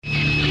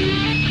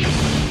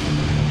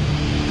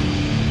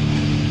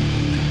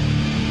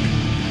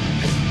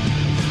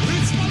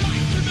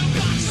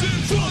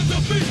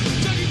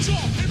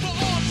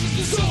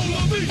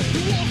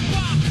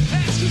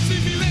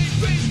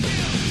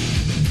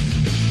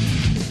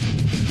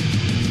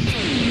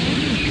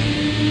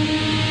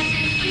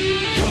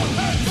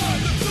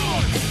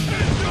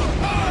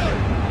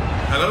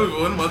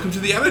welcome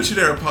to the Attitude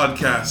Era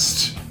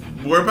podcast.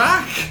 We're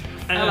back.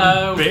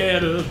 Hello.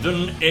 Better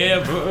than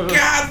ever.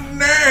 God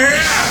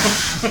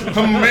damn!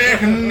 I'm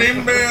making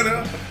it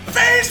better.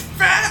 Face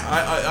fat.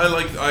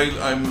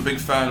 I'm a big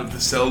fan of the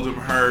seldom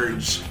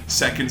heard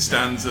second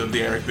stanza of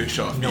the Eric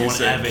Bischoff No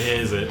music. one ever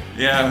hears it.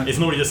 Yeah. It's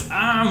normally just,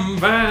 I'm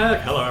back.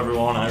 Hello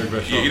everyone, Eric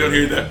Bischoff. You don't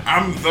hear that.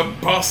 I'm the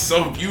boss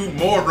of you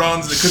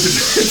morons. Because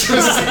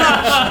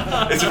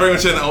it's very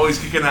much an always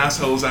kick an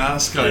asshole's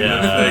ass kind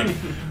of thing.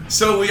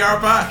 So we are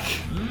back.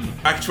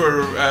 Back to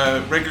our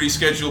regularly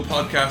scheduled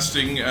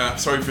podcasting.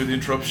 Sorry for the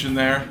interruption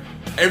there.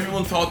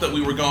 Everyone thought that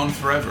we were gone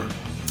forever.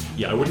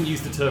 Yeah, I wouldn't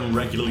use the term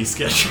regularly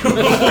scheduled.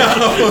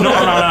 Not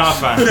around our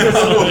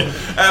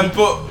fans.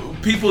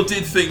 But people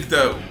did think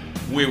that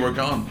we were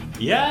gone.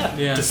 Yeah,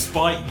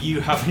 despite you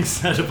having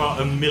said about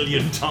 1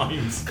 million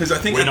times because I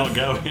think we're not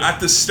going. At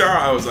the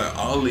start I was like,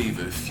 I'll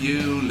leave a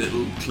few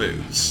little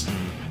clues.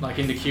 Like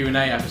in the Q&A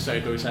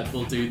episode where we said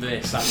we'll do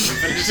this after we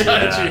finish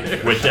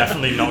the We're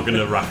definitely not going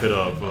to wrap it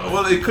up.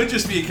 Well, it could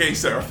just be a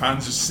case that our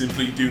fans just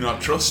simply do not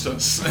trust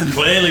us.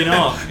 Clearly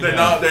not. They're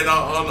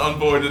not on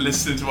board and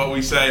listening to what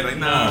we say. Like,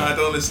 I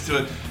don't listen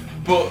to it.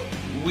 But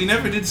we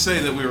never did say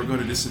that we were going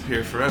to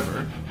disappear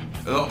forever.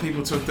 A lot of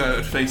people took that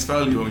at face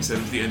value when we said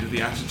it was the end of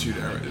the Attitude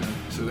Era,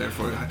 so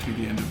therefore it had to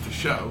be the end of the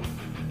show.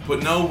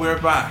 But no, we're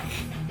back.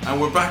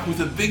 And we're back with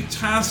a big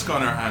task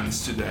on our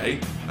hands today.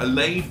 A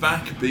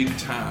laid-back big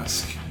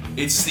task.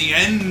 It's the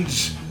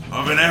end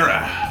of an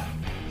era.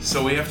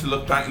 So we have to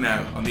look back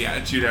now on the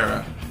Attitude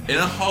Era in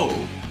a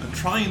whole and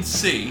try and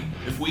see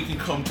if we can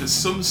come to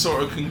some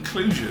sort of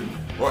conclusion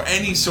or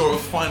any sort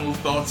of final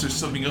thoughts or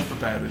summing up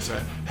about it.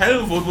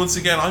 Hello everyone, once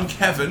again I'm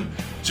Kevin,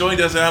 joined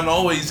as I am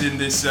always in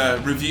this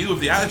review of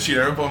the Attitude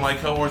Era by my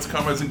cohorts,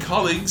 comrades and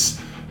colleagues.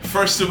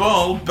 First of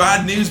all,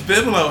 Bad News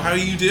Bibelo, how are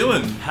you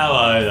doing?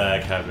 Hello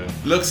there, Kevin.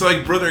 Looks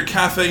like Brother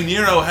Cafe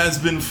Nero has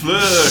been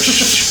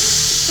flushed.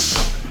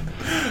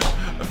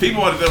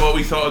 People want to know what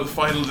we thought of the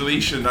final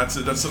deletion. That's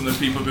something that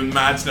people have been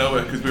mad to know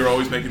about because we were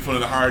always making fun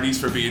of the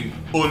Hardys for being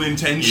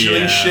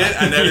unintentionally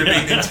shit and now they're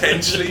being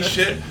intentionally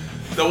shit.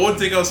 The one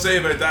thing I'll say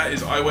about that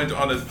is I went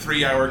on a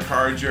 3-hour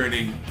car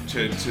journey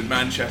to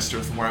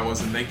Manchester from where I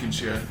was in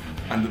Lincolnshire,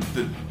 and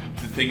the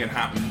thing had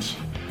happened,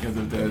 you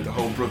know, the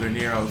whole Brother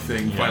Nero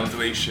thing, final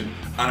deletion,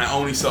 and I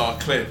only saw a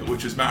clip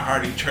which was Matt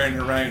Hardy turning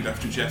around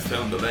after Jeff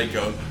filmed the leg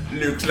going,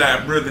 looks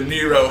like Brother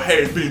Nero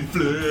has been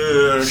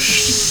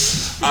flushed.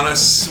 And I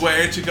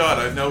swear to God,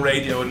 I have no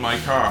radio in my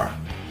car.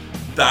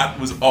 That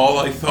was all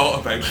I thought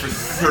about for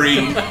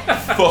 3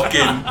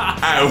 fucking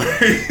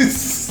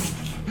hours.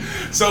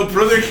 So,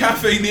 Brother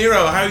Cafe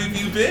Nero, how have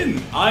you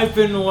been? I've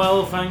been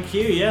well, thank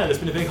you. Yeah, there's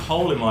been a big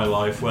hole in my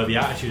life where the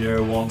Attitude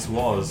Era once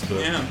was, but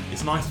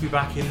it's nice to be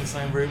back in the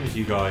same room as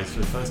you guys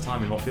for the first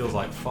time in what feels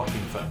like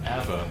fucking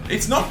forever.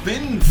 It's not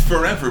been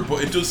forever,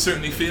 but it does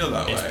certainly feel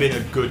that way. It's been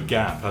a good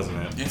gap, hasn't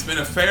it? It's been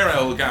a fair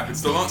old gap.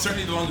 It's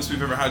certainly the longest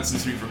we've ever had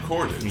since we've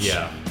recorded.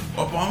 Yeah.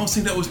 I almost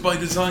think that was by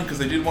design because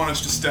they did want us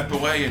to step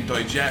away and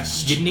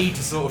digest. You need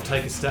to sort of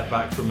take a step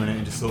back for a minute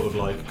and just sort of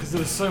like, because there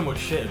was so much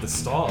shit at the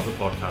start of the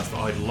podcast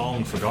that I'd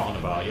long forgotten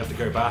about. You have to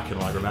go back and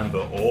like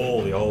remember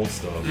all the old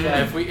stuff.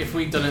 Yeah, if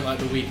we'd done it like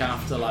the week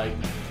after, like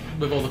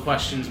with all the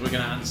questions we're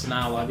going to answer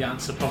now, like the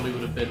answer probably would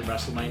have been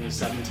WrestleMania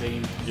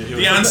 17.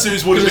 The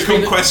answers would have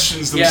become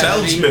questions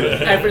themselves.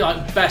 Every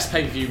like best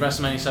pay-per-view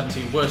WrestleMania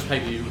 17, worst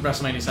pay-per-view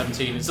WrestleMania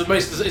 17. It's the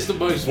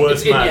most worst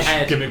it's in match, your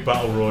head. gimmick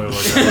battle royal.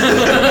 I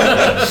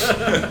guess.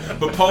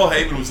 But Paul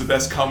Heyman was the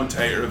best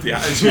commentator of the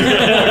Attitude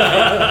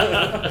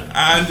Era.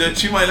 And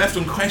to my left,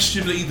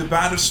 unquestionably the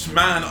baddest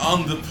man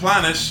on the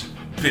planet,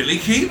 Billy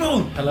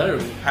Keeble. Hello.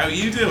 How are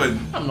you doing?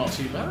 I'm not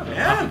too bad.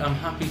 I'm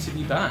happy to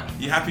be back.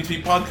 You happy to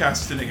be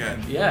podcasting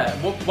again? Yeah.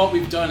 What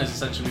we've done is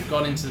essentially we've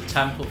gone into the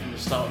temple from the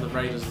start of the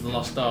Raiders of the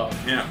Lost Ark.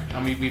 Yeah.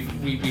 And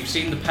we've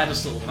seen the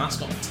pedestal and that's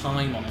got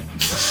time on it.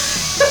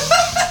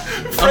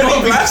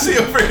 Freddie Blassie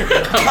over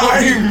here.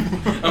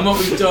 Time. And what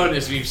we've done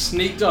is we've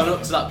sneaked on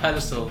up to that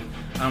pedestal,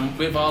 and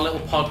with our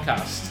little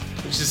podcast,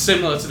 which is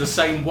similar to the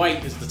same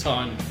weight as the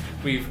time,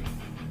 we've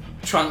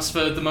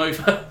transferred them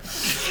over.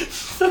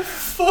 The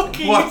fuck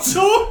are you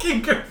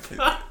talking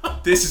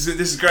about? This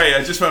is great.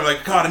 I just felt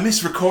like, God, I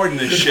miss recording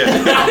this shit.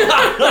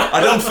 I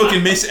don't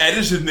fucking miss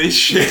editing this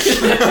shit.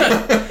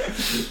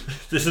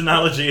 This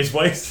analogy is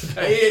wasted.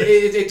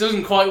 It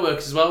doesn't quite work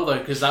as well though,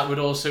 because that would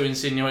also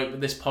insinuate that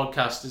this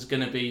podcast is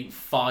going to be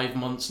 5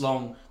 months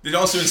long. They're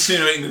also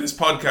insinuating that this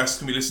podcast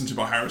can be listened to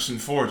by Harrison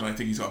Ford, and I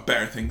think he's got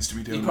better things to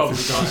be doing. He probably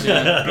does,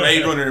 yeah.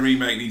 Blade Runner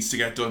remake needs to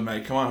get done,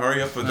 mate. Come on,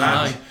 hurry up with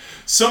that.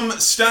 Some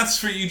stats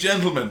for you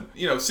gentlemen.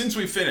 You know, since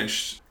we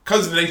finished,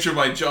 because of the nature of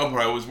my job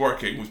where I was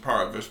working was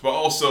part of it, but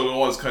also it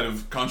was kind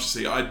of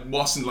consciously, I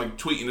wasn't like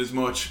tweeting as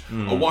much,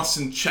 I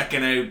wasn't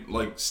checking out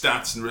like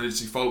stats and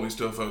religiously following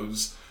stuff, I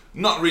was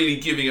not really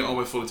giving it all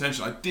my full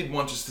attention. I did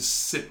want us to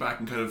sit back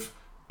and kind of,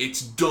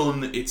 it's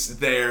done, it's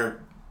there,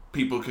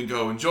 people can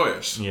go enjoy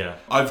it. Yeah.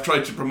 I've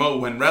tried to promote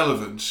when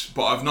relevant,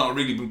 but I've not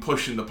really been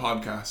pushing the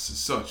podcast as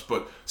such.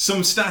 But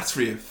some stats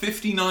for you.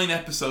 59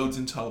 episodes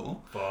in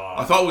total.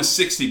 I thought it was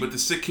 60, but the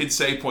Sick Kid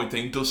Save Point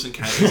thing doesn't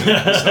count as an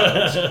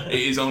episode.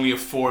 It is only a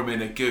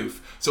 4-minute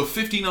goof. So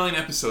 59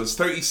 episodes,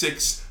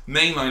 36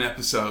 mainline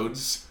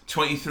episodes,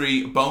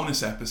 23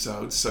 bonus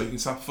episodes, so you can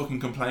stop fucking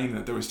complaining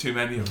that there was too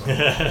many of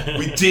them.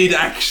 We did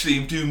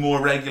actually do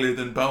more regular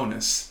than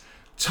bonus.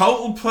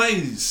 Total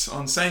plays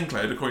on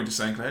SoundCloud, according to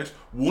SoundCloud,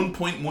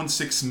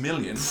 1.16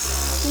 million.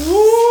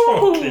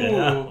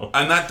 Ooh.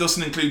 And that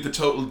doesn't include the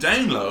total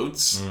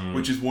downloads,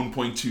 which is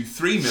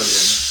 1.23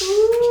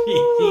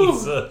 million.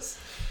 Jesus.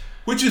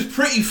 Which is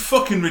pretty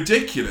fucking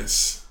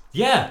ridiculous.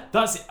 Yeah,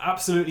 that's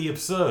absolutely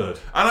absurd.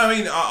 And I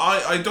mean,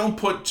 I don't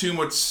put too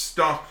much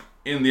stock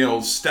in the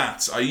old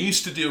stats. I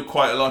used to do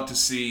quite a lot to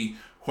see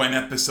when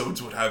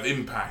episodes would have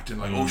impact and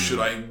like, oh, should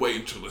I wait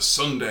until the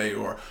Sunday,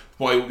 or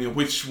why,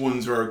 which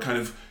ones are kind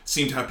of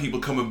seem to have people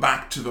coming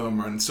back to them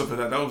and stuff like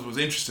that. That was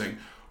interesting.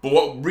 But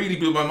what really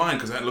blew my mind,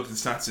 because I hadn't looked at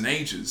the stats in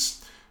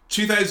ages,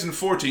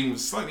 2014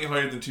 was slightly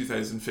higher than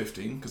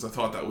 2015, because I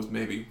thought that was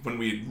maybe when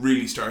we had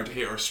really started to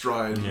hit our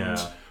stride.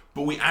 Yeah.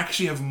 But we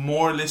actually have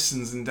more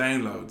listens and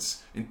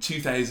downloads in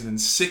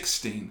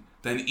 2016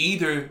 than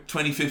either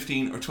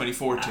 2015 or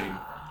 2014.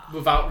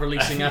 Without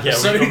releasing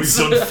episodes. Yeah,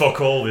 we've done fuck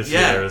all this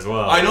year as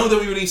well. I know that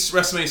we released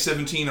WrestleMania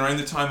 17 around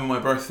the time of my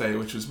birthday,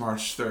 which was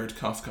March 3rd,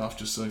 cough cough,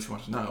 just so if you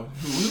want to know.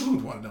 Who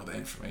would want to know that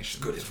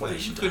information? Good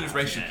information. Good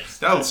information.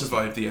 That'll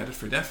survive the edit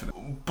for definite.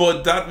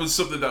 But that was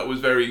something that was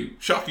very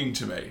shocking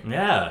to me.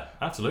 Yeah,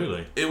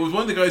 absolutely. It was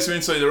one of the guys who were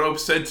inside the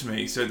ropes said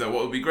that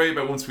what would be great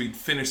about once we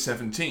finish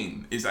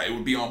 17 is that it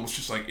would be almost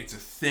just like it's a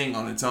thing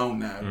on its own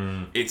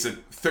now. It's a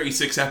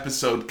 36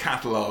 episode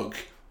catalogue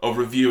of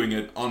reviewing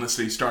it,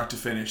 honestly, start to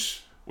finish,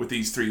 with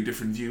these 3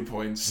 different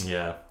viewpoints.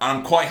 Yeah. And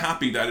I'm quite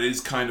happy that it is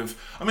kind of...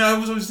 I mean, I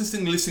was always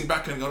listening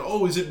back and going,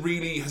 oh, has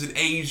it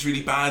aged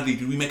really badly?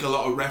 Did we make a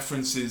lot of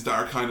references that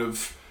are kind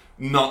of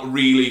not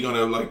really going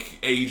to, like,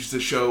 age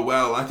the show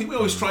well? I think we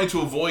always try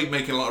to avoid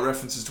making a lot of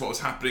references to what was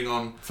happening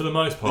on for the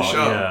most part, the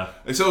show. Yeah.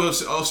 And so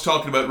us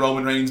talking about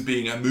Roman Reigns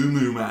being a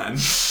moo-moo man.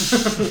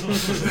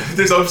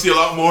 There's obviously a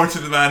lot more to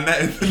the man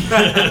than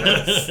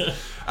that.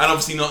 And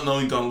obviously not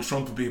knowing Donald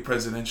Trump would be a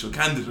presidential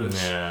candidate.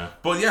 Yeah.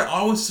 But yeah, I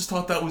always just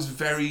thought that was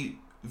very,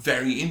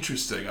 very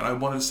interesting. And I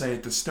want to say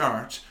at the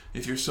start,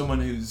 if you're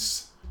someone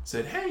who's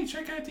said, hey,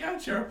 check out the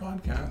Outshare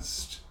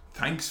podcast,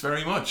 thanks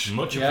very much.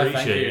 Much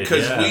appreciated.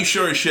 Because we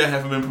sure as shit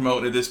haven't been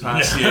promoted this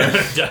past year.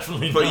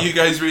 Definitely But not. you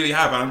guys really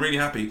have, and I'm really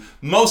happy.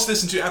 Most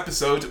listened to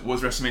episode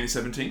was WrestleMania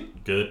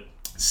 17. Good.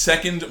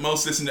 Second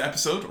most listened to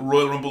episode,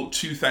 Royal Rumble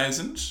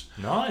 2000.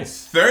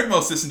 Nice. Third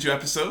most listened to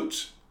episode,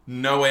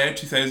 No Way Out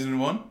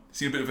 2001.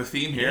 See a bit of a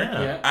theme here.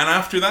 Yeah. And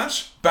after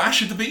that,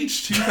 Bash at the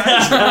Beach 2000.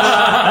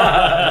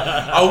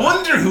 I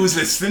wonder who's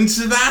listening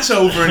to that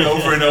over and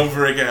over and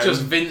over again.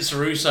 Just Vince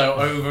Russo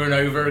over and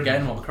over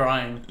again while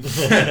crying.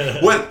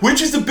 Well,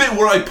 which is the bit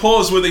where I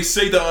pause where they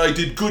say that I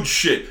did good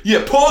shit?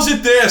 Yeah, pause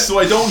it there so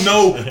I don't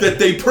know that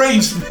they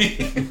praised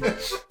me.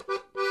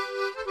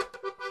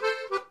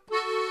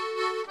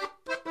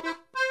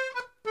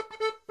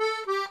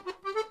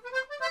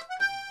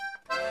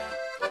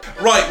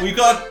 Right, we've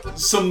got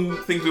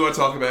some things we want to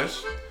talk about.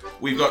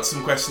 We've got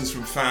some questions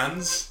from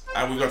fans,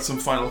 and we've got some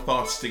final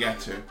thoughts to get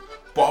to.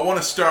 But I want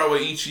to start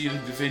with each of you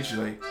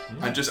individually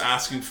and just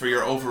asking for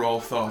your overall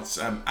thoughts.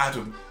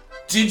 Adam,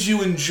 did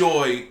you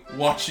enjoy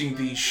watching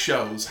these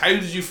shows? How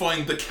did you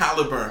find the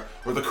caliber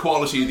or the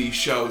quality of these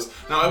shows?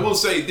 Now, I will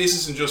say this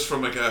isn't just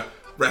from like a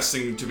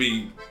wrestling to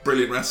be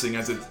brilliant wrestling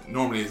as it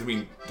normally is. I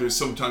mean, there's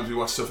sometimes we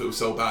watch stuff that was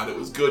so bad it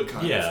was good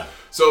kind of.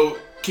 So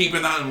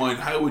keeping that in mind,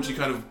 how would you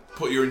kind of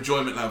put your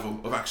enjoyment level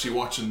of actually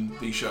watching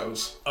these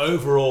shows?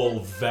 Overall,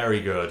 very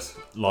good.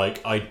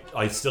 Like,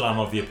 I still am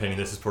of the opinion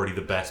this is probably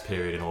the best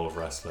period in all of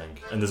wrestling.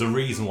 And there's a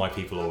reason why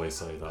people always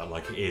say that.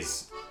 Like, it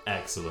is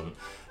excellent.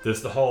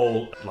 There's the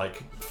whole,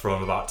 like,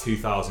 from about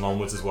 2000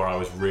 onwards is where I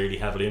was really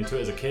heavily into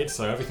it as a kid.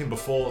 So everything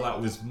before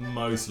that was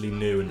mostly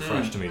new and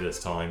fresh to me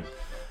this time.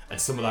 And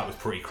some of that was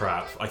pretty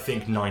crap. I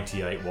think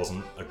 98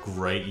 wasn't a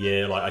great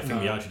year. Like, I think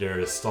the Attitude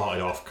Era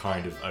started off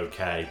kind of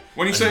okay.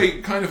 When you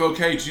say kind of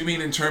okay, do you mean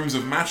in terms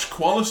of match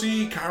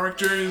quality,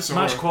 characters? Or?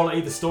 Match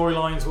quality, the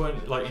storylines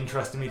weren't like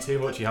interesting me too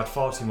much. You had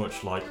far too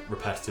much like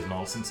repetitive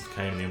nonsense of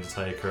Kane and The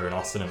Undertaker and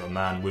Austin and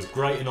McMahon. Was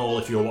great and all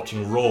if you were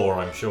watching Raw,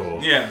 I'm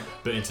sure. Yeah.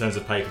 But in terms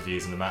of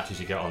pay-per-views and the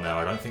matches you get on there,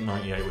 I don't think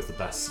 98 was the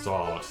best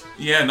start.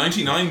 Yeah,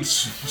 99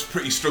 was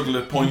pretty struggle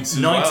at points as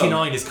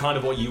 99 is kind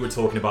of what you were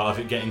talking about, of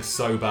it getting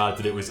so bad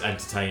that it was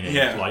entertaining.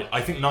 Yeah. Like,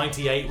 I think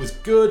 98 was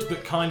good,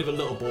 but kind of a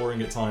little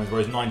boring at times,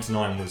 whereas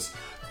 99 was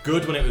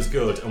good when it was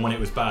good, and when it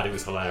was bad, it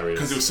was hilarious.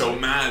 Because it was so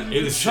mad.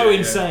 It was so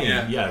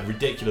insane. Yeah,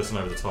 ridiculous and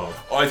over the top.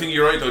 Oh, I think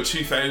you're right though.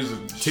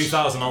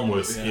 2000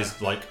 onwards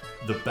is like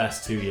the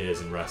best 2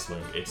 years in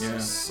wrestling.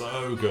 It's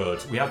so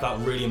good. We had that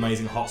really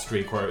amazing hot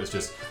streak where it was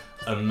just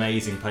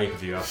amazing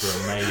pay-per-view after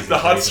amazing the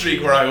hot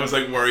streak where I was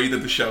like worried that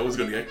the show was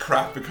going to get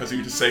crap because he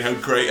would just say how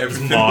great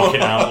everything was.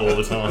 Marking out all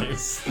the time.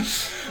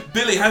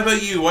 Billy, how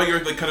about you? What are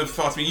your kind of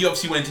thoughts? I mean, you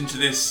obviously went into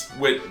this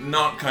with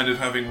not kind of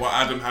having what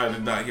Adam had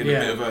in that. You had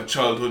a bit of a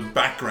childhood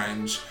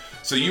background.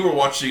 So you were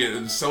watching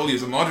it solely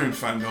as a modern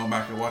fan going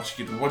back and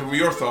watching it. What were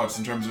your thoughts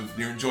in terms of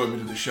your enjoyment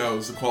of the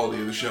shows, the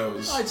quality of the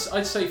shows?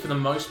 I'd say for the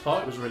most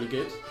part it was really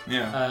good.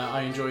 Yeah.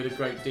 I enjoyed a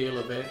great deal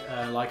of it.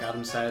 Like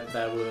Adam said,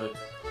 there were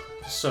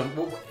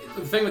some...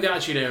 The thing with the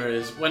Attitude Era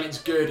is when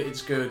it's good,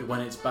 it's good. When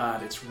it's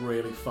bad, it's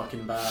really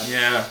fucking bad.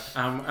 Yeah.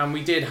 And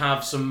we did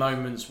have some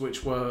moments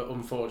which were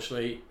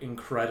unfortunately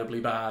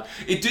incredibly bad.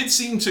 It did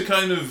seem to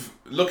kind of,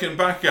 looking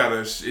back at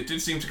it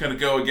did seem to kind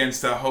of go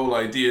against that whole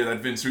idea,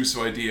 that Vince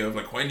Russo idea of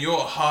like, when you're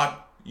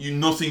hot,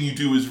 nothing you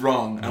do is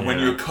wrong, and when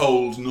you're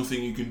cold,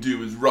 nothing you can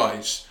do is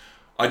right.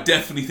 I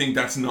definitely think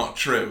that's not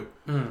true.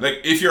 Like,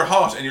 if you're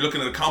hot and you're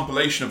looking at a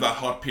compilation of that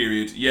hot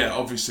period,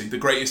 obviously, the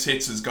greatest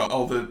hits has got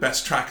all the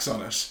best tracks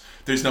on it.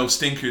 There's no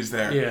stinkers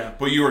there. Yeah.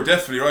 But you were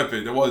definitely right,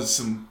 but there was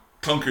some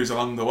clunkers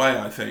along the way,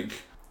 I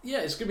think.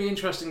 Yeah, it's going to be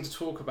interesting to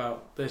talk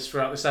about this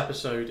throughout this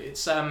episode.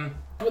 It's one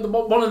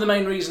of the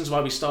main reasons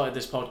why we started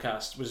this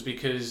podcast was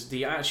because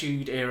the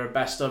Attitude Era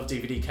Best Of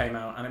DVD came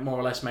out, and it more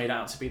or less made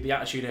out to be the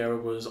Attitude Era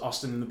was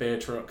Austin in the beer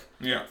truck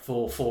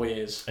for 4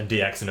 years. And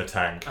DX in a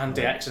tank. And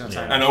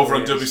And over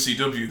on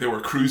WCW, there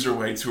were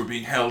cruiserweights who were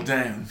being held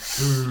down.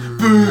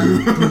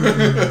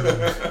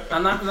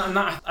 And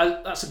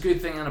that's a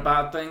good thing and a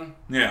bad thing.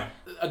 Yeah.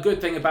 A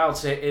good thing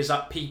about it is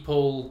that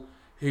people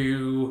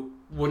who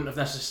wouldn't have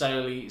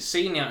necessarily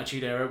seen the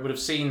Attitude Era would have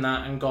seen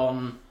that and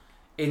gone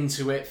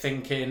into it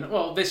thinking,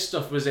 well, this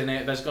stuff was in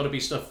it, there's got to be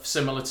stuff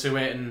similar to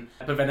it,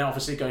 but then it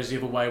obviously goes the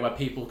other way where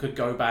people could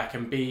go back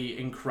and be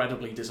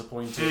incredibly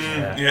disappointed.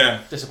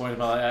 Disappointed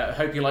by it. I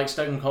hope you like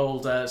Stone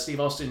Cold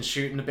Steve Austin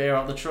shooting the beer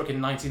out the truck in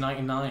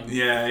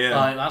 1999.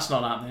 Like, that's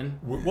not happening.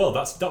 Well,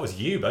 that was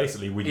you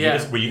basically. Were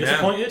you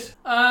disappointed?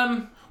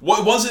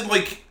 What was it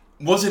like?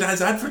 Was it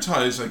as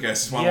advertised, I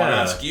guess, is what I want to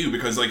ask you,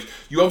 because like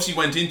you obviously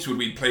went into it,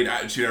 we'd played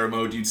Attitude Era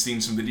mode, you'd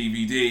seen some of the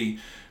DVD.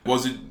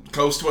 Was it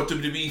close to what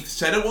WWE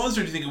said it was,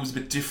 or do you think it was a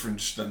bit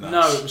different than that?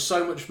 No, it was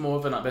so much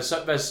more than that.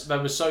 There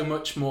was so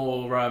much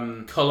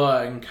more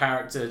colour and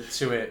character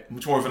to it.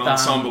 Much more of an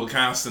ensemble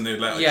cast than they'd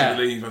let you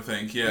believe, I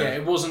think. Yeah,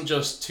 it wasn't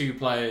just two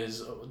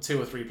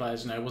or three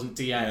players. It wasn't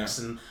DX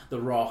and The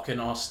Rock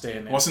and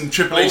Austin. Wasn't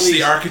Triple H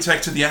the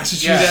architect of the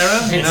Attitude Era?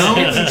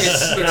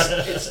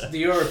 It's the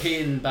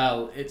European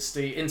belt. It's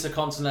the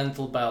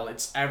Intercontinental belt.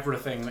 It's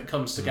everything that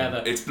comes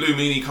together. It's Blue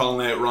Meanie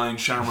calling out Ryan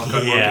Shamrock on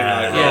Monday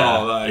Night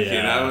Raw,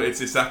 you know,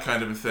 it's that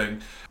kind of a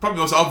thing. Probably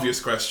the most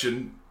obvious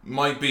question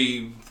might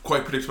be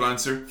quite predictable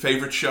answer.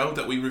 Favourite show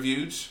that we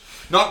reviewed?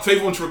 Not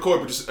favourite one to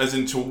record, but just as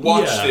in to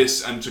watch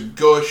this and to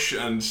gush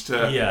and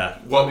to...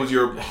 What was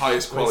your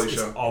highest quality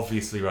show? It's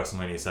obviously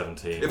WrestleMania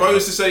 17. If I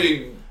was to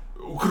say...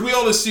 Could we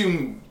all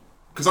assume...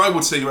 Because I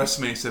would say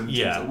WrestleMania 17.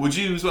 Yeah. Would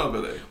you as well,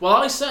 Billy? Well,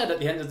 I said at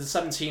the end of the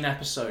 17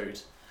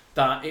 episode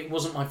that it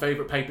wasn't my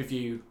favourite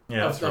pay-per-view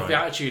of the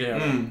Attitude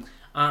Era.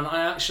 And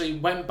I actually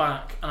went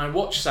back and I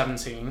watched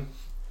 17...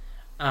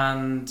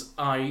 and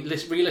I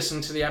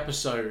re-listened to the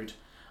episode,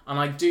 and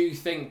I do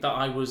think that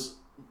I was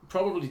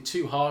probably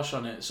too harsh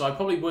on it, so I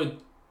probably would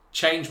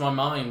change my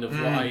mind of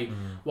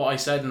what I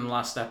said in the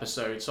last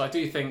episode. So I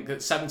do think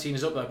that 17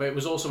 is up there, but it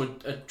was also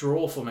a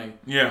draw for me.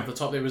 At the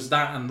top, there was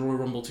that and Royal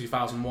Rumble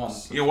 2001.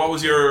 Yeah, what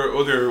was your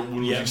other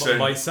one? Yeah,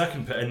 my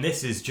second pick, and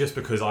this is just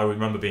because I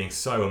remember being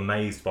so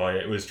amazed by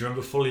it. Was, do you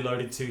remember Fully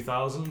Loaded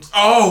 2000?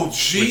 Oh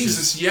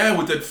Jesus,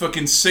 with that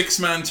fucking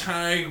 6-man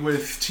tag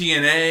with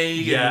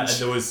TNA. And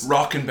there was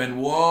Rock and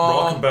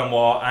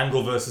Benoit,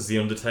 Angle versus The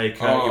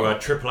Undertaker. You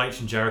had Triple H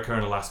and Jericho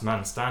in a Last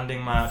Man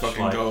Standing match.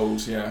 Fucking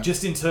goals,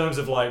 Just in terms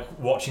of like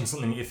watching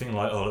something that you think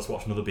like, oh, let's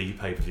watch another B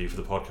pay-per-view for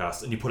the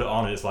podcast, and you put it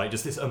on, and it's like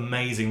just this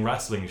amazing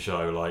wrestling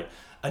show,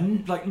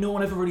 and like no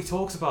one ever really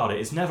talks about it.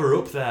 It's never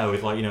up there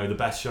with the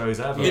best shows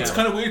ever. It's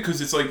kind of weird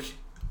because it's like,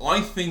 I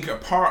think a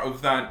part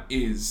of that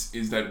is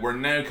that we're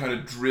now kind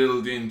of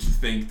drilled in to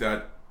think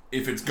that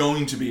if it's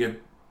going to be a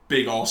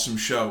big awesome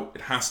show,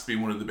 it has to be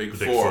one of the big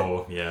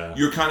four.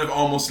 You're kind of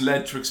almost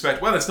led to expect,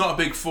 well, it's not a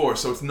big four,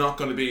 so it's not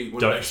going to be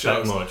one of the big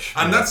shows. Much.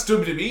 And that's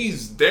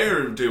WWE's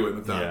they're doing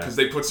with that, because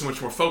they put so much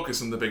more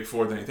focus on the big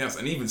four than anything else.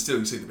 And even still,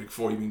 you say the big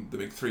four, you mean the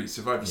big three.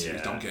 Survivor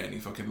Series don't get any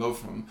fucking love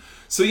from them.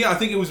 So I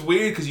think it was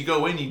weird because you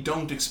go in, you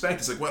don't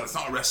expect. It's like, well, it's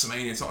not a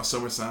WrestleMania, it's not a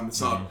SummerSlam,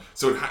 it's not,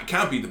 so it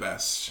can't be the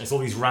best. It's all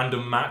these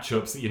random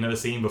matchups that you've never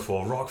seen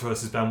before. Rock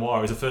versus Benoit.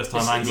 It was the first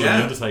time Angle and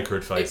The Undertaker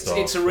had faced off.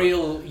 It's a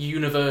real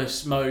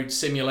universe mode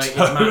simulated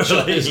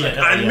matchup. Isn't it?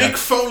 And Mick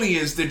Foley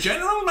is the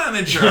general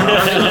manager.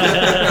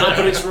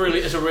 But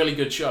it's a really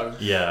good show.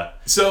 Yeah.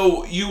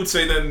 So you would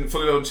say then,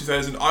 Fully Loaded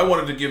 2000. I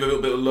wanted to give a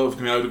little bit of love.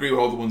 I mean, I would agree with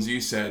all the ones you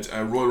said.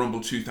 Royal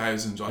Rumble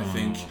 2000, I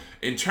think,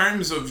 in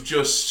terms of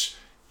just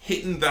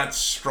hitting that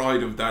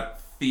stride of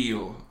that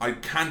feel, I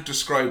can't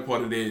describe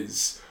what it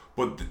is,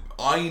 but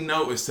I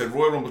noticed that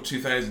Royal Rumble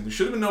 2000, there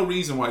should have been no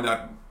reason why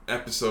that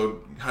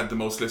episode had the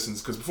most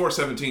listens, because before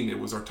 17 it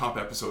was our top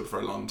episode for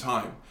a long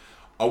time.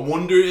 I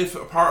wonder if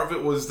a part of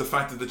it was the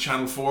fact that the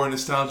Channel 4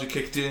 nostalgia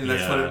kicked in, and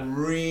that's when it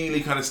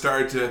really kind of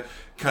started to,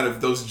 kind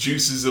of those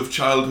juices of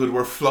childhood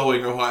were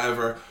flowing or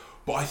whatever.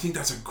 But I think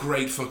that's a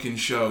great fucking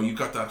show. You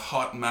got that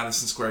hot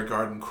Madison Square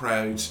Garden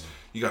crowd.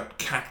 You got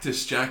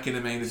Cactus Jack in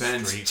the main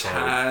event,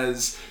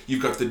 Taz.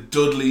 You've got the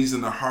Dudleys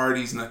and the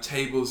Hardys in that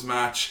tables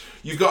match.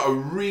 You've got a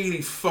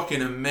really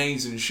fucking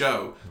amazing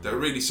show that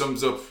really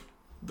sums up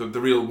the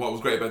real what was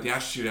great about the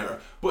Attitude Era.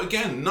 But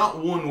again,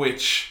 not one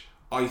which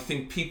I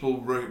think people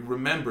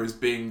remember as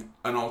being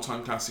an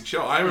all-time classic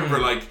show. I remember,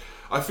 like,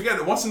 I forget,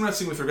 it wasn't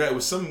Wrestling with Regret, it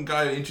was some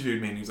guy who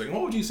interviewed me and he was like,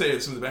 what would you say are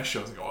some of the best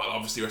shows? I go, well,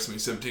 obviously WrestleMania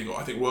 17.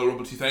 I think Royal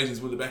Rumble 2000 is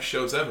one of the best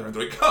shows ever. And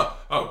they're like, oh,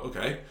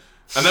 okay.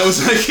 And that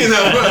was like,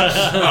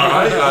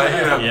 alright,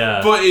 like,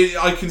 Yeah. But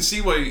I can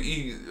see why,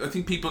 I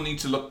think people need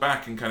to look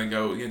back and kind of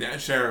go, the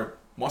Attitude Era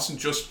wasn't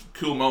just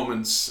cool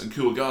moments and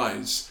cool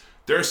guys.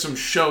 There are some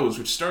shows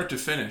which start to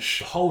finish.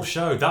 The whole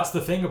show. That's the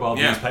thing about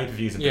these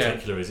pay-per-views in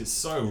particular, is it's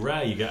so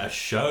rare you get a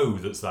show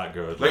that's that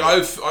good. Like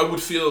I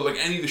would feel like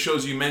any of the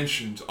shows you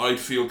mentioned, I'd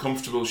feel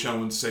comfortable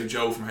showing, say,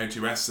 Joe from How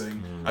to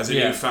Wrestling as a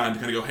new fan to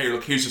kind of go, hey,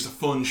 look, here's just a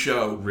fun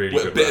show really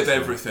with a bit of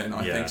everything.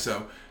 I think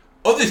so.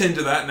 Other end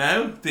of that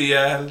now, take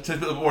a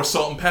bit more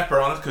salt and pepper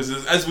on it,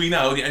 because as we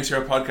know, the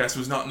NCR podcast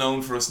was not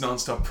known for us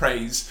non-stop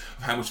praise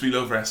of how much we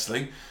love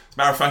wrestling. As a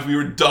matter of fact, we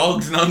were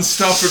dogged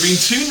non-stop for being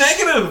too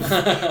negative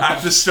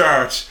at the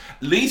start.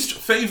 Least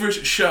favourite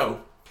show?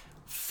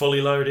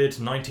 Fully Loaded,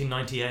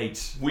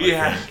 1998.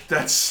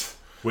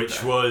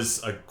 Which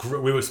was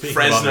we were speaking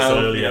Fresno, about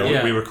this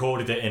earlier. We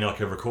recorded it in like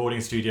a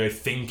recording studio,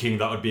 thinking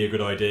that would be a good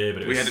idea,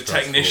 but we had stressful.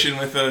 A technician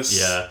with us.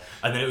 Yeah,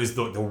 and then it was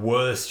the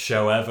worst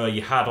show ever.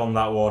 You had on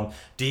that one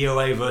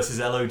DOA versus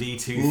LOD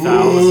 2000,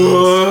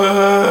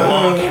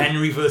 Mark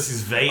Henry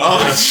versus Vader,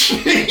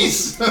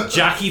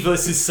 Jackie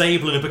versus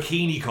Sable in a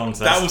bikini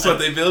contest. That was what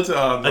they built it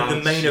on. And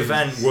the main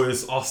event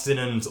was Austin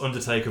and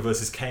Undertaker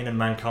versus Kane and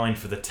Mankind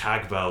for the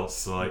tag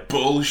belts. Like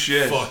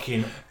bullshit,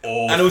 fucking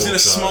awful. And it was in a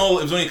small.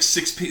 It was only like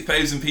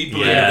 6,000 people.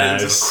 Yeah,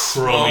 it was a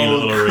crummy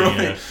little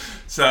arena.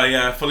 So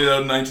yeah, Fully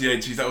Loaded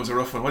 98. Geez, that was a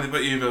rough one. What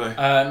about you, Billy?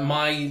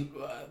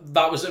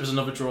 It was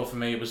another draw for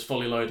me. It was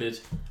Fully Loaded,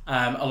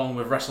 along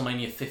with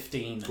WrestleMania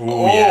 15.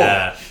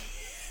 Yeah.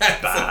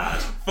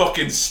 Bad.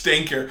 Fucking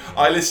stinker.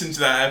 I listened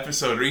to that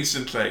episode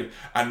recently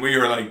and we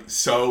were like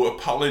so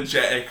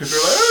apologetic because we're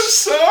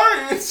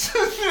like,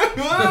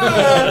 sorry.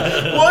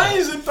 Why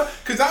is it bad?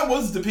 Because that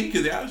was the peak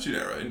of the Attitude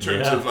Era in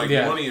terms of like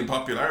money and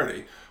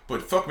popularity.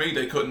 But fuck me,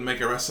 they couldn't make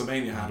a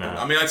WrestleMania happen.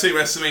 No. I mean, I'd say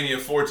WrestleMania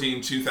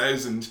 14,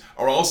 2000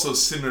 are also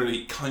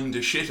similarly kind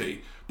of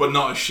shitty, but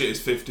not as shit as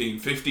 15.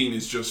 15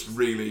 is just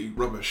really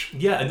rubbish.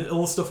 Yeah, and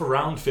all the stuff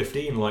around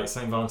 15, like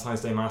St.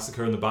 Valentine's Day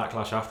Massacre and the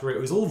backlash after it,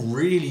 was all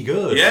really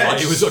good. Yeah,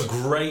 like, it was a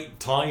great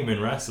time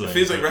in wrestling. It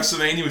feels like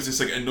WrestleMania was this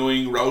like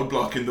annoying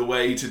roadblock in the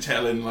way to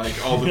telling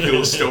like all the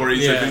cool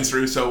stories that Vince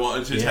Russo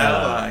wanted to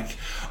tell. Like,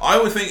 I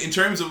would think in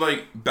terms of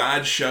like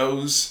bad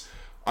shows,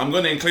 I'm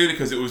going to include it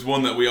because it was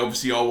one that we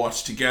obviously all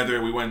watched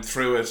together. We went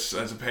through it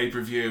as a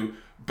pay-per-view.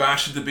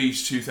 Bash at the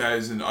Beach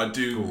 2000, I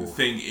do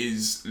think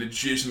is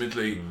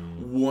legitimately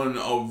one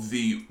of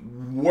the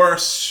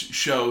worst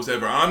shows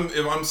ever.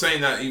 If I'm saying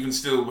that even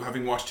still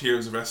having watched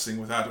Heroes of Wrestling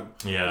with Adam.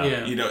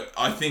 Yeah. You know,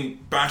 I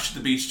think Bash at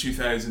the Beach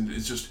 2000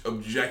 is just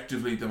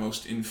objectively the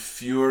most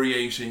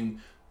infuriating,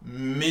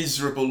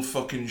 miserable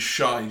fucking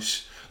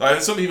shite.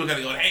 Like, some people kind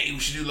of go, hey, we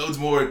should do loads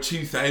more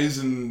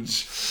 2000 of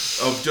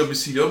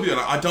WCW. And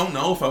I don't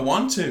know if I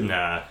want to.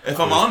 Nah.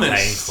 If I'm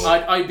honest.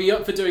 I'd be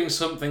up for doing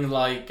something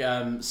like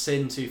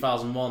Sin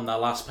 2001, their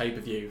last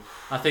pay-per-view.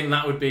 I think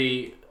that would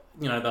be,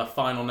 the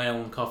final nail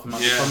in the coffin.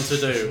 That's fun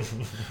to do.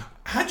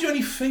 Had you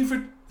any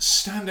favourite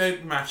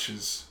standout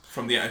matches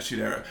from the Attitude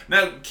Era?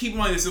 Now, keep in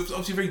mind, it's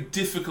obviously a very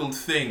difficult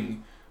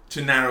thing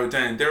to narrow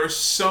down. There are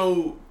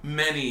so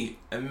many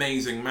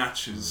amazing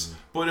matches.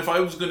 But if I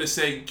was going to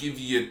say, give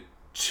you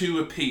two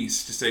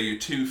apiece to say your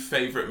two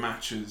favourite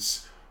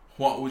matches,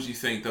 what would you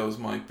think those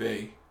might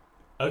be?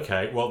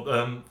 Okay, well,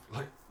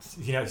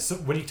 so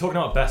when you're talking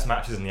about best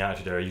matches in the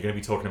Attitude Era, you're going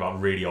to be talking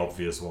about really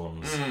obvious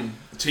ones.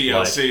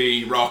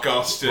 TLC, like Rock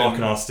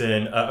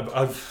Austin.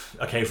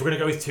 Okay, if we're going to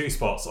go with two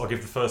spots, I'll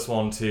give the first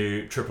one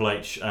to Triple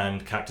H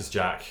and Cactus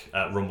Jack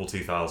at Rumble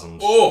 2000.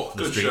 Oh,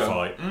 the good Street show.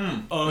 Fight.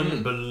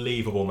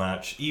 Unbelievable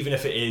match. Even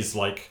if it is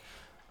like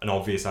an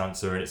obvious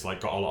answer and it's like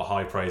got a lot of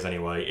high praise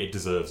anyway, it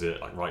deserves it,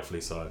 like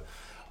rightfully so.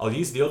 I'll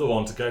use the other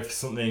one to go for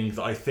something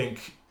that I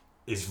think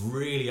is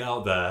really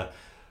out there,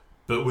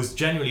 but was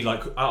genuinely,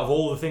 like, out of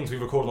all the things we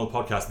recorded on the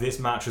podcast, this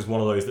match was one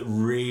of those that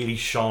really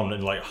shone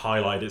and like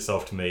highlighted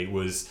itself to me.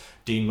 Was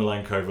Dean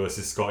Malenko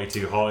versus Scotty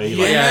 2 Hotty.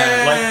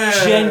 Like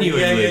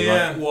genuinely,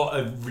 like, what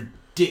a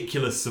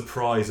ridiculous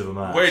surprise of a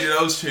match. Where did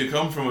those two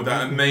come from with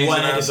that amazing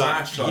ass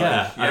match?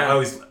 And I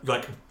was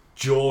like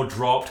jaw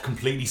dropped,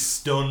 completely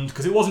stunned,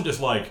 because it wasn't just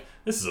like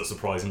this is a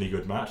surprisingly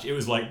good match. It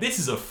was like, this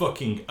is a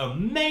fucking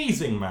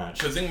amazing match.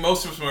 Because I think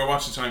most of us when we were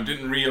watching the time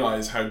didn't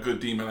realise how good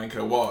Dean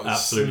Malenko was.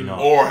 Absolutely not.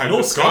 Or how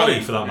good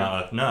Scotty, for that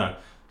matter. No.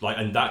 Like,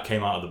 and that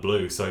came out of the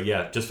blue. So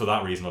yeah, just for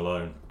that reason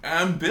alone.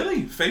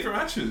 Billy, favourite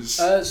matches?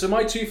 So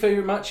my 2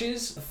 favourite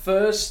matches.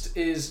 First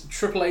is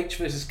Triple H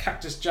versus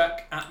Cactus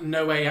Jack at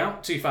No Way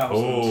Out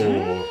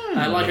 2000.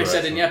 Like I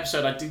said in the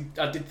episode,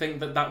 I did think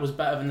that was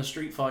better than the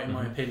street fight in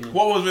my opinion.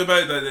 What was it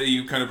about that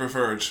you kind of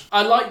preferred?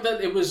 I liked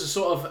that it was a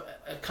sort of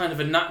a kind of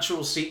a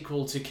natural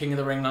sequel to King of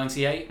the Ring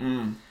 98.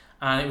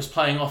 And it was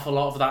playing off a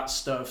lot of that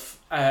stuff.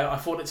 I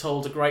thought it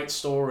told a great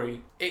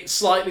story. It's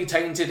slightly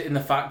tainted in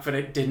the fact that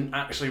it didn't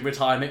actually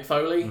retire Mick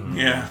Foley.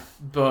 Yeah.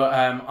 But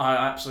I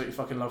absolutely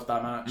fucking loved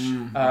that match.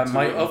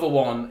 My other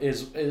one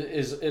is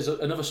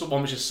another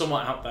one which is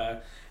somewhat out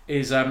there,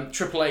 is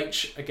Triple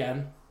H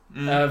again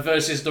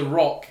versus The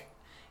Rock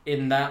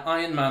in that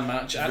Iron Man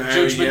match at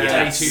Judgment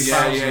Day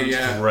 2000.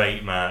 Yeah.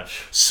 Great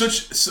match.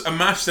 Such a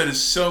match that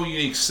is so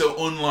unique,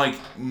 so unlike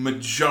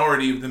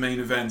majority of the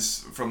main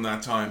events from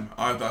that time.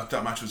 I thought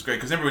that match was great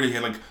because everybody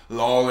had like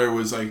Lawler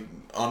was like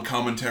on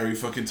commentary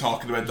fucking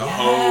talking about the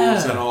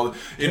hose and all.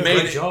 It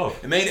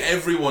made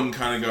everyone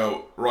kind of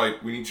go,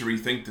 right, we need to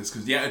rethink this,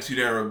 because the Attitude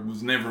Era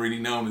was never really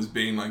known as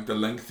being like the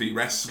lengthy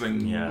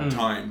wrestling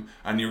time,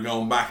 and you're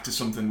going back to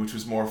something which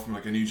was more from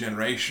like a new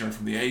generation or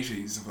from the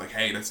 80s of like,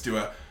 hey, let's do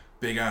a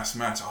big ass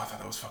match. Oh, I thought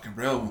that was fucking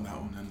brilliant, that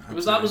one.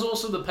 And that was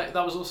also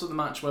the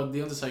match where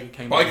the Undertaker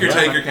came out.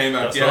 Taker came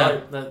out.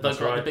 That's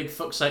right. The big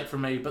fuck's sake for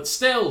me, but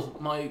still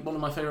one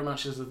of my favourite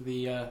matches of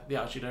the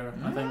Attitude Era.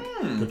 I think.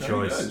 Good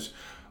choice.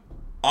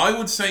 I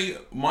would say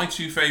my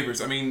 2 favourites.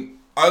 I mean,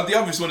 the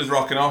obvious one is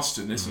Rock and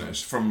Austin, isn't it?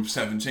 From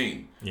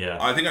 17. Yeah.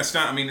 I think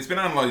I mean, it's been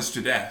analysed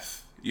to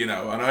death, you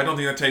know, and I don't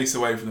think that takes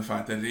away from the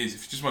fact that it is.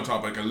 If you just want to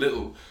talk about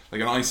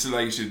like an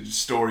isolated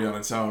story on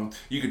its own,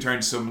 you could turn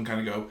to someone and kind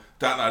of go,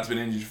 that lad's been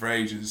injured for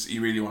ages, he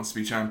really wants to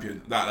be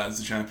champion. That lad's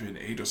the champion,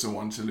 he doesn't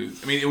want to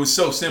lose. I mean, it was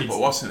so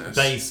simple, wasn't it?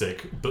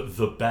 Basic, but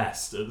the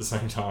best at the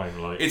same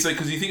time. Like, it's like,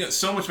 because you think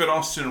so much about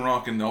Austin and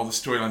Rock and all the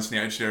storylines in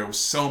the Attitude Era was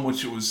so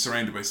much, it was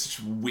surrounded by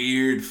such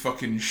weird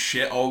fucking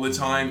shit all the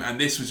time, and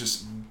this was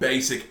just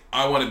basic,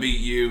 I want to beat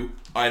you,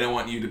 I don't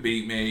want you to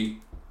beat me.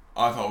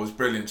 I thought it was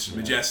brilliant,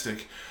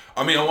 majestic.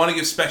 I mean, I want to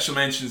give special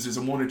mentions. There's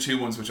 1 or 2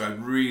 ones which I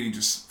really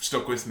just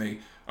stuck with me.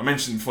 I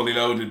mentioned Fully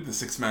Loaded, the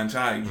 6-man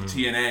tag,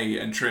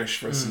 TNA and Trish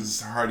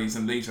versus Hardys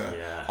and Lita.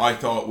 Yeah. I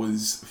thought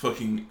was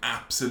fucking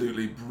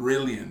absolutely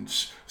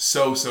brilliant.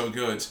 So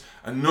good.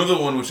 Another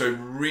one which I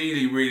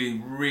really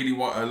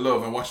I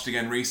love, I watched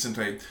again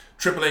recently,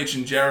 Triple H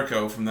and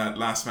Jericho from that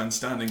Last Man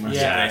Standing match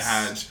that they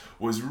had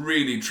was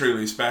really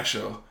truly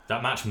special.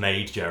 That match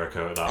made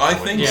Jericho at that point. I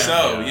think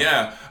so,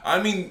 yeah.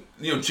 I mean,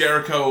 you know,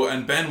 Jericho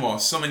and Benoit,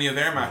 so many of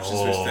their matches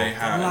which they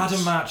had. The ladder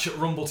match at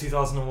Rumble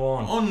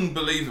 2001.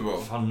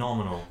 Unbelievable.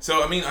 Phenomenal.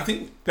 So, I mean, I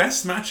think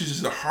best matches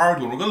is a hard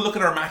one. We're going to look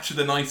at our match of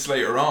the nights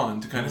later on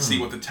to kind of see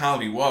what the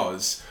tally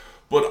was.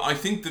 But I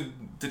think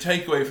the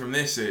takeaway from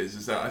this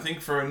is that I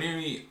think for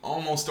nearly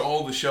almost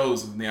all the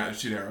shows in the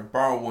Attitude Era,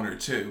 bar 1 or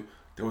 2,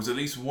 there was at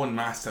least one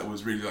match that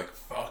was really like,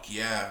 fuck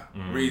yeah,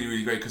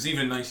 really great. Because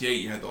even in 98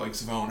 you had the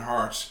likes of Owen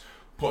Hart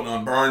putting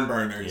on barn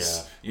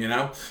burners, you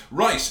know?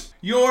 Right,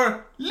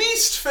 your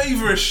least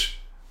favourite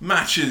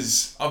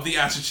matches of the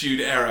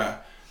Attitude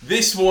Era.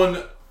 This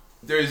one,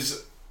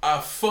 there's a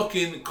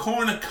fucking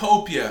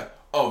cornucopia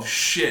of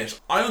shit.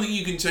 I don't think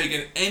you can take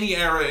in any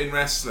era in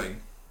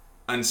wrestling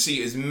and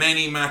see as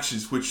many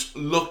matches which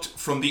looked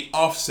from the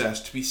offset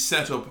to be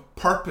set up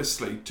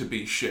purposely to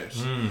be shit.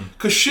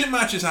 Because shit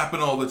matches happen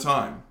all the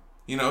time.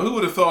 You know, who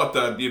would have thought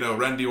that, you know,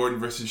 Randy Orton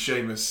versus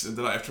Sheamus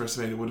the night after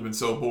WrestleMania would have been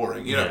so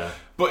boring, you know?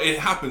 But it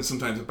happens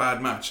sometimes, a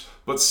bad match.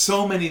 But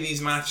so many of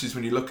these matches,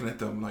 when you're looking at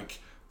them, like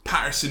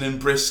Patterson and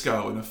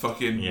Briscoe in a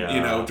fucking, you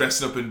know,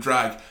 dressing up in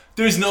drag,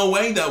 there's no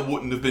way that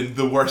wouldn't have been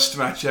the worst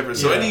match ever.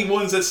 So any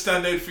ones that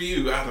stand out for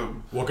you,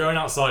 Adam? Well, going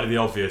outside of the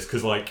obvious,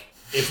 because, like,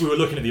 if we were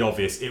looking at the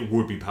obvious, it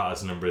would be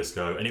Patterson and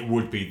Briscoe, and it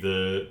would be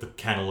the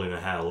kennel in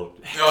a hell.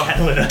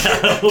 Kennel in a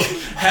hell.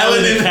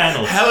 Helen in a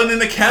kennel. Helen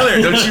in a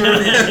keller, don't you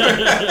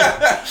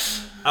remember?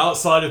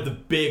 Outside of the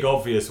big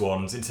obvious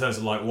ones, in terms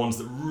of like ones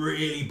that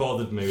really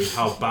bothered me with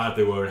how bad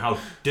they were and how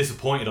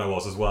disappointed I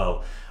was as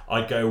well,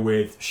 I'd go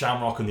with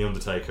Shamrock and The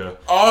Undertaker.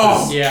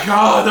 Oh,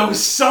 God, that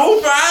was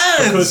so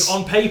bad! Because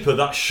on paper,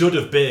 that should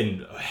have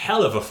been a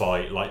hell of a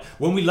fight. Like,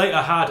 when we later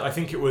had, I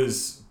think it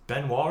was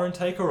Benoit and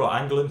Taker or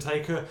Angle and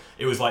Taker,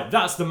 it was like,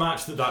 that's the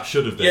match that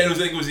should have been. Yeah,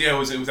 it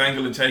was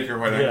Angle and Taker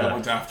where Angle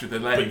went after the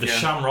leg. But the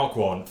Shamrock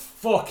one,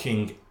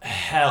 fucking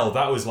hell,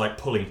 that was like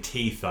pulling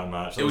teeth, that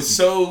match. It was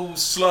so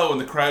slow and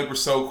the crowd were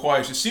so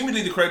quiet.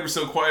 Assumedly the crowd were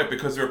so quiet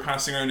because they were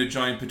passing around a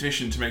giant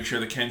petition to make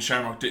sure that Ken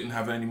Shamrock didn't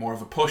have any more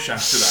of a push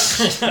after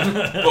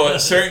that. But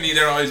certainly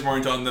their eyes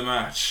weren't on the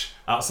match.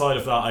 Outside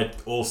of that, I'd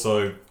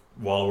also,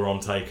 while we're on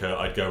Taker,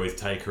 I'd go with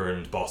Taker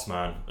and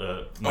Bossman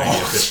at Mania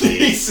 50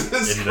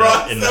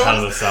 in the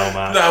Hell in a Cell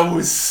match. That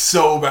was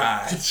so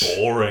bad. Just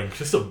boring.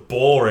 Just a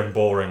boring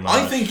match.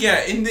 I think,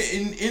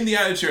 in the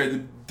Attitude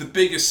Era, the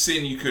biggest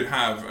sin you could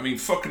have. I mean,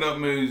 fucking up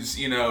moves,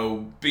 you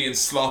know, being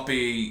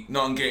sloppy,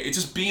 not engaged. It's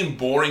just being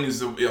boring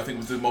is, I think,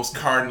 was the most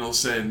cardinal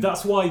sin.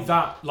 That's why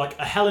that, like,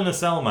 a Hell in a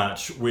Cell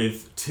match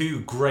with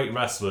two great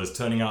wrestlers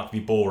turning out to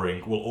be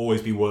boring will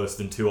always be worse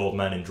than two old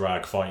men in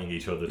drag fighting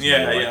each other.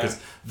 Because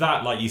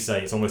that, like you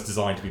say, it's almost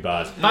designed to be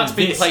bad. That's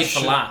being played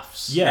for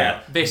laughs.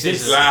 Yeah. This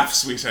is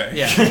laughs, we say.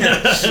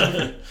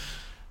 Yeah.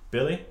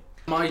 Billy?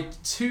 My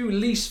two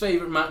least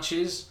favourite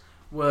matches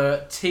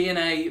were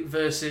TNA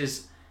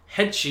versus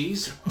Head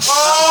Cheese.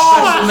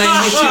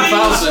 WrestleMania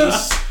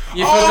 2000.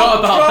 You forgot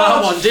about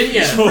that one, didn't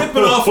you? Just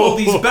ripping off all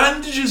these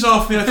bandages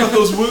off me. I thought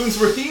those wounds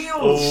were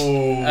healed.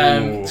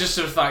 Just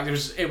the fact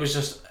it was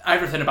just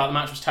everything about the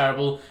match was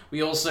terrible.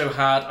 We also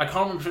had, I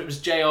can't remember if it was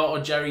JR or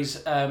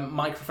Jerry's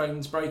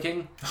microphones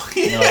breaking. Oh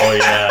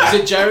yeah.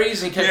 Was it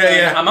Jerry's? And he kept going,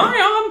 Am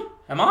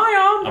I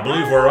on? I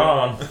believe we're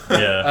on.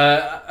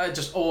 Yeah.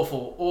 Just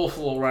awful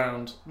all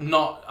round.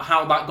 Not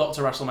how that got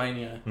to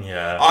WrestleMania.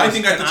 Yeah. I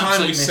think at the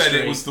time we said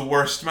it was the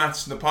worst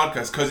match in the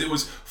podcast because it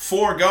was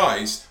four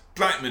guys.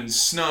 Blackman,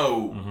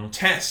 Snow,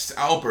 Test,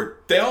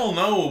 Albert, they all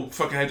know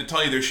fucking how to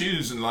tie their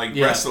shoes and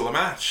wrestle a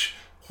match.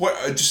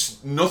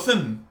 Just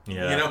nothing.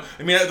 Yeah. You know?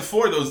 I mean, out of the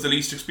four of those, the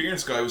least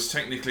experienced guy was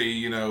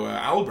technically,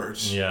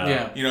 Albert.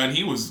 Yeah. You know, and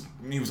he was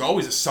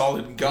always a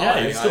solid guy.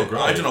 Yeah, he's still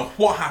great. I don't know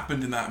what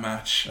happened in that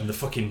match. And the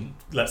fucking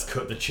let's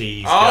cut the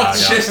cheese.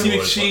 Chesty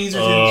McCheese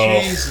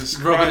with Jesus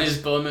Christ. Rubbing his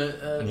bum at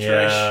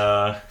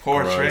Trish.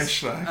 Poor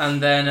Trish.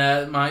 And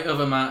then my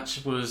other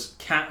match was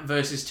Kat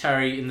versus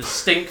Terry in the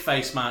stink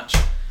face match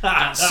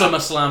at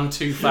SummerSlam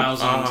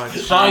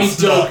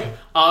 2000.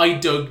 I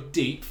dug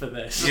deep for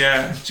this.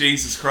 Yeah,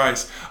 Jesus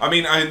Christ. I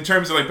mean, in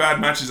terms of bad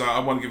matches, I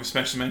want to give a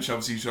special mention,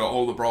 obviously, to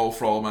all the Brawl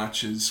for All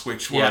matches,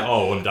 which were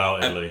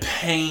undoubtedly a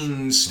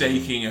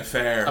painstaking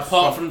affair.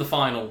 Apart from the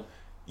final.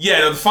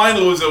 Yeah, the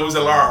final was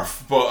a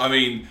larf, but I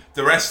mean,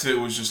 the rest of it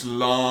was just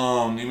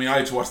long. I mean, I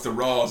had to watch the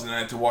Raws and then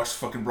I had to watch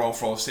fucking Brawl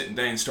for All sitting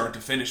down start to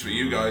finish with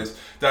you guys.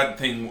 That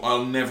thing,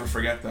 I'll never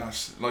forget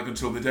that.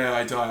 Until the day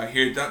I die, I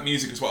hear that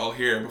music is what I'll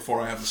hear before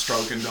I have a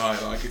stroke and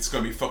die. It's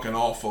going to be fucking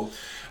awful.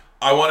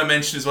 I want to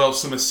mention as well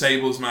some of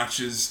Sable's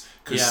matches,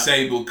 because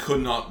Sable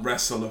could not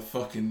wrestle a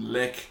fucking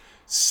lick.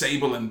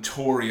 Sable and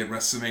Tori at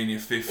WrestleMania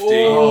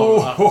 15.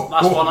 That's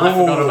one I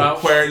forgot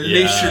about. Where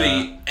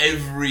literally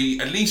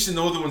at least in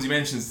the other ones he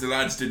mentions, the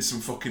lads did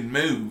some fucking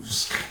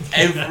moves.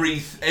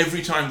 Every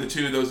time the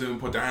two of those women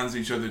put their hands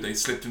on each other, they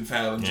slipped and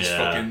fell and just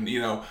fucking,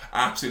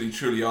 absolutely,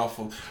 truly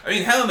awful. I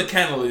mean, Hell in the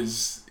Kennel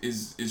is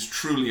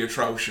truly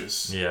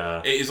atrocious.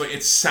 Yeah. It is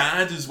it's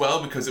sad as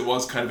well because it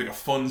was kind of a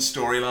fun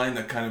storyline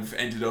that kind of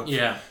ended up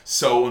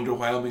so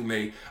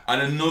underwhelmingly.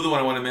 And another one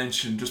I want to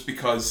mention, just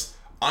because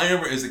I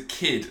remember as a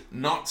kid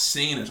not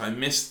seeing it, I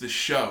missed the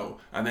show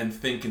and then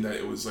thinking that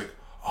it was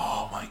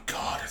oh my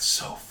god, it's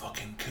so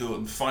fucking cool,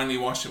 and finally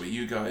watched it with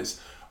you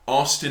guys.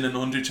 Austin and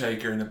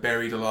Undertaker in a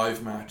Buried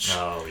Alive match.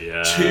 Oh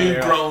yeah.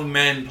 Two grown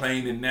men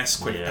playing in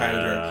Nesquik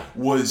powder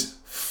was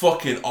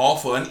fucking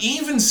awful, and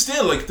even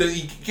still,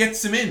 he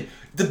gets them in.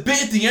 The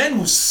bit at the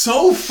end was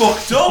so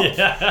fucked up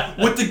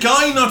with the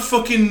guy not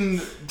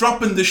fucking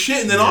dropping the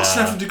shit, and then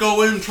Austin having to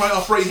go in and try to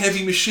operate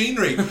heavy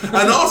machinery,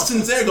 and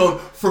Austin's there going,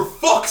 for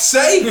fuck's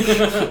sake,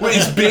 with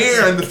his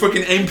beer and the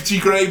fucking empty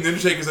grave, and the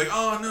Undertaker's like,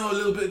 oh no, a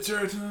little bit of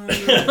dirt,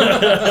 defeated.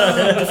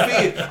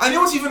 And you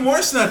know what's even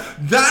worse than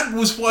that? That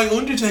was why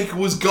Undertaker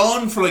was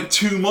gone for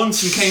 2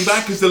 months and came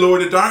back as the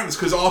Lord of Darkness,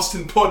 because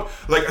Austin put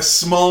a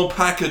small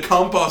pack of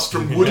compost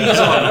from Woody's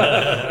on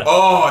him.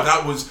 Oh,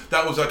 that was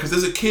because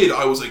as a kid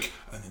I was like,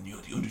 and then the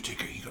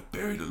Undertaker, he got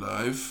buried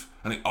alive,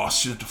 and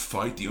Austin had to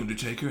fight the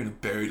Undertaker in a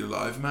Buried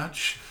Alive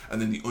match,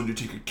 and then the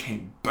Undertaker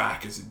came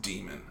back as a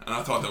demon, and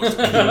I thought that was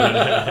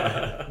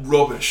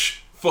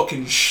rubbish,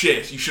 fucking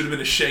shit. You should have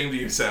been ashamed of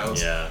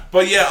yourselves.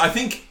 But I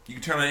think you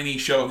can turn on any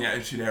show in the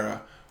Attitude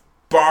Era,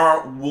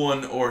 bar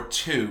 1 or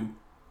 2.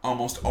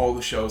 Almost all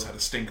the shows had a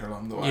stinker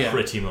along the way.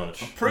 Pretty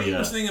much. I'm pretty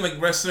much thinking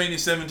WrestleMania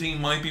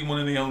 17 might be one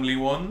of the only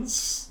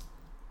ones.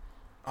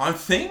 I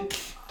think.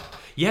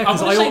 Yeah,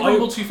 because I say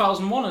Rumble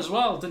 2001 as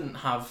well didn't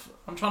have.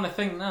 I'm trying to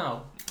think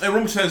now.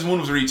 Rumble 2001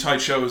 was a really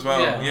tight show as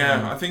well.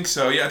 I think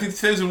so. Yeah, I think the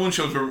 2001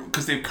 shows were,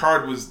 because the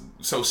card was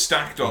so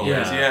stacked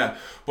always.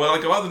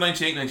 But a lot of the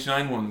 98,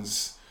 99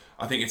 ones,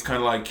 I think it's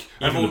kind of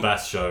even the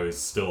best shows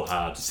still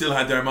had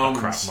their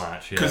moments. A crap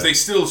match, because they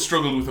still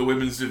struggled with the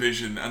women's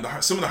division, and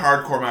some of the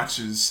hardcore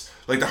matches.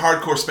 The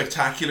hardcore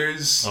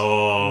spectaculars.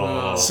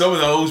 Oh. Some of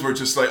those were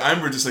just I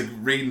remember just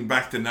reading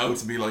back the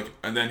notes and be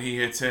and then he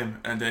hits him,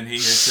 and then he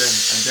hits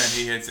him, and then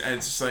he hits, and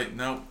it's just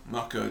no,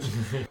 not good.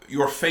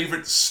 Your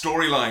favourite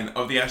storyline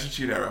of the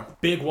Attitude Era?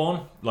 Big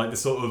one, the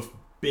sort of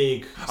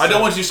big. I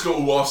don't want you to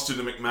go Austin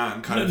and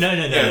McMahon kind of.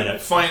 No.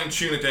 Fine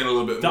tune it down a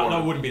little bit more.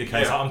 That wouldn't be the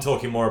case. I'm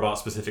talking more about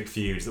specific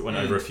feuds that went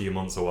over a few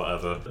months or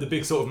whatever. The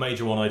big sort of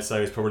major one I'd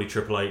say is probably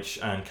Triple H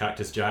and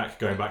Cactus Jack.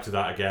 Going back to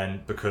that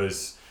again,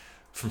 because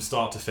from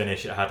start to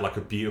finish, it had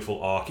a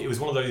beautiful arc. It was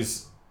one of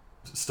those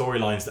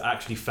storylines that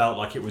actually felt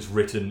like it was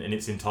written in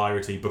its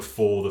entirety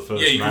before the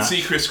first match. Yeah, you can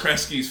see Chris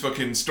Kresge's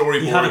fucking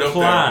storyboard. He had a up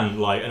plan,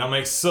 there. And that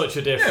makes such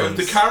a difference.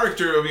 Yeah, the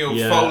character of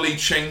Foley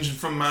changing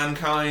from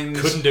Mankind.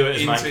 Couldn't do it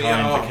as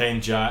Mankind, became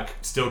Jack,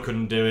 still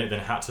couldn't do it, then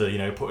had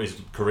to, put his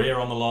career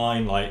on the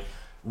line.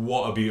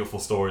 What a beautiful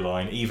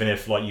storyline, even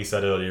if, like you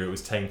said earlier, it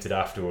was tainted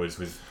afterwards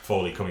with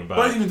Foley coming back.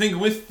 But I don't even think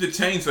with the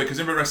taints, because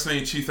remember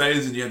WrestleMania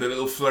 2000, you had that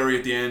little flurry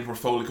at the end where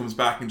Foley comes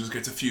back and just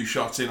gets a few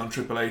shots in on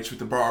Triple H with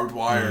the barbed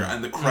wire,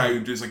 and the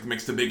crowd is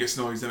makes the biggest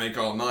noise they make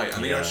all night.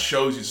 I think that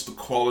shows you just the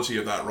quality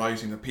of that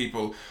writing, that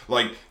people,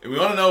 if we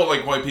want to know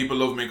why people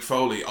love Mick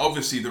Foley,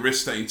 obviously the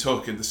risks that he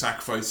took and the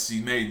sacrifices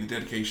he made and the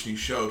dedication he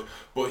showed,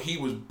 but he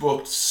was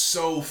booked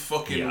so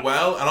fucking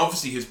well, and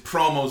obviously his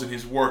promos and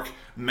his work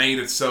made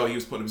it so he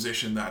was put in a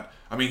position that,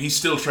 he's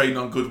still trading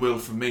on goodwill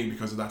from me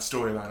because of that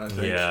storyline, I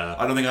think. Yeah.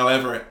 I don't think I'll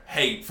ever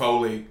hate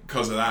Foley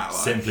because of that.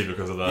 Simply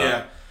because of that.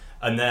 Yeah.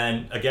 And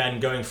then, again,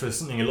 going for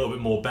something a little bit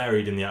more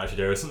buried in the Attitude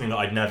Era, something that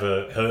I'd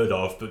never heard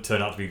of but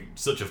turned out to be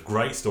such a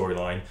great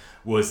storyline,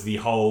 was the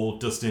whole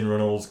Dustin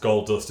Runnels,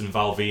 Goldust and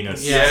Val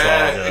Venus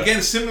saga.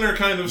 Again, similar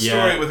kind of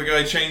story with a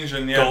guy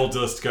changing.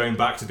 Goldust going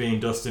back to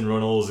being Dustin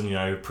Runnels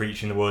and,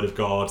 preaching the word of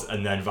God,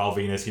 and then Val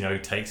Venus,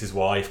 takes his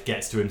wife,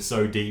 gets to him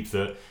so deep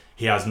that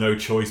he has no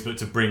choice but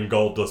to bring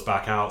Goldust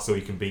back out so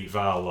he can beat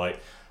Val.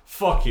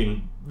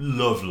 Fucking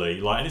lovely.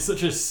 And it's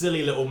such a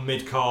silly little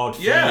mid-card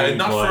feud. Yeah,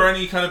 not for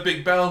any kind of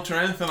big belt or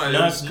anything like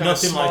that. No,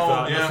 nothing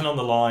like that. Nothing on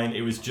the line.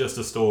 It was just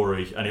a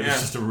story, and it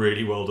was just a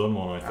really well done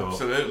one, I thought.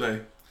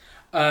 Absolutely.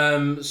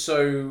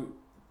 So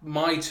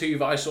my two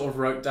that I sort of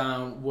wrote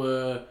down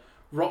were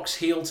Rock's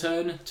heel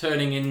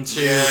turning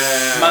into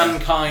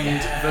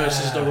Mankind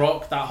versus The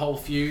Rock. That whole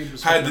feud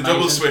was had the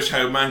double switch,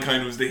 how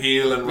Mankind was the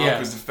heel and Rock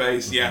was the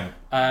face.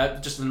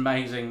 Just an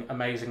amazing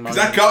moment. Because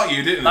that got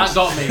you, didn't it? That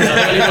got me.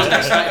 I really wasn't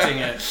expecting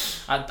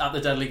it at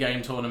the Deadly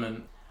Game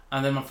tournament.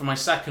 And then for my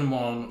second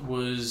one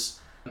was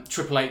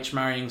Triple H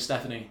marrying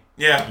Stephanie.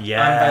 Yeah. And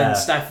then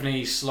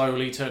Stephanie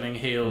slowly turning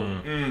heel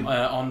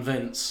on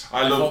Vince.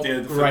 I loved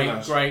the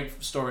great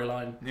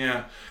storyline.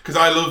 Yeah. Because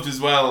I loved as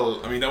well,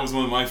 that was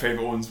one of my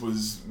favourite ones,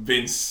 was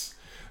Vince.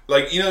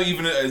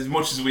 Even as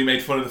much as we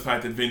made fun of the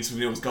fact that Vince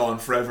was gone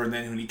forever and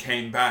then when he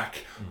came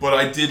back, but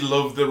I did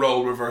love the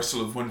role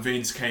reversal of when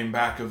Vince came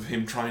back, of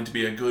him trying to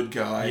be a good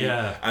guy,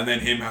 and then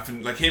him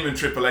having, him and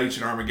Triple H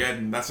in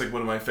Armageddon, that's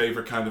one of my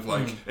favourite kind of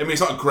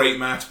it's not a great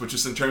match, but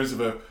just in terms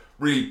of a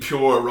really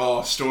pure,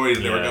 raw story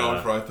that they were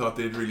going for, I thought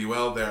they did really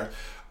well there.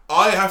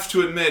 I have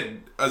to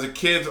admit, as a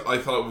kid, I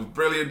thought it was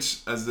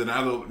brilliant. As an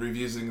adult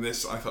reviewing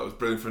this, I thought it was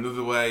brilliant for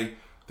another way.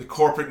 The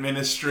corporate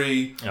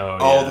ministry,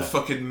 all the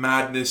fucking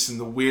madness and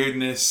the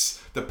weirdness,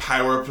 the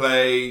power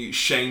play,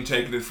 Shane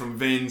taking it from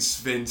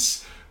Vince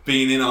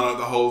being in on it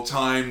the whole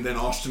time, then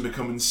Austin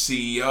becoming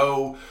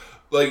CEO.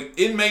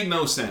 It made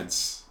no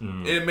sense.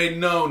 It made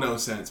no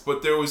sense.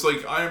 But there was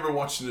I remember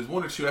watching there's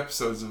one or two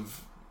episodes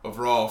of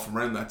Raw from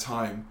around that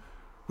time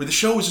where the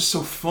show was just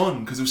so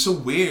fun because it was so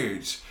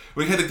weird.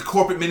 We had the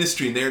corporate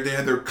ministry and they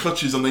had their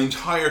clutches on the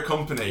entire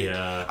company.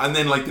 Yeah. And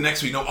then the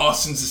next week,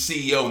 Austin's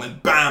the CEO, and then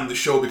bam, the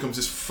show becomes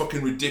this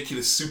fucking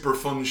ridiculous, super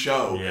fun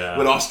show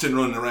with Austin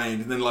running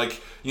around. And then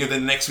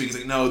then next week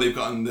it's no, they've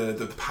gotten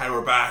the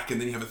power back, and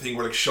then you have a thing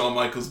where Shawn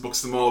Michaels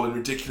books them all in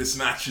ridiculous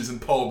matches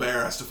and Paul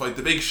Bearer has to fight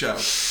the Big Show.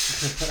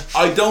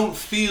 I don't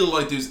feel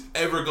like there's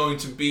ever going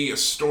to be a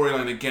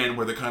storyline again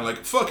where they're kind of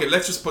fuck it,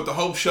 let's just put the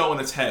whole show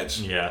on its head.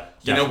 Yeah.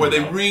 Where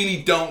they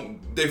really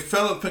don't, they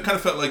kind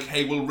of felt like,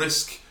 hey, we'll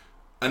risk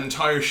an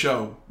entire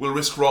show. We'll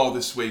risk Raw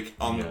this week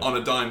on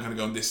a dime, kind of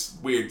going this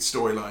weird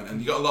storyline,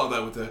 and you got a lot of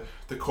that with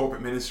the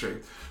corporate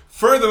ministry.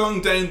 Further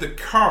along down the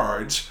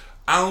card,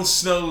 Al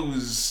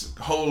Snow's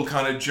whole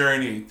kind of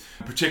journey,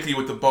 particularly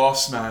with the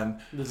Boss Man,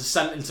 the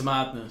descent into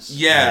madness.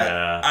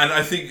 Yeah, and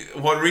I think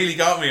what really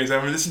got me is I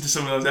listened to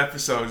some of those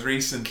episodes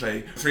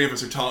recently. The three of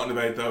us are talking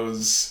about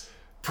those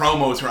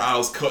promos where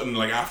Al's cutting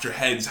after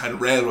Heads had a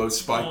railroad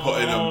spike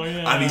put in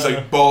him, and he's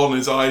bawling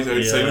his eyes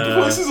out saying the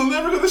voices are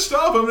never going to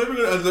stop, I'm never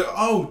going to, and I was like,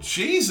 oh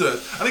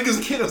Jesus. I think as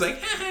a kid I was like,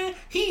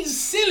 he's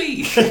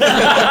silly.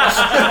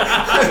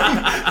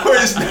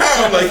 Whereas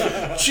now I'm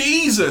like,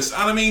 Jesus.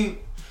 And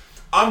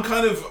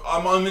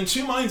I'm in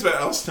two minds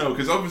about Al Snow,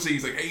 because obviously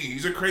he's hey,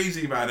 he's a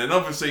crazy man, and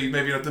obviously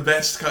maybe not the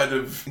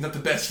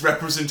best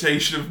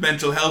representation of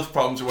mental health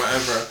problems or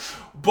whatever.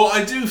 But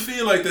I do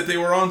feel that they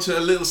were onto a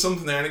little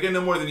something there, and again, no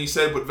more than you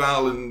said with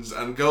Val and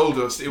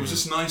Goldust. It was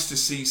just nice to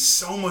see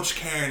so much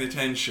care and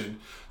attention.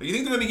 You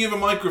think they're going to give a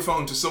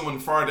microphone to someone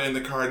far down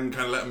the card and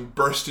kind of let them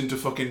burst into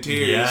fucking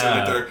tears and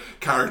let their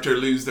character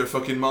lose their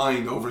fucking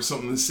mind over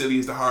something as silly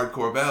as the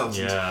hardcore belts?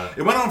 Yeah.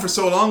 It went on for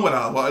so long with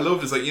Al. What I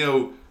loved is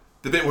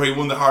the bit where he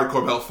won the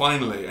hardcore belt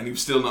finally, and he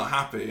was still not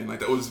happy, and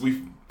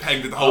we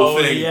pegged it the whole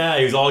thing. Yeah,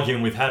 he was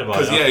arguing with Head about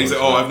it. Because he's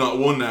I've not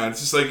won now. It's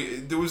just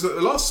there was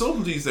a lot of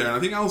subtleties there, and I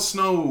think Al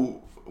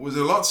Snow was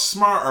a lot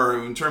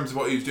smarter in terms of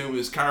what he was doing with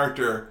his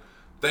character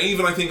than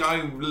even I think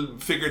I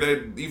figured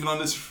out even on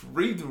this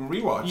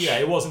rewatch. Yeah,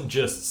 it wasn't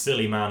just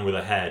silly man with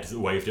a head that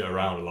waved it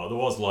around a lot. There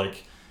was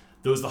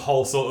there was the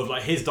whole sort of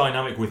like his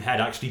dynamic with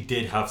Head actually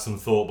did have some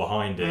thought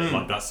behind it,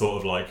 like that sort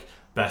of like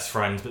best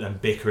friends but then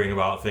bickering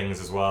about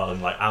things as well,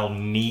 and like Al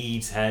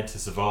needs Head to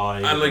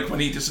survive, and like when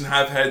he doesn't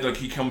have Head, like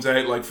he comes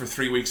out like for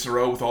 3 weeks in a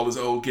row with all his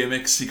old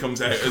gimmicks. He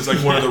comes out as like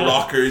one of the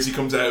rockers, he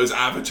comes out as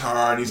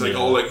Avatar, and he's like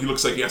all like he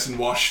looks like he hasn't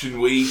washed in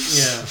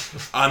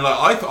weeks, and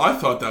like I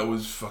thought that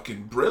was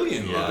fucking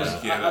brilliant.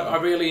 I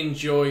really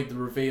enjoyed the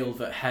reveal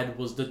that Head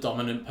was the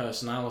dominant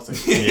personality.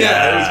 It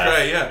was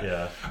great.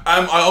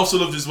 I also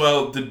loved as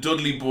well the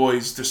Dudley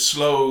Boys, the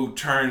slow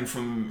turn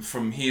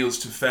from heels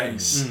to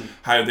face,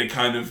 how they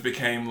kind of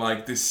became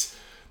like this.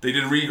 They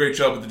did a really great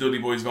job with the Dudley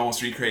Boys of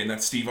almost recreating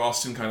that Steve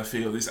Austin kind of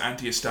feel, these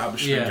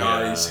anti-establishment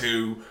guys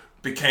who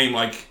became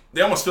like,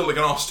 they almost felt like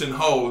an Austin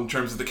Hole in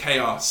terms of the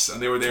chaos,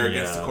 and they were there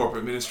against the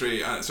corporate ministry,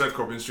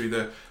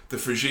 the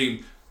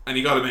regime. And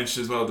you got to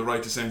mention as well the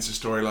Right to Censor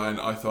storyline.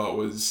 I thought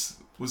was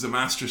a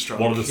masterstroke.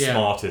 One of the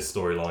smartest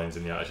storylines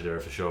in the Attitude Era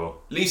for sure.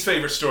 Least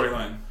favourite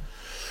storyline?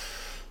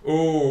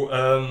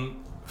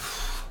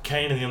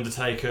 Kane and the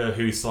Undertaker,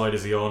 whose side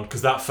is he on?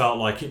 Because that felt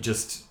like it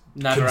just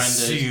never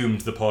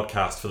consumed the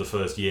podcast for the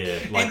first year.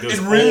 Like it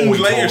ruined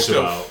later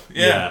stuff.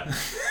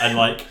 And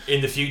like in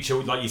the future,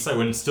 like you say,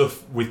 when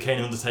stuff with Kane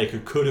and Undertaker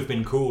could have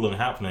been cool and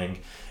happening,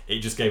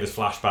 it just gave us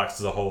flashbacks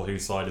to the whole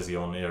whose side is he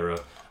on era.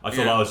 I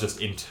thought that was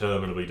just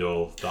interminably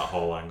dull, that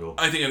whole angle.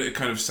 I think it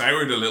kind of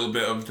soured a little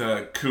bit of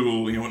the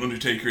cool, when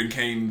Undertaker and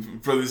Kane,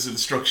 Brothers of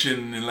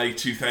Destruction in late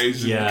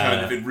 2000,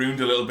 it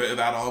ruined a little bit of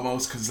that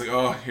almost, because it's like,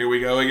 oh, here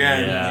we go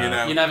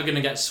again. You're never going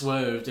to get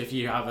swerved if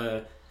you have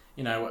a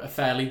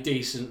fairly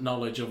decent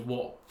knowledge of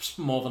what's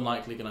more than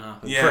likely going to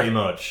happen. Pretty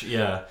much,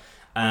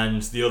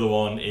 And the other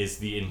one is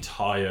the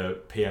entire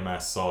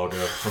PMS saga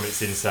from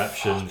its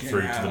inception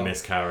through to the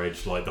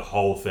miscarriage. Like, the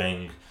whole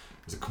thing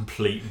was a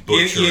complete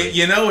butchery.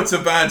 You know it's a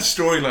bad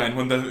storyline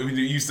when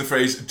you use the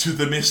phrase, to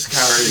the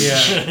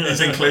miscarriage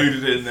is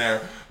included in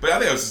there. But I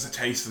think it was just a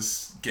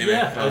tasteless gimmick.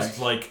 Yeah, it was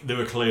like they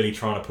were clearly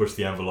trying to push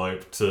the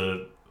envelope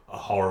to a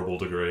horrible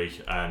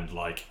degree, and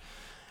like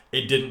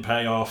it didn't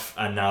pay off,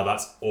 and now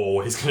that's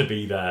always going to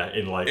be there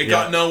in like... It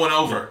got no one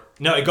over.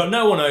 No, it got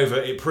no one over.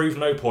 It proved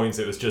no points.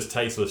 It was just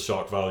tasteless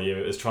shock value.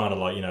 It was trying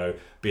to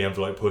be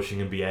envelope pushing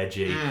and be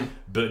edgy.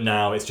 But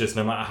now it's just,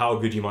 no matter how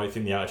good you might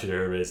think the Attitude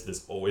Era is,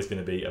 there's always going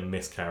to be a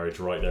miscarriage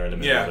right there in the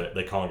middle of it.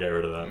 They can't get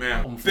rid of that.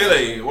 Yeah.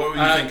 Billy, what were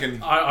you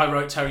thinking? I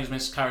wrote Terry's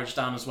miscarriage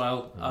down as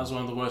well as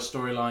one of the worst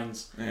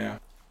storylines. Yeah.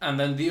 And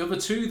then the other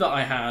two that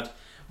I had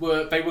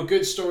were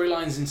good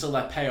storylines until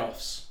their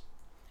payoffs.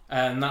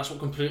 And that's what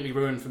completely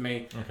ruined for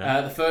me.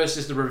 Okay. The first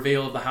is the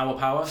reveal of the Howard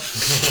Power.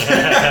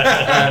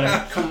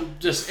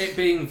 Just it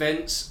being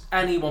Vince,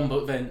 anyone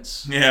but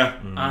Vince. Yeah.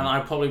 And I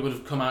probably would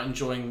have come out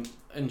enjoying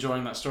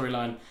that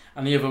storyline.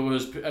 And the other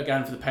was,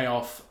 again, for the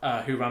payoff,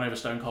 who ran over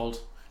Stone Cold.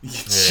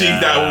 Gee,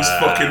 that was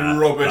fucking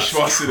rubbish,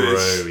 wasn't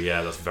it?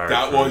 Yeah, that's very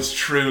That was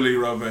truly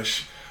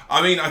rubbish.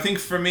 I mean, I think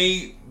for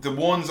me, the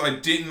ones I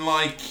didn't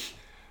like...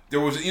 There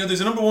was,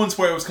 there's a number of ones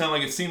where it was kind of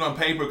like it seemed on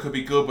paper it could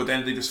be good, but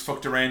then they just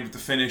fucked around with the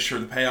finish or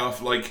the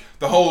payoff. Like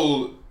the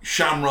whole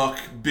Shamrock,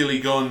 Billy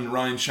Gunn,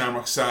 Ryan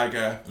Shamrock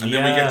saga, and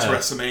then we get to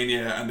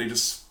WrestleMania and they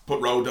just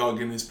put Road Dogg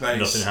in his place.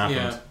 Nothing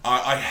happened.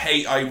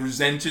 Yeah. I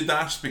resented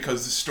that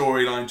because the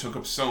storyline took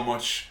up so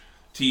much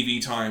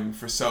TV time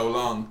for so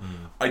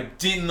long. I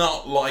did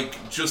not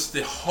like just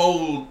the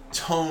whole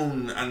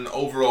tone and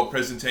overall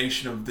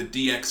presentation of the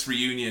DX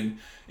reunion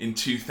in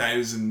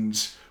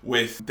 2000.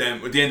 With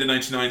them at the end of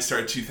 99,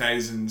 start of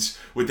 2000,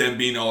 with them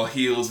being all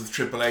heels with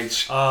Triple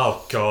H.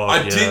 Oh god!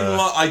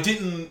 I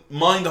didn't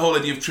mind the whole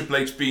idea of Triple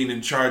H being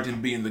in charge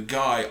and being the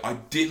guy. I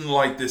didn't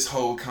like this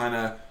whole kind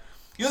of,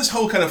 this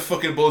whole kind of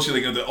fucking bullshit.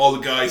 Like all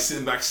the guys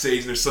sitting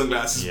backstage in their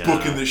sunglasses,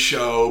 booking the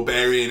show,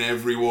 burying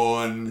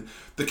everyone.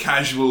 The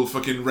casual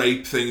fucking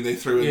rape thing they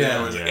threw in there.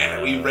 I was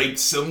like, we raped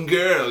some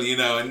girl,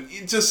 and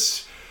it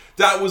just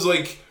that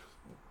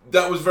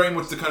was very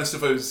much the kind of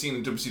stuff I was seeing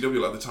in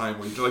WCW at the time,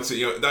 where you like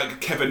to,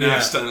 that Kevin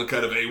Nash style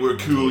kind of, hey, we're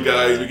cool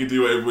guys, we can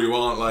do whatever we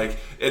want. Like,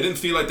 it didn't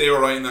feel like they were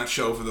writing that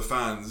show for the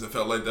fans. It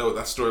felt like that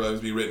storyline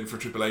was being written for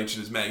Triple H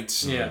and his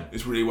mates. Yeah,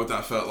 is really what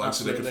that felt like,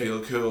 Absolutely. So they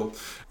could feel cool.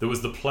 There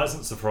was the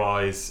pleasant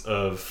surprise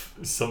of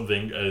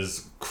something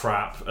as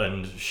crap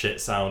and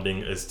shit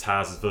sounding as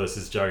Taz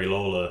versus Jerry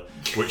Lawler,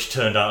 which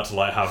turned out to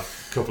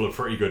have a couple of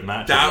pretty good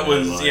matches. That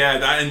was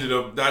that ended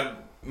up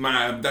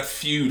that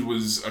feud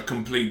was a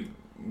complete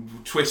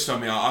twist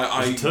on me.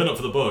 I turn up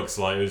for the Bucks.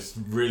 It was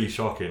really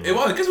shocking. It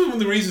was. I guess one of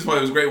the reasons why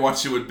it was great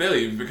watching it with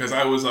Billy, because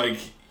I was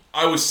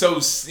so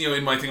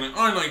in my thing,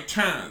 I like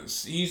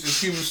Taz. He's a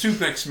human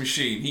suplex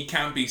machine. He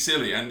can't be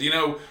silly. And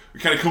we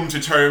kind of come to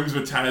terms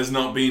with Taz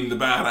not being the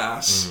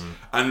badass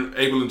and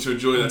able to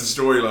enjoy that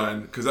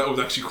storyline, because that was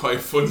actually quite a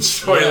fun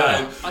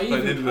storyline.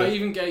 I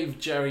even gave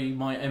Jerry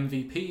my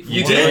MVP for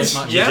you one did. of those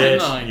matches,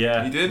 didn't I?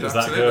 Yeah, you did. Was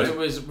absolutely. That good? It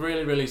was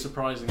really, really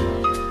surprising.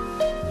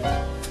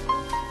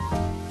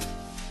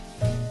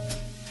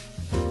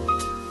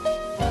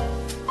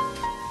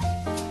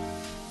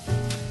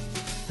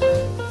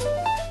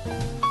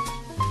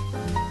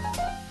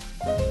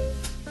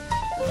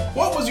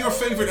 What was your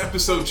favourite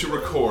episode to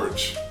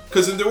record?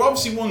 Because there were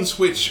obviously ones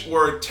which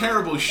were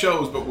terrible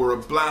shows but were a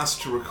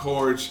blast to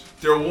record.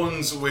 There were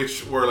ones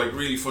which were like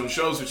really fun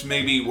shows which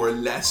maybe were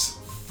less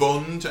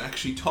fun to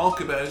actually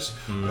talk about.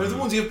 Or the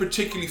ones you have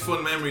particularly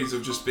fun memories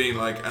of just being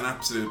like an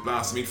absolute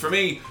blast. I mean, for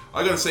me,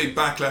 I gotta say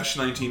Backlash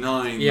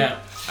 99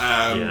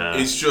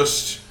 is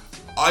just...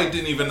 I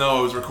didn't even know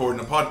I was recording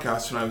a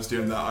podcast when I was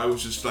doing that. I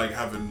was just like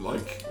having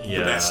like the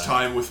best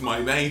time with my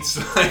mates,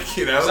 like,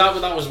 you know.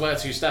 That was Where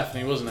to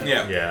Stephanie, wasn't it?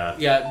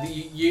 Yeah.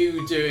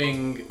 You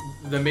doing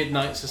the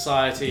Midnight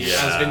Society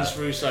as Vince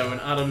Russo and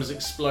Adam's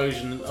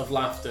explosion of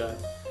laughter.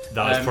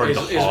 That was probably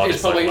the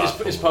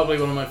hardest. It's probably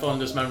one of my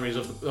fondest memories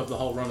of the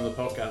whole run of the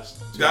podcast.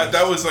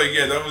 That was like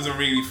that was a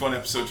really fun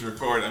episode to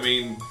record. I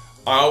mean,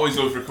 I always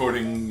loved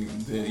recording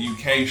the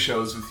UK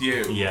shows with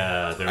you.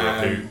 Yeah, they were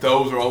a hoot.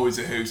 Those were always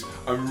a hoot.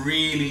 I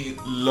really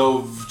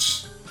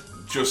loved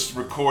just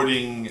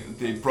recording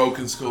the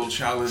Broken Skull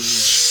Challenge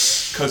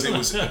because it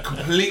was a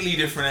completely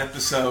different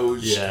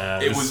episode. Yeah,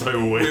 it was so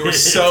weird. We were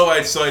so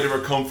outside of our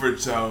comfort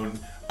zone,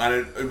 and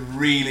it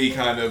really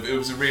it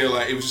was a real,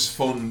 like, it was just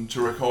fun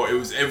to record. It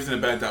was, everything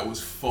about that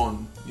was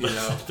fun. You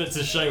know? It's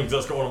a shame because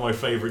that's got one of my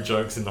favourite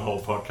jokes in the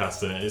whole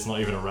podcast in it. It's not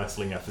even a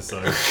wrestling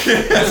episode.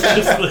 It's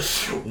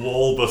just the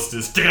wall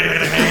busters.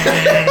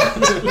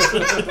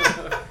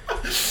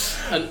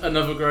 And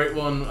another great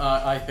one,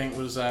 I think,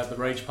 was the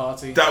Rage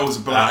Party. That was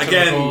a blast.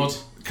 Again,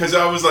 because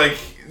I was like,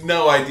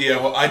 no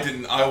idea. Well,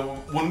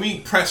 when we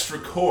pressed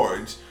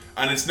record,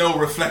 and it's no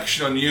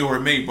reflection on you or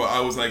me, but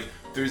I was like,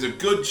 there's a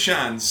good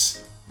chance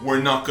we're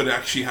not going to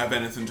actually have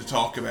anything to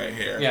talk about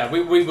here. Yeah,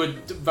 we were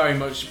very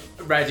much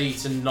ready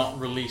to not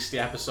release the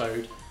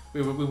episode.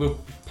 We were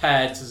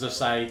prepared to just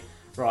say,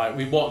 right,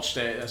 we watched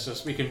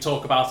it, we can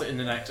talk about it in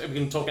the next... We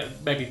can talk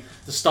at maybe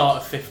the start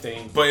of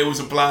 15. But it was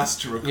a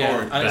blast to record.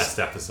 Yeah, best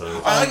episode.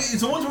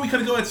 The ones where we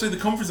kind of go outside the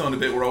comfort zone a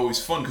bit were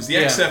always fun, because the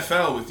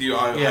XFL with you,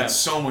 I had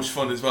so much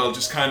fun as well,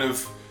 just kind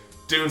of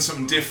doing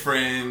something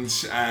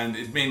different, and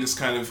it made us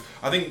kind of...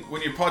 I think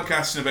when you're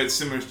podcasting about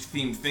similar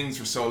themed things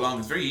for so long,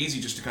 it's very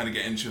easy just to kind of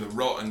get into the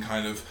rut and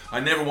kind of... I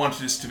never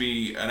wanted this to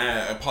be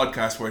a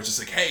podcast where it's just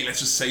like, hey, let's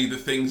just say the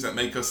things that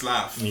make us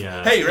laugh.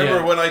 Yeah. Hey,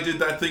 remember when I did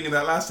that thing in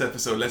that last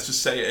episode? Let's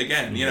just say it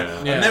again. You know,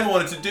 I never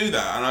wanted to do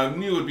that, and I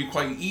knew it would be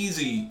quite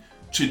easy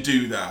to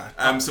do that.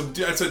 So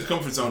outside the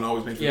comfort zone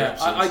always made for good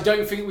episodes. I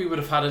don't think we would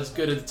have had as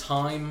good a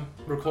time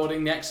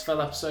recording the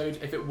XFL episode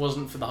if it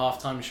wasn't for the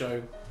halftime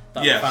show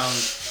that we found.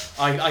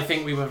 I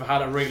think we would have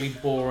had a really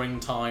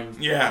boring time.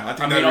 Yeah, I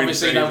think I mean,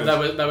 obviously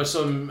there were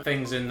some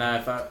things in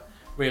there that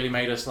really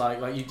made us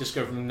like you just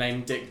go from the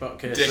name Dick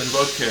Butkiss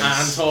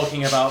and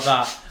talking about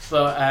that.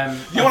 But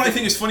you know what I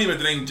think is funny about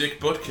the name Dick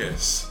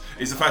Butkiss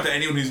is the fact that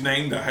anyone who's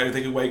named that, how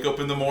they could wake up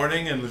in the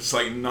morning and just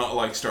like not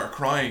like start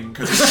crying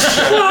because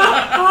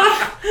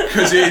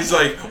it's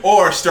like,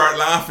 or start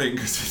laughing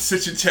because it's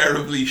such a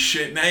terribly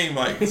shit name,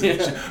 like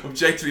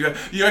objectively.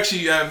 You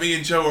actually, me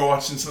and Joe were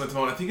watching something at the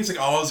moment. I think it's like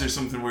Oz or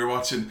something we were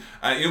watching.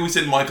 You know, we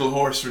said Michael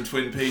Horse from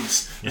Twin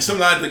Peaks. There's some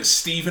lad like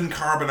Stephen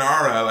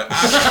Carbonara, like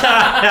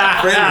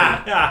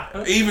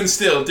brilliant. Even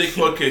still, Dick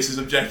Butkiss is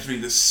objectively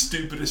the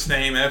stupidest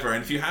name ever.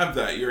 And if you have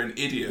that, you're an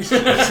idiot. if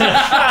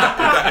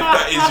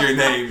that is your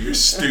name, you're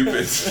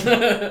stupid.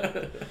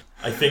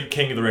 I think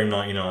King of the Ring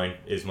 99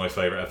 is my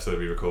favourite episode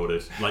we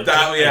recorded. Like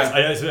that,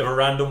 I know it's a bit of a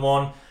random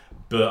one,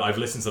 but I've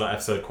listened to that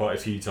episode quite a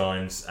few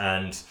times,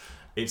 and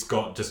it's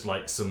got just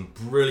like some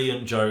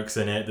brilliant jokes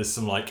in it. There's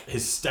some like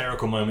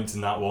hysterical moments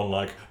in that one,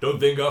 like, don't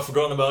think I've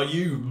forgotten about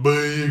you,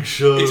 Big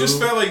Show. It just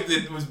felt like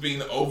it was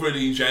being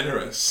overly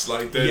generous,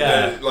 like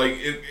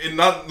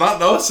not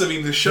us. I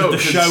mean, the show. The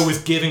show was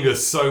giving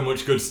us so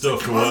much good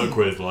stuff to work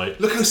with. Like,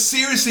 look how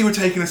seriously we're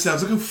taking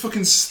ourselves. Look how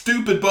fucking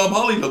stupid Bob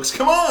Holly looks.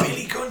 Come on,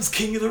 Billy Gunn's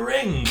King of the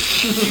Ring.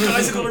 You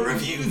guys have got to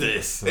review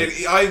this.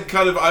 I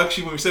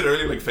actually, when we said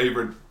earlier, like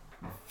favorite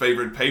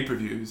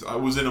pay-per-views, I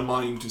was in a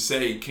mind to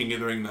say King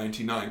of the Ring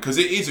 99 because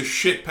it is a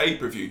shit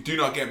pay-per-view, do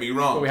not get me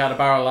wrong, but we had a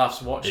barrel of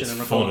laughs watching and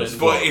recording,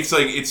 but it's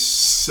like, it's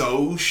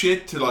so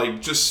shit to like,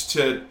 just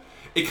to,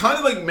 it kind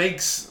of like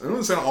makes, I don't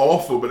want to sound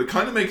awful, but it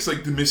kind of makes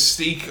like the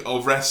mystique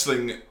of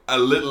wrestling a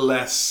little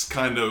less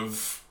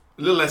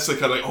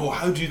like, oh,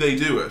 how do they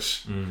do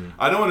it?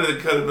 I don't want to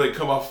kind of like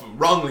come off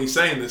wrongly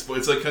saying this, but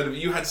it's like kind of,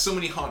 you had so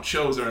many hot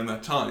shows around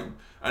that time,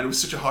 and it was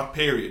such a hot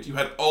period, you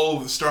had all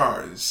the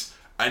stars,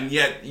 and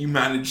yet you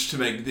managed to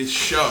make this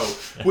show,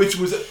 which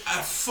was a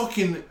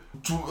fucking...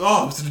 it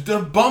was an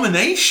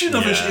abomination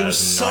of it. It was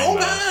so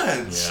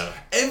bad. Yeah.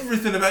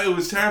 Everything about it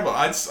was terrible.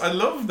 I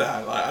love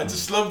that. Like, I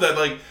just love that,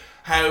 like,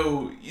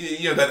 how,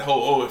 you know, that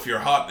whole, if you're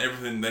hot and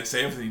everything, they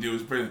say everything you do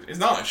is brilliant. It's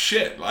not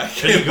shit.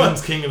 Like, Billy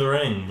Gunn's King of the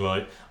Ring.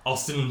 Like,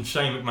 Austin and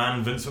Shane McMahon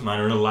and Vince McMahon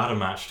are in a ladder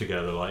match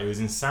together. Like, it was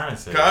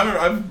insanity. I remember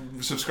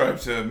I've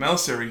subscribed to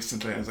Meltzer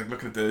recently. I was like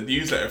looking at the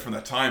newsletter from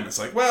that time. It's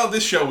like, well,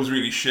 this show was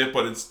really shit,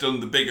 but it's done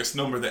the biggest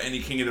number that any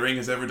King of the Ring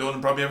has ever done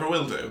and probably ever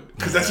will do.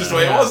 Because that's just the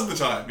way it was at the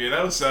time, you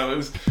know? So it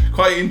was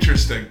quite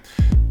interesting.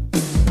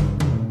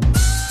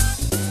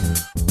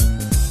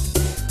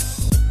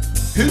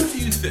 Who do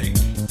you think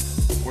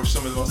were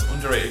some of the most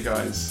underrated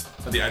guys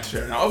of the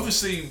Attitude Era? Now,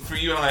 obviously, for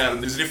you and I, Adam,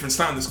 there's a different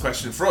slant on this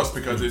question for us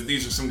because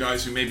these are some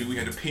guys who maybe we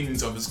had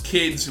opinions of as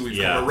kids who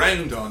we've come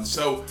around on.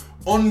 So,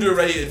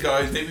 underrated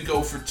guys, maybe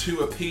go for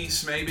 2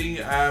 apiece,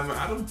 maybe.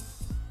 Adam?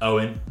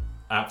 Owen.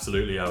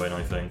 Absolutely Owen,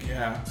 I think.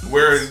 Yeah.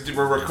 We're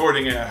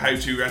recording a How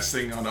To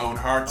Wrestling on Owen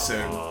Hart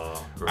soon.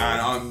 Great.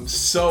 And I'm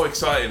so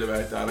excited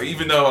about that. Like,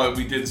 even though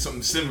we did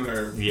something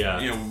similar, with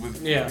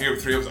here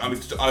with 3 of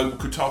us, I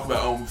could talk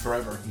about Owen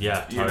forever.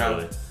 Yeah,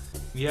 totally.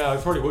 Yeah, I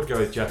probably would go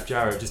with Jeff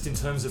Jarrett, just in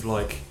terms of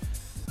like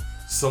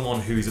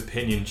someone whose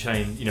opinion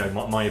changed.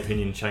 My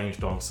opinion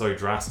changed on so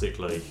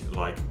drastically.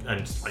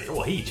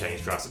 He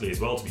changed drastically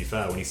as well. To be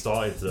fair, when we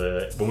started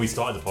the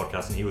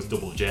podcast, and he was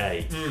Double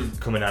J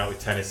coming out with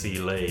Tennessee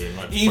Lee and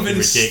like even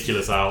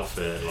ridiculous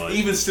outfit. Like,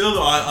 even still,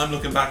 though, I'm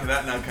looking back at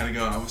that now, kind of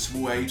going, I was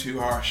way too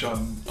harsh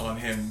on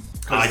him.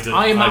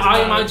 I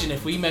imagine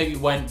if we maybe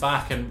went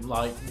back and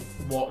like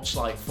watched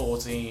like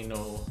 14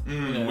 or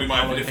we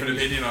might have a different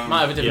opinion on him.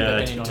 Might have a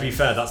different opinion on to be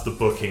fair, that's the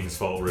booking's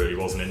fault, really,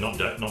 wasn't it?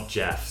 Not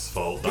Jeff's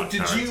fault. But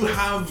did you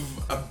have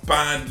a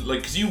bad,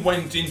 because you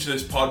went into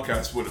this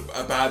podcast with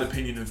a bad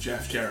opinion of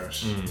Jeff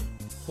Jarrett?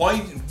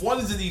 What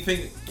is it you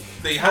think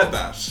they had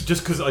that?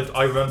 Just because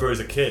I remember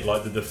as a kid,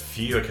 like the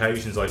few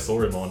occasions I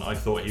saw him on, I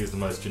thought he was the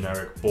most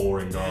generic,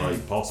 boring guy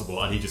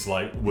possible, and he just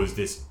like was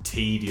this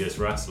tedious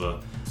wrestler.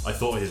 I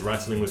thought his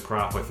wrestling was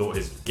crap. I thought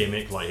his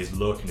gimmick, like his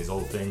look and his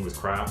whole thing, was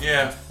crap.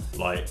 Yeah.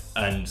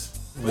 He's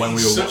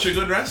such a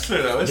good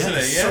wrestler, though, isn't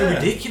he? Yeah, so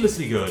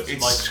ridiculously good.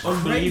 It's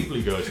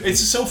unbelievably good.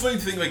 It's so funny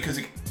to think, because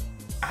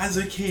as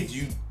a kid,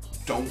 you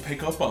don't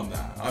pick up on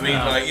that. I mean,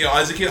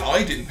 as a kid,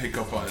 I didn't pick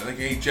up on it. Like,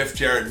 hey, Jeff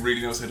Jarrett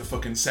really knows how to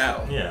fucking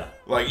sell. Yeah.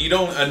 Like, you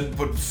don't,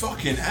 but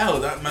fucking hell,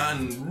 that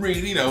man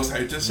really knows how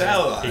to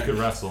sell. He could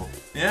wrestle.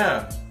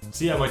 Yeah.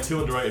 So yeah, my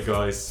 2 underrated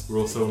guys were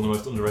also one of the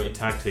most underrated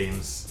tag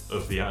teams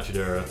of the Attitude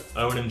Era.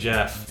 Owen and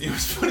Jeff. It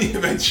was funny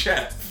about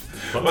Jeff.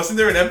 Wasn't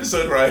there an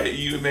episode where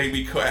you made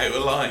me cut out a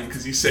line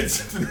because you said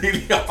something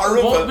really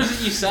horrible? What was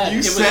it you said?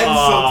 You said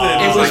something.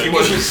 It was like you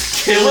wanted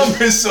to kill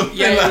him or something.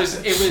 Yeah,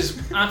 it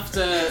was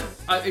after.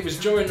 It was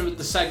during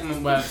the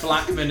segment where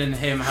Blackman and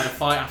him had a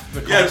fight after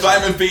the concert. Yeah,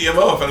 Blackman beat him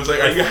up, and I was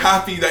like, "Are you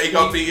happy that he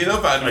got beaten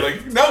up?" And you're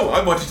like, "No,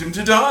 I wanted him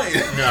to die."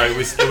 No, it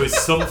was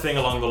something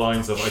along the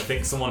lines of, I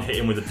think someone hit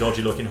him with a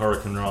dodgy looking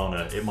Hurricane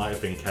Rana. It might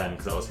have been Ken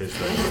because that was his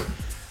thing.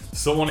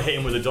 Someone hit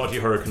him with a dodgy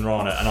Hurricane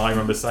Rana, and I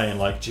remember saying,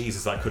 like,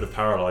 Jesus, that could have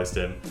paralysed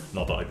him.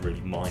 Not that I'd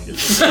really minded. It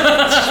was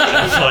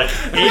like,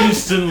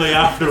 instantly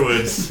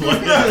afterwards.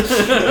 Like, no.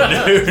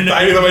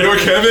 Banging on my door,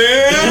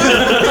 Kevin!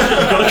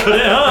 Gotta cut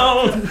it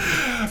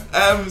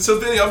out! So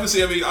Billy,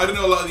 obviously, I mean, I don't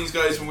know, a lot of these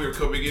guys when we were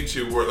coming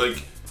into were,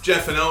 like,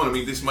 Jeff and Owen, I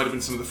mean, this might have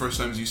been some of the first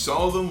times you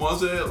saw them,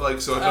 was it?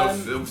 Like, so I don't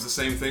know if it was the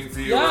same thing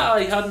for you. Yeah,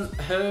 I hadn't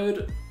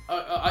heard...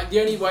 the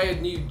only way I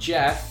knew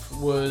Jeff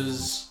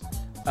was...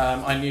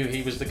 I knew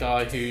he was the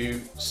guy who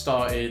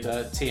started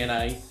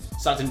TNA,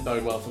 so that didn't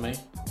bode well for me.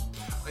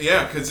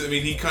 Yeah, because I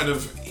mean, he had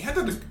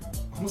that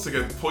almost like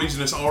a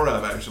poisonous aura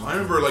about him. I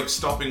remember like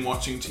stopping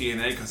watching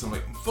TNA because I'm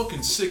like, I'm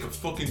fucking sick of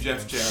fucking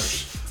Jeff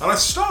Jarrett, and I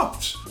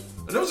stopped.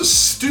 And that was a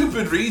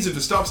stupid reason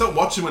to stop. I stopped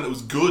watching when it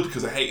was good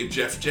because I hated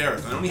Jeff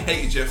Jarrett. I only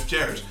hated Jeff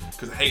Jarrett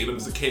because I hated him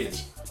as a kid.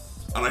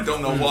 And I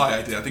don't know why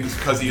I did. I think it's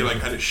because he like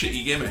had a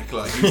shitty gimmick.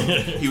 Like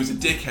he was a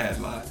dickhead.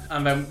 Like.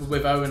 And then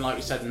with Owen, like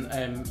you said,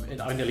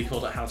 I nearly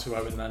called it How To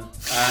Owen then.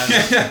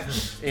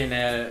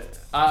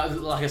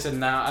 Like I said,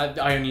 now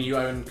I only knew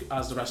Owen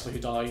as the wrestler who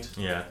died.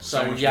 Yeah.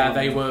 So yeah,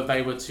 they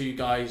were 2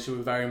 guys who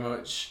were very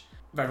much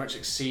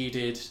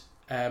exceeded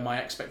my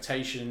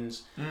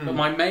expectations. But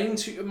my main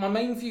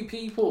few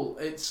people,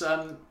 it's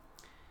a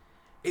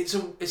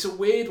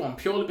weird one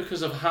purely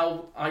because of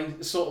how I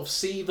sort of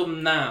see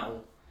them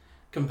now.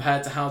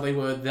 Compared to how they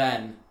were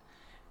then.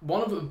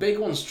 One of the big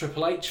ones,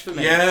 Triple H for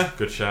me. Yeah,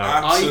 good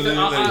shout. Absolutely.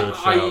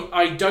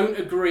 I don't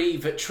agree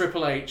that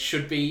Triple H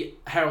should be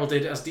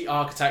heralded as the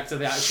architect of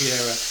the Attitude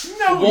Era.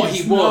 No, what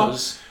he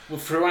was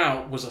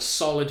throughout was a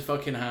solid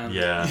fucking hand.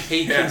 Yeah.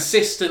 He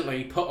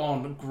consistently put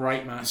on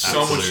great matches.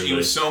 He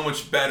was so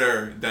much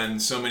better than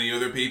so many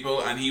other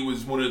people, and he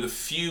was one of the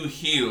few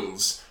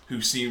heels who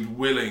seemed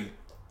willing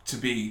to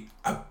be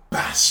a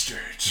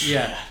bastard.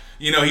 Yeah.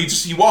 You know, he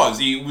was.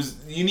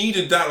 You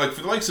needed that, like, for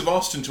the likes of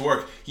Austin to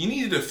work, you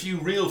needed a few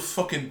real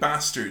fucking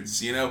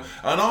bastards, you know.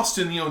 And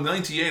Austin,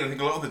 98, I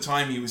think a lot of the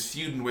time he was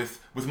feuding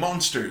with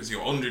monsters,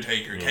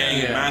 Undertaker,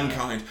 Kane,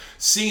 Mankind.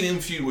 Seeing him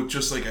feud with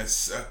just, like, a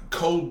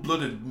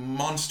cold-blooded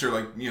monster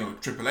like,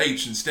 Triple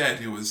H instead,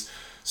 who was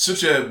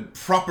such a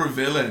proper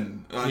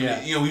villain.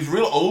 He's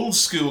real old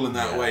school in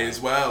that way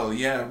as well.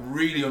 Yeah,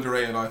 really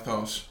underrated, I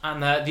thought.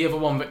 And the other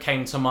one that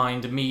came to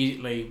mind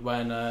immediately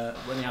when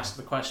he asked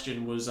the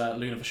question was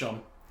Luna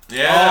Vachon.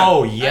 Yeah.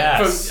 Oh,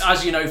 yes.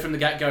 As you know from the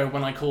get-go,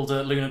 when I called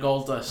her Luna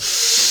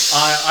Goldust,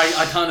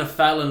 I kind of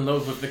fell in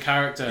love with the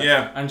character.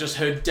 Yeah. And just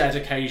her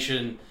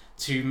dedication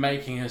to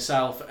making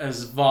herself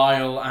as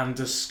vile and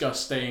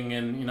disgusting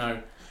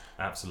and,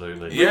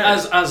 Absolutely. Yeah.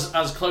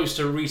 As close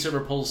to Rita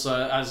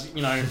Repulsa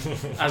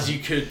as you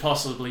could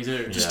possibly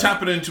do. Just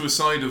tapping into a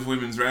side of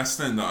women's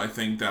wrestling that I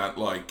think that,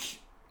 like,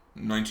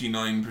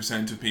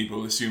 99% of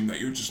people assume that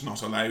you're just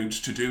not allowed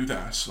to do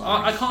that.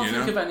 Like, I can't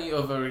think of any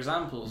other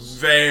examples.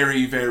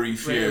 Very, very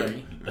few.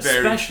 Really?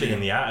 Especially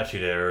in the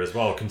Attitude Era as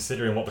well,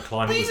 considering what the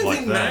climate was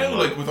like then. Now,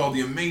 like with all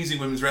the amazing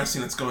women's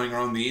wrestling that's going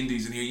around the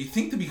indies in here, you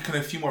think there'd be kind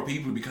of a few more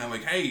people who'd be kind of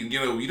like, hey, you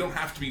know, you don't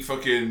have to be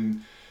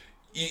fucking...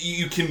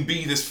 You can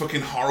be this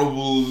fucking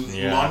horrible,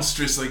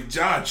 monstrous, like,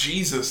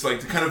 Jesus, like,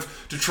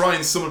 to try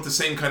and sum up the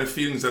same kind of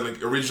feelings that,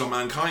 like, original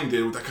Mankind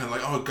did, with that kind of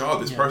like, oh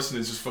god, this person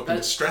is just fucking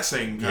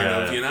distressing, kind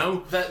of, you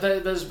know?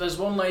 There's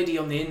one lady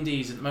on the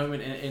indies at the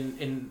moment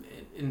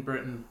in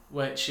Britain,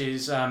 which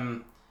is,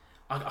 it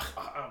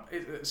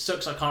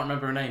sucks I can't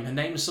remember her name. Her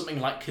name is something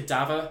like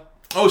Cadaver.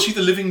 Oh, she's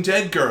the Living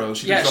Dead girl.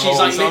 She's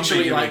like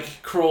literally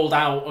like crawled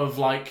out of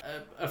like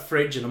a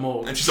fridge in a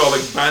morgue, and she's all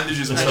like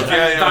bandages and stuff.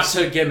 That's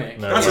her gimmick.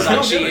 No, that's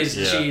like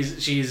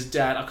she's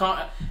dead.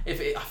 I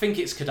think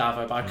it's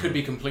Cadaver, but I could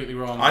be completely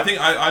wrong. I think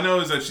I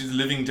know is that she's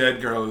Living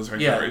Dead girl is her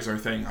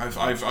thing.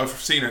 I've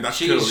seen her. That's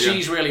cool.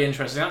 She's really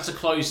interesting. That's the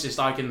closest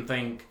I can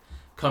think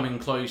coming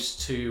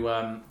close to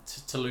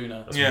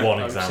Luna. That's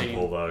one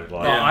example though.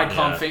 Like,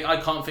 I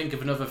can't think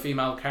of another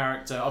female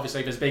character.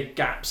 Obviously, there's big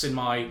gaps in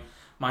my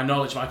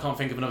knowledge, but I can't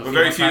think of another. But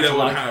very few that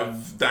would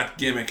have that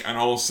gimmick and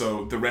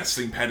also the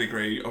wrestling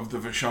pedigree of the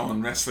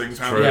Vachon wrestling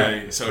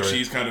family. So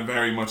she's kind of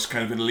very much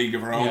kind of in a league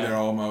of her own there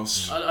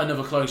almost.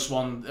 Another close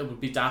one would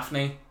be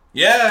Daphne.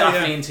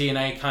 Daphne and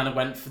TNA kind of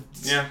went for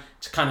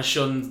to kind of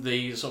shun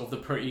the sort of the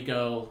pretty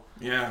girl.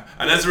 Yeah,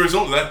 and as a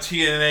result of that,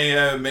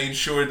 TNA made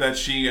sure that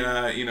she,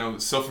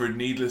 suffered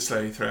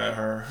needlessly throughout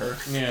her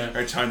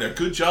time there.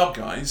 Good job,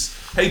 guys.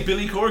 Hey,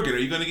 Billy Corgan, are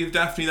you going to give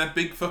Daphne that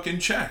big fucking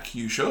check?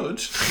 You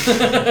should.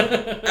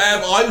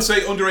 I would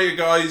say underrated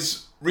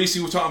guys.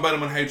 Recently, we were talking about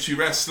him on How To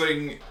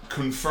Wrestling.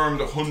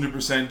 Confirmed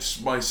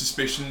 100% my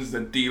suspicions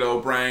that D'Lo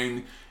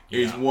Brown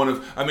is one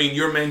of. I mean,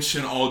 you're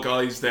mentioning all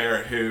guys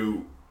there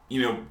who,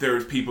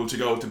 there's people to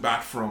go to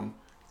bat from.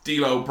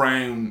 D'Lo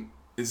Brown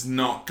is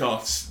not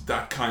got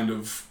that kind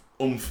of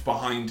oomph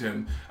behind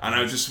him, and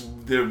I was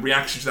just the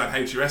reaction to that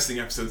How To Wrestling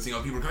episode,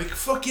 people are going like,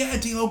 fuck yeah,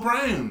 D'Lo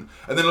Brown,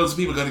 and then loads of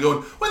people are going to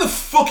go, why the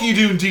fuck are you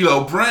doing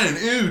D'Lo Brown?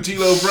 Ew,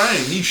 D'Lo Brown,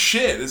 he's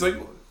shit. It's like,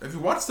 have you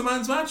watched the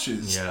man's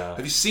matches? Yeah.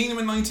 Have you seen him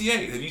in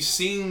 '98? Have you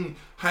seen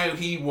how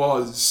he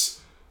was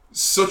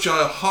such a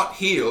hot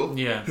heel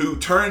who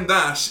turned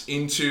that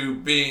into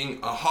being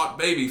a hot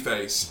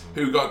babyface,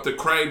 who got the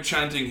crowd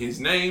chanting his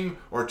name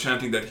or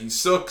chanting that he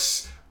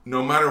sucks?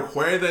 No matter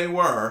where they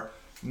were,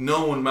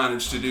 no one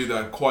managed to do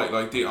that quite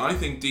like D'Lo. I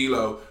think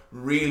D'Lo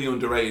really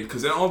underrated,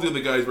 because all the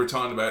other guys we're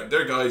talking about,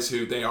 they're guys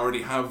who they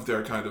already have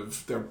their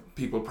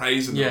people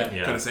praising them,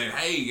 kind of saying,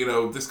 hey,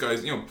 this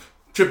guy's,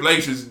 Triple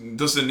H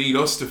doesn't need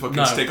us to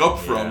fucking stick up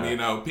from,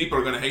 people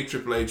are going to hate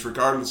Triple H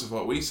regardless of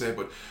what we say,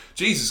 but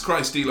Jesus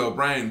Christ, D'Lo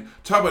Brown,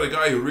 talk about a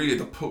guy who really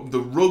the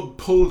rug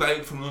pulled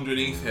out from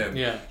underneath him.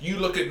 You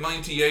look at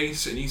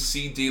 '98 and you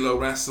see D'Lo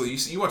wrestle,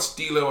 you watch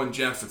D'Lo and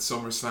Jeff at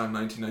SummerSlam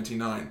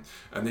 1999,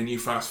 and then you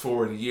fast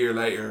forward a year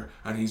later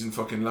and he's in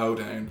fucking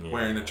Lowdown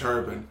wearing a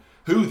turban.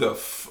 Who the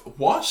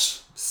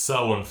what?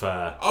 So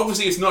unfair.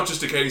 Obviously, it's not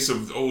just a case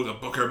of, the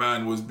Booker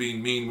man was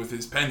being mean with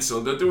his pencil.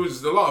 There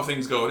was a lot of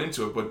things going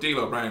into it, but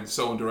D'Lo Brown is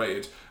so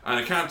underrated. And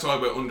I can't talk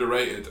about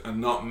underrated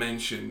and not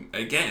mention,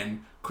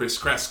 again, Chris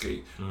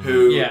Kresge,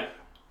 who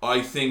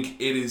I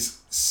think it is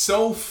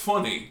so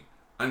funny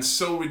and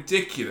so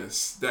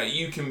ridiculous that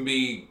you can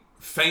be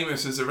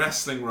famous as a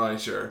wrestling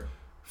writer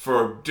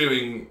for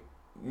doing...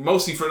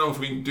 Mostly for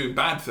being doing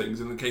bad things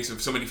in the case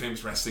of so many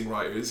famous wrestling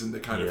writers, and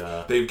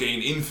they've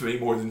gained infamy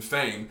more than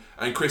fame.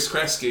 And Chris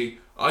Kresge,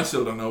 I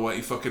still don't know what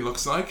he fucking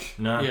looks like.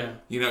 No. Yeah.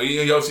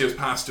 He obviously has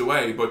passed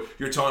away, but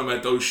you're talking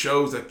about those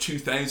shows, that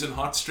 2000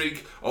 hot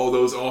streak, all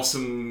those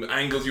awesome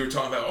angles you were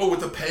talking about, with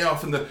the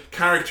payoff and the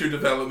character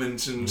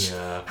development, and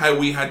how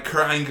we had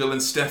Kurt Angle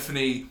and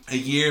Stephanie a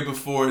year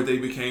before they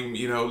became,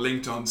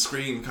 linked on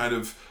screen, kind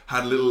of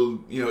had little,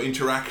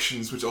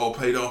 interactions which all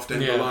played off down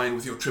the line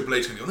with Triple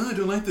H going, I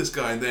don't like this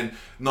guy, and then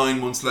 9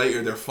 months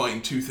later they're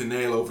fighting tooth and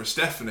nail over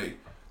Stephanie.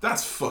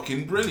 That's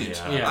fucking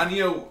brilliant. And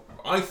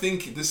I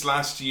think this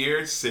last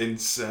year,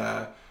 since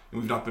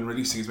we've not been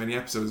releasing as many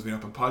episodes, we've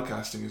not been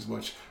podcasting as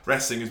much,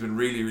 wrestling has been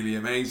really, really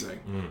amazing.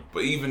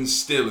 But even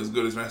still, as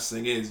good as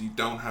wrestling is, you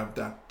don't have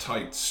that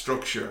tight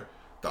structure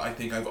that I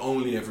think I've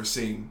only ever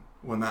seen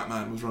when that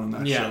man was running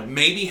that show.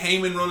 Maybe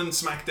Heyman running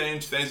SmackDown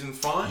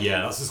 2005.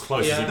 Yeah, that's as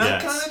close as it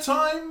that gets. kind of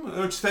time,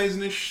 or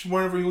 2000-ish,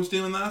 wherever he was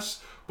doing that.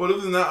 But other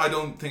than that, I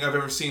don't think I've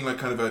ever seen like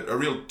kind of a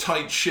real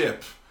tight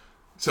ship,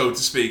 so to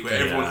speak, where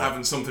everyone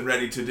having something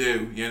ready to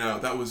do.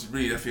 That was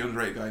really definitely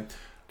underrated guy.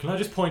 Can I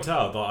just point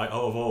out that out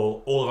of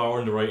all of our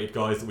underrated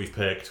guys that we've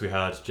picked, we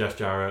had Jeff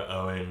Jarrett,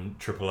 Owen,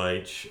 Triple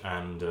H,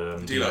 and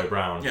D'Lo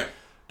Brown. Yeah.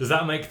 Does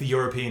that make the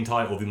European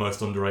title the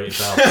most underrated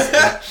belt?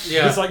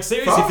 It's like,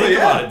 seriously, think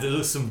about it.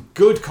 There's some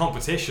good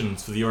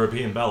competitions for the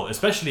European belt,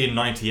 especially in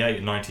 '98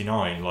 and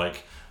 '99.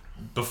 Like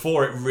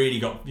before it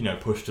really got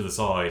pushed to the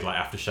side, like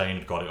after Shane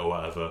had got it or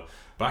whatever.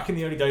 back in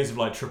the early days of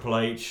like Triple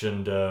H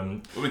and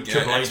Triple H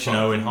and X-Pac,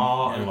 Owen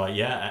Hart and like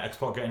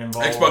X-Pac getting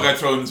involved. X-Pac I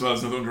throw in as well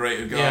as another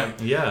underrated guy.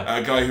 Yeah.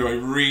 A guy who I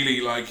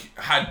really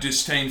had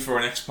disdain for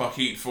an X-Pac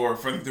heat for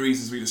the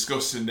reasons we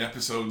discussed in the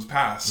episodes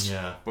past.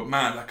 Yeah. But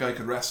man, that guy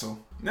could wrestle.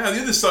 Now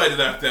the other side of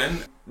that,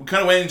 then we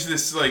kind of went into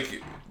this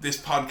this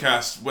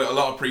podcast with a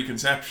lot of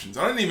preconceptions.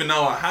 I didn't even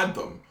know I had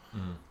them.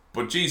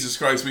 But Jesus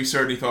Christ, we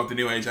certainly thought the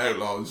New Age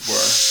Outlaws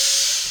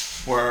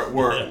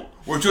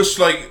were just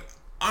like,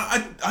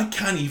 I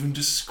can't even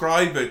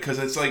describe it, because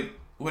it's like,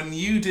 when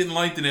you didn't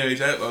like the New Age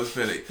Outlaws,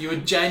 Billy, you were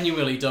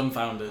genuinely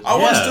dumbfounded. I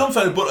was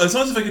dumbfounded, but as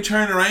long as if I could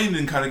turn around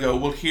and kind of go,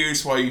 well,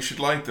 here's why you should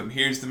like them,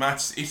 here's the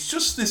match. It's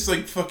just this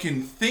like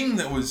fucking thing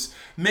that was,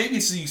 maybe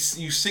it's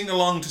you sing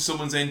along to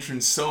someone's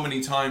entrance so many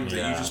times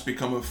that you just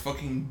become a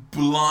fucking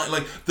blind,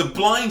 like the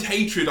blind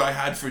hatred I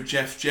had for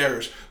Jeff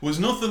Jarrett was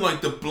nothing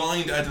like the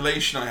blind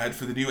adulation I had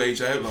for the New Age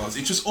Outlaws.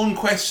 It's just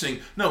unquestioning,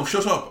 no,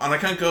 shut up, and I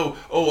can't go,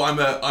 oh, I'm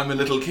a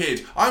little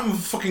kid. I'm a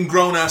fucking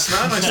grown ass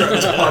man. I started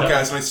this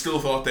podcast and I still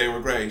thought they were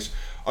great.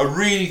 I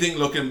really think,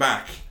 looking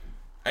back,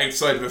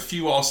 outside of a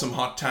few awesome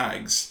hot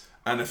tags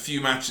and a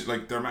few matches,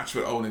 like their match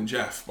with Owen and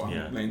Jeff, but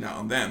I'm laying that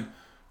on them,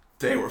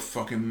 they were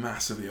fucking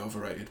massively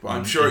overrated. But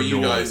I'm sure you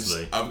guys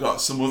have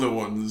got some other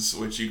ones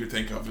which you could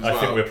think of as well. I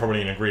think we're probably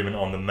in agreement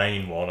on the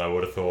main one, I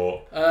would have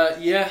thought.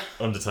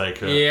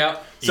 Undertaker. Yeah.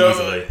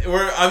 Easily.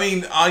 So,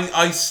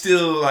 I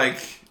still like...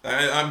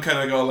 I'm kind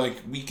of go like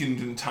weakened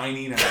and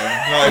tiny now.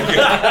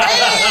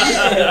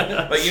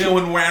 Like you know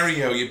when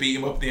Wario, you beat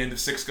him up at the end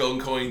of 6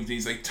 golden coins and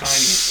he's like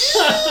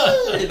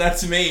tiny.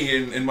 That's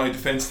me in my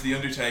defense of the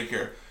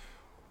Undertaker.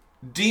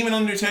 Demon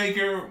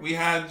Undertaker we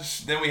had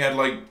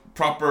like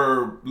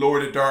proper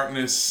Lord of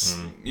Darkness,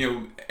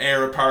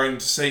 heir apparent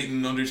to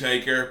Satan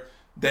Undertaker.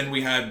 Then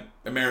we had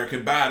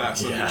American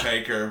Badass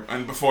Undertaker,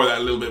 and before that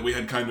a little bit we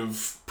had kind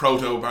of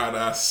proto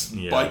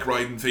badass bike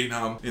riding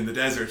phenom in the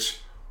desert.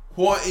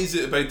 What is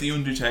it about The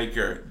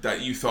Undertaker that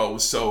you thought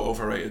was so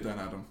overrated then,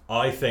 Adam?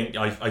 I think,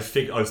 I was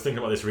thinking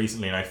about this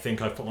recently, and I think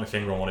I've put my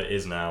finger on what it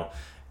is now,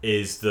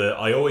 is that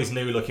I always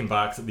knew, looking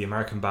back, that the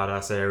American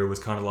Badass era was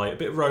kind of like a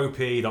bit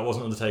ropey, that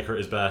wasn't Undertaker at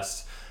his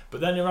best. But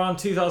then around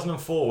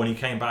 2004, when he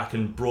came back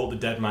and brought the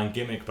Dead Man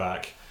gimmick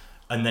back,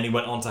 and then he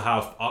went on to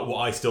have what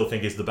I still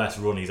think is the best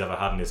run he's ever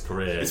had in his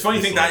career. It's funny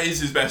you think that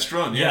is his best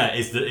run. Yeah,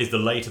 is the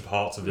later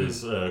parts of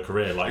his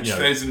career, like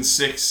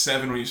 2006,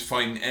 7 when he was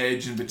fighting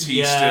Edge and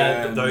Batista.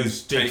 Yeah,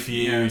 those big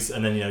feuds,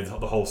 and then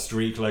the whole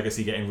streak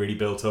legacy getting really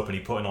built up, and he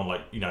putting on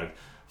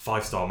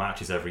 5-star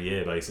matches every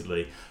year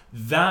basically.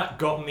 That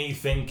got me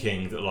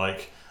thinking that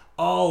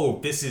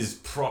this is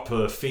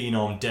proper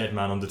phenom Dead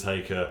Man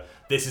Undertaker.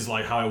 This is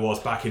like how it was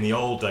back in the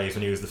old days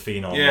when he was the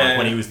Phenom.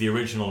 When he was the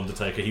original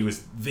Undertaker, he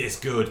was this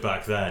good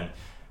back then.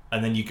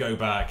 And then you go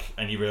back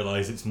and you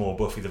realise it's more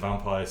Buffy the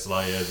Vampire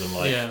Slayer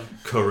than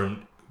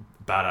current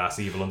badass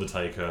evil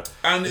Undertaker.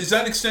 And is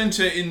that extend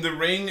to in the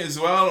ring as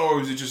well,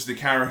 or is it just the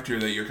character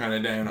that you're kind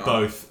of down on?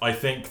 Both. I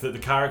think that the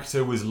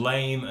character was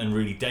lame and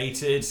really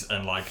dated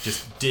and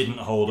just didn't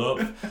hold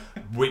up,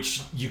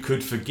 which you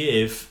could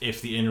forgive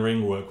if the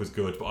in-ring work was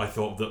good, but I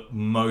thought that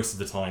most of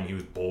the time he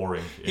was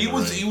boring. He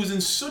was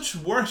in such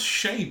worse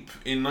shape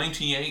in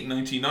 98,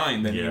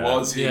 99 than he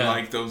was in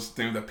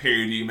that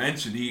period you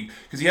mentioned.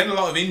 Because he had a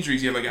lot of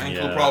injuries. He had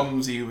ankle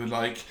problems. He would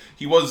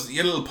he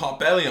had a little pot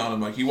belly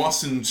on him. He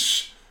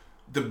wasn't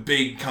the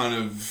big kind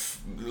of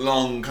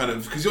long kind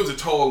of, because he was a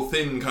tall,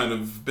 thin kind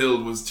of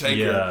build was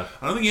Taker. Yeah.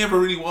 I don't think he ever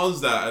really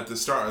was that at the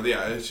start of the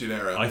Attitude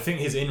Era. I think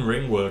his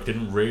in-ring work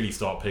didn't really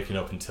start picking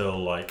up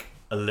until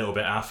a little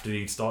bit after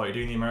he started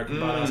doing the American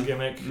Badass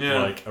gimmick.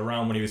 Yeah.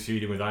 Around when he was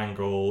feuding with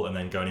Angle and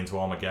then going into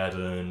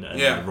Armageddon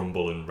and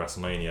Rumble and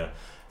WrestleMania.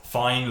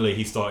 Finally,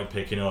 he started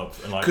picking up.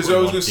 Because I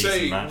was going to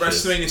say,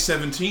 WrestleMania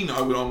 17, I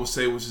would almost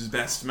say was his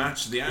best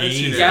match of the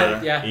Attitude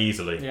Era.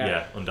 Easily,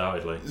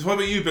 undoubtedly. So what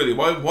about you, Billy?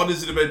 What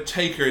is it about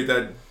Taker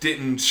that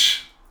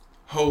didn't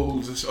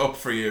hold us up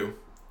for you?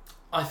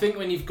 I think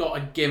when you've got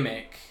a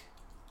gimmick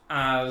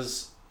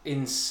as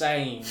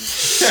insane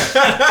as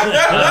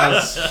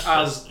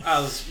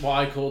what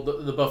I call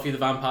the Buffy the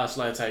Vampire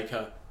Slayer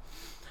Taker,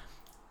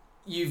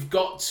 you've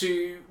got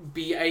to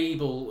be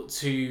able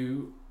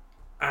to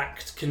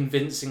act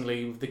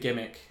convincingly with the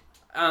gimmick.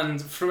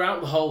 And throughout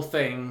the whole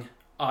thing,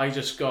 I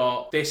just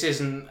got, this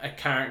isn't a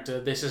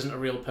character, this isn't a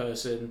real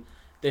person,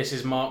 this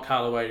is Mark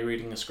Calloway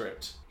reading a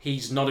script.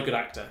 He's not a good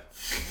actor.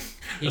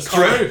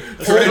 Throughout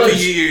the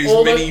years,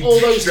 many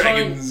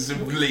dragons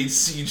have laid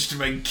siege to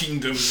my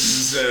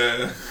kingdoms.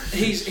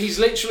 He's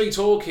literally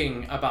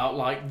talking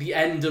about the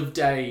end of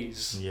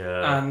days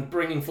and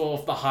bringing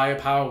forth the higher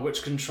power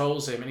which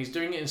controls him, and he's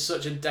doing it in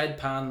such a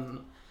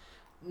deadpan,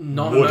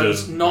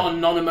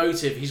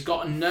 non-emotive. He's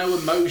got no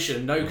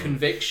emotion, no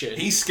conviction.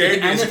 He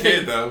scared me as a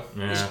kid, though.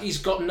 Yeah. He's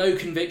got no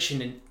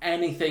conviction in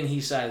anything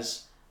he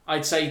says.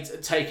 I'd say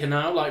Taker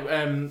now,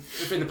 in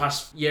the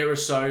past year or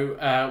so,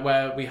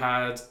 where we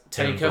had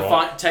Taker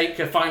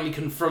finally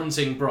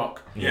confronting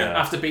Brock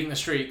after beating the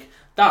streak.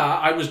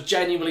 I was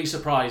genuinely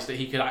surprised that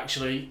he could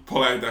actually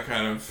pull out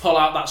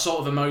that sort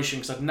of emotion,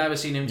 because I'd never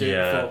seen him do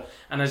it before.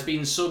 And there's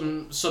been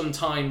some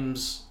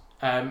times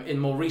in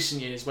more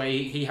recent years where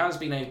he has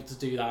been able to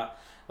do that,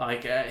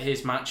 like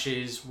his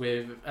matches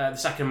with the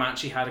second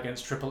match he had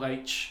against Triple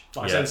H.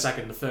 Well, I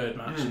say the third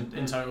match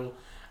in total.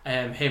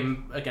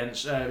 Him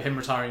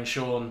retiring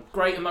Shawn,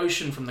 great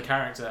emotion from the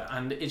character,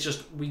 and it's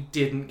just we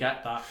didn't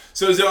get that.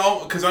 So is it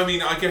all? Because I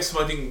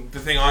think the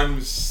thing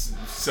I'm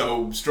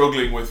so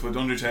struggling with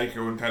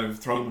Undertaker and kind of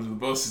throwing him under the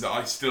bus is that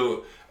I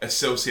still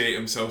associate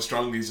him so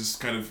strongly as just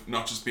kind of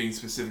not just being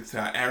specific to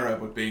that era,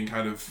 but being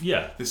kind of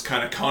this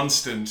kind of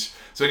constant.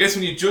 So I guess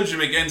when you judge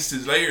him against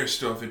his later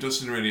stuff, it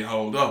doesn't really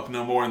hold up.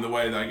 No more in the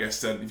way that I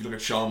guess that if you look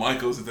at Shawn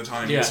Michaels at the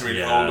time, it doesn't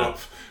really hold up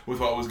with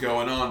what was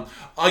going on.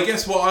 I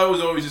guess what I was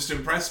always just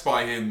impressed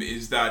by him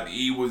is that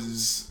he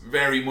was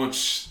very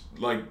much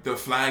like the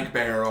flag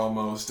bearer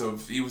almost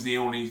of, he was the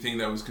only thing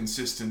that was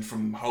consistent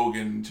from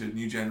Hogan to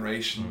New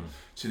Generation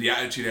to the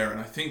Attitude Era,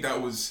 and I think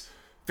that was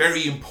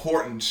very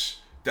important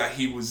that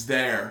he was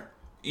there,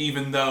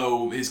 even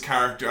though his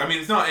character,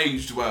 it's not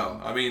aged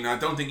well. I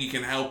don't think he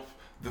can help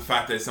the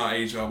fact that it's not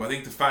aged well, but I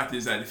think the fact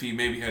is that if he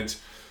maybe had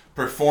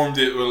performed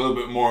it with a little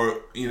bit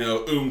more,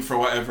 for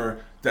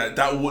whatever,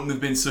 that wouldn't have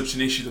been such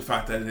an issue, the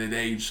fact that it had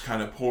aged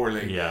kind of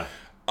poorly. Yeah.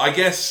 I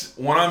guess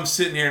when I'm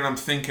sitting here and I'm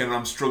thinking and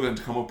I'm struggling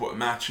to come up with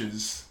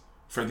matches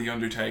for The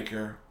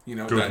Undertaker,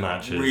 good that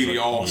matches, really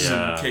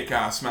awesome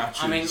kick-ass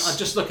matches. I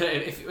just look at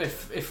it,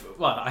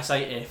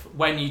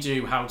 when you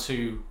do How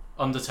to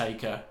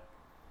Undertaker,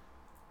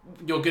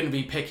 you're going to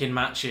be picking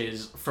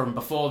matches from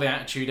before the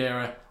Attitude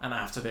Era and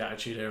after the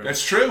Attitude Era.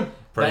 That's true.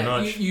 Pretty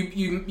much.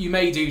 You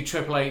may do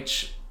Triple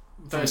H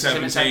versus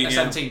him at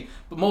 17,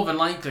 but more than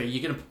likely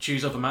you're going to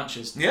choose other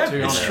matches. Yeah, to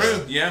be honest. It's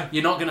true. Yeah,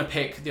 you're not going to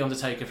pick the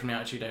Undertaker from the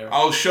Attitude Era.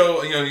 I'll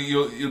show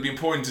you'll be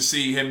important to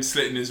see him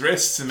slitting his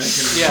wrists and making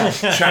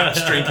his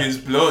chaps drink his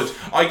blood.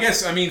 I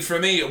guess for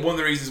me, one of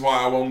the reasons why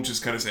I won't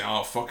just kind of say,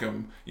 oh fuck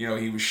him,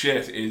 he was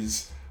shit,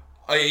 is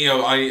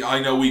I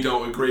know we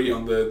don't agree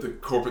on the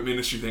corporate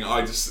ministry thing.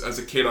 I just, as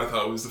a kid, I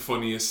thought it was the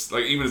funniest.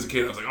 Like, even as a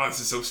kid, I was like, oh, this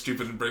is so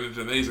stupid and brilliant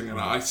and amazing. And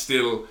I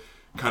still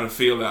kind of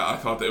feel that. I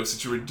thought that it was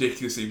such a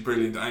ridiculously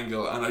brilliant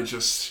angle. And I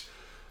just,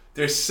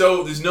 there's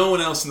no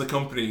one else in the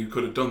company who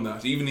could have done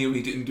that. Even if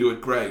he didn't do it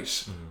great.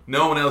 Mm-hmm.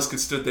 No one else could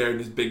stood there in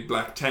his big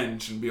black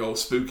tent and be all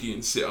spooky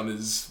and sit on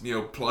his,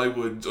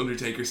 plywood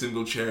Undertaker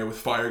single chair with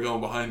fire going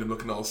behind him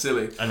looking all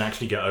silly. And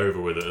actually get over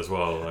with it as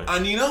well. Like.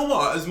 And you know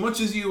what? As much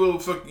as you will,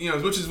 as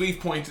much as we've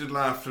pointed and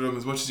laughed at him,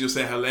 as much as you'll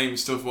say how lame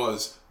stuff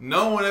was,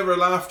 no one ever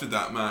laughed at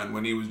that man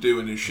when he was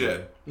doing his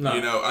shit.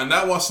 No. And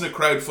that wasn't a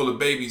crowd full of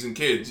babies and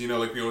kids. In the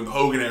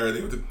Hogan era,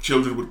 the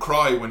children would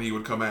cry when he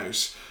would come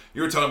out.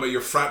 You were talking about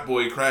your frat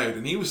boy crowd,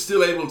 and he was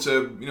still able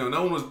to,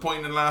 no one was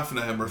pointing and laughing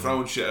at him or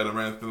throwing shit at him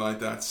or anything like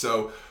that.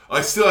 So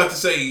I still have to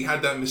say he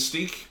had that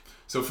mystique.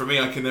 So for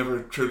me, I can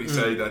never truly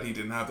say that he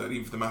didn't have that,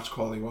 even if the match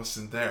quality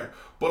wasn't there.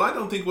 But I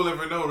don't think we'll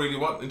ever know really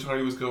what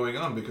entirely was going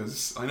on,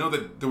 because I know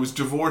that there was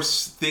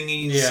divorce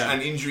thingies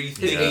and injury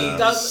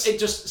thingies. It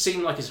just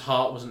seemed like his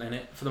heart wasn't in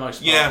it for the most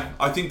part. Yeah,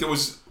 I think there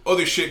was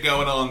other shit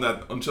going on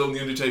that until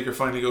The Undertaker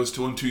finally goes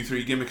to 1, 2,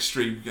 3 gimmick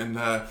streak and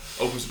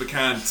opens up a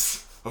can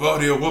of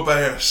audio whoop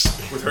ass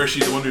with Hershey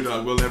the Wonder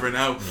Dog, we'll never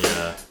know.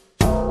 Yeah.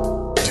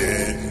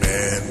 Dead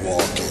man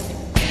walking.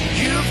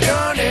 You've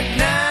done it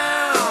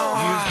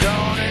now. You've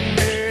done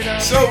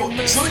it. So,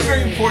 something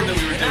very important that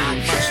we were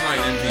doing in Match Night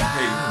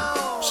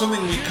MVP,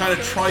 something we kind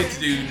of tried to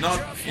do, not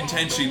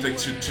intentionally like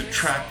to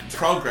track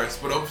progress,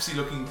 but obviously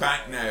looking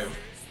back now,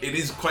 it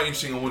is quite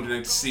interesting. I wonder now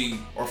to see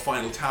our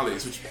final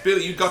tallies. Which,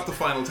 Billy, you got the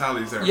final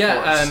tallies there.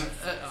 Yeah,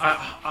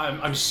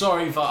 I'm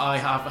sorry that I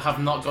have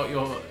not got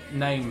your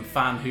name,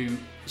 fan who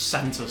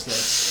sent us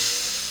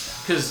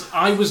this, because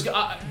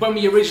when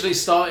we originally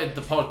started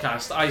the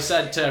podcast, I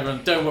said to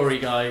everyone, "Don't worry,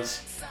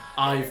 guys,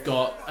 I've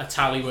got a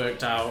tally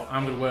worked out.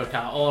 I'm going to work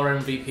out all our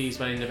MVPs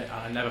by the end of it."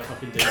 And I never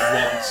fucking did it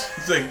once.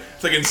 it's like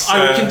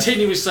I would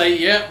continually say,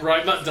 "Yeah,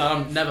 write that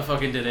down." Never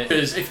fucking did it,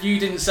 because if you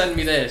didn't send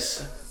me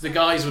this, the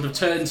guys would have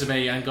turned to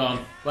me and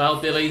gone, "Well,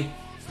 Billy,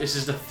 this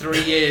is the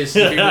 3 years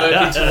you've been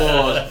working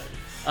toward,"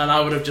 and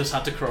I would have just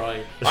had to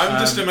cry. I'm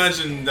just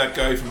imagining that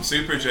guy from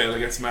Super Jail who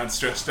gets mad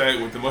stressed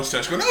out with the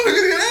mustache going, "Oh, we're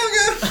going to get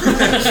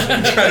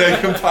out again!" Trying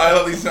to compile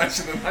all these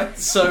matches in the night.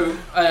 So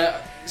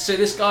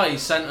this guy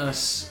sent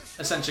us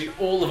essentially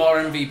all of our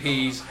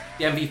MVPs,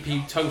 the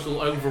MVP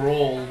total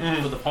overall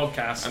for the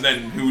podcast. And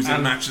then who's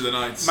in Match of the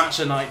Nights. Match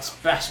of the Nights,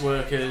 best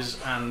workers,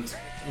 and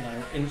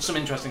some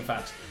interesting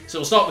facts. So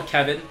we'll start with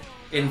Kevin.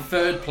 In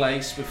third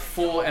place with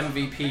 4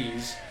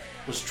 MVPs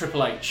was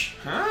Triple H.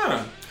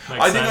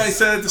 I think I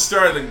said at the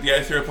start that the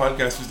Out There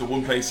podcast was the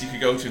one place you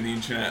could go to on the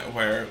internet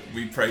where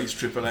we praise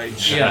Triple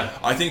H. Yeah.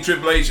 I think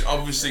Triple H,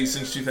 obviously,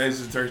 since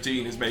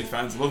 2013 has made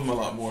fans love him a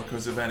lot more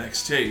because of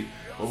NXT.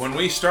 But when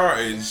we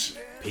started,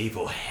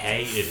 People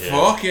hated him.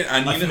 Fucking,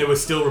 and I think they were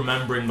still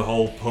remembering the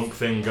whole Punk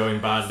thing going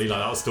badly. Like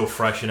that was still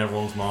fresh in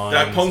everyone's mind.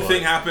 That Punk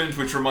thing happened,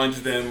 which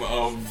reminded them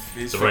of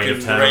his Reign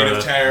of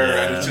Terror,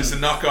 yeah. and it's just a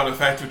knock-on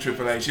effect with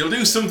Triple H. He'll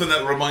do something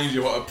that reminds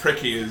you what a prick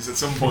he is at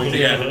some point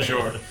again, I'm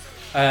sure.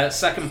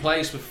 Second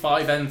place with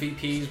 5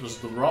 MVPs was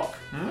The Rock.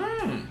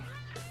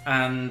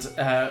 And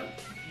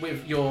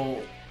with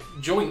your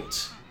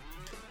joint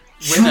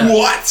winner,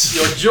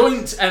 your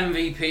joint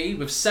MVP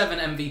with 7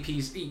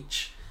 MVPs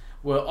each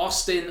were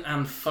Austin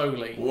and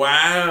Foley.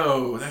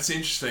 Wow, that's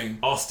interesting.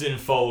 Austin,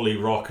 Foley,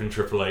 Rock, and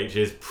Triple H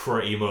is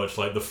pretty much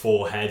like the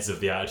 4 heads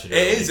of the Attitude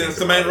Era. It is, and it's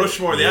the Mount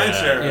Rushmore of the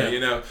Attitude Era, you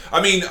know.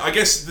 I mean, I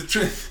guess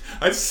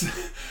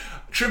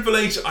Triple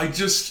H,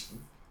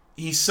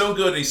 he's so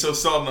good and he's so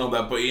solid and all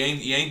that, but he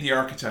ain't the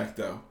architect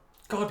though.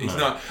 God, he's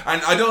not.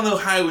 And I don't know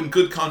how in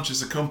good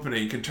conscience a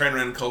company can turn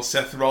around and call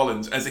Seth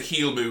Rollins as a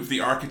heel move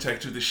the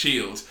architect of the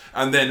Shield,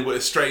 and then with a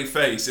straight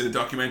face in a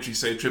documentary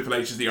say Triple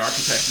H is the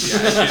architect of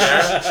the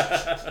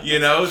Attitude Era. You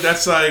know,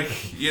 that's like,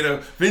 you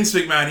know, Vince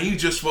McMahon, he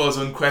just was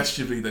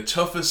unquestionably the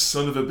toughest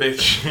son of a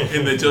bitch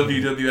in the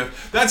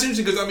WWF. That's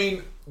interesting because, I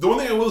mean, the one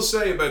thing I will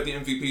say about the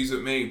MVPs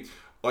with me,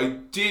 I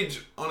did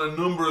on a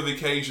number of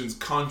occasions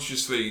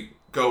consciously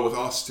go with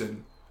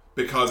Austin,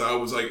 because I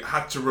was like,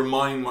 had to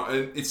remind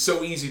it's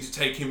so easy to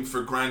take him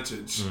for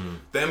granted.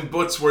 Them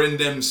butts were in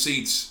them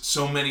seats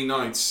so many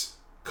nights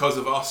because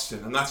of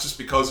Austin, and that's just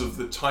because of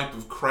the type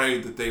of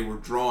crowd that they were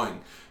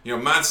drawing. You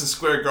know, Madison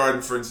Square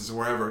Garden, for instance, or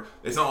wherever,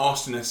 it's not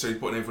Austin necessarily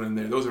putting everyone in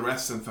there. Those are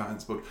wrestling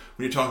fans, but when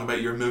you're talking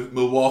about your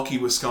Milwaukee,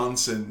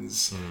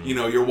 Wisconsins, you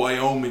know, your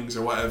Wyomings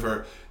or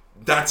whatever,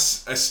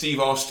 that's a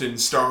Steve Austin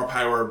star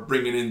power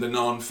bringing in the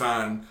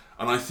non-fan,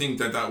 and I think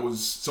that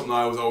was something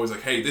I was always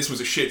like, hey, this was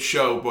a shit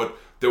show, but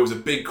there was a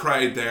big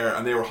crowd there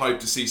and they were hyped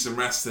to see some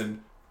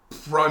wrestling,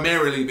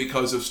 primarily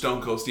because of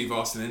Stone Cold Steve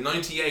Austin. In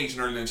 98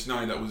 and early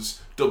 99, that was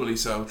doubly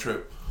so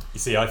true. You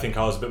see, I think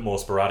I was a bit more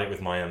sporadic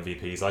with my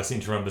MVPs. I seem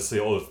to remember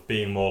sort of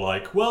being more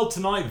like, well,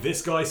 tonight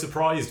this guy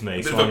surprised me.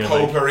 A bit of a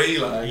potpourri,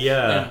 like.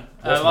 Yeah.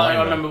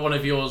 I remember one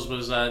of yours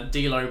was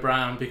D'Lo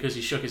Brown, because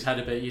he shook his head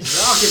a bit. You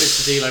said, I'll give it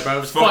to D'Lo Brown.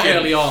 It was quite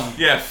early on.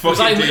 Yeah,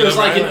 fucking it was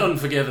like in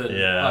Unforgiven.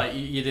 Yeah. Like,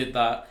 you did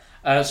that.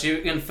 So you're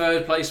in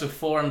third place with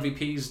 4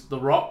 MVPs, The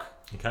Rock.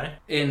 Okay.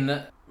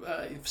 In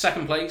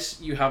second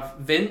place, you have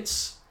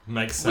Vince.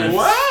 Makes sense.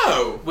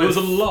 Wow! There was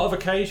a lot of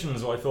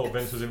occasions where I thought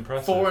Vince was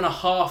impressive.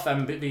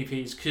 4.5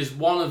 MVPs, because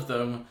one of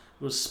them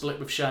was split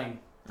with Shane.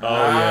 Oh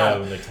yeah,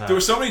 when they tapped. There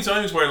were so many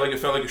times where like it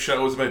felt like a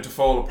show was about to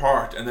fall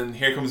apart, and then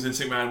here comes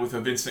Vince McMahon with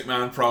a Vince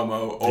McMahon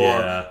promo,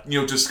 or you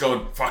know, just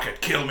going, fuck it,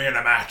 kill me in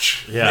a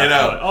match. Yeah. You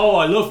know? Like, oh,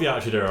 I love the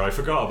Attitude Era. I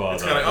forgot about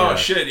it's that. It's kind of, oh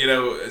shit, you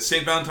know,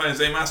 St. Valentine's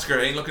Day Massacre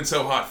ain't looking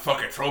so hot.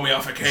 Fuck it, throw me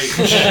off a cage.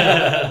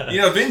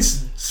 You know,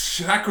 Vince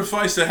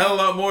sacrificed a hell of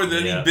a lot more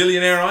than any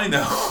billionaire I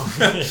know.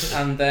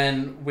 And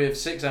then with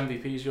 6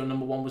 MVPs, your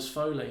number 1 was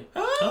Foley.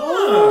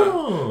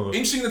 Oh.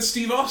 Interesting that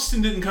Steve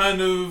Austin didn't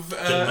kind of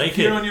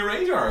appear on your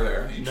radar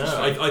there. No,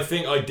 I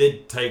think I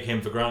did take him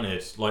for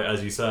granted, like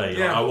as you say.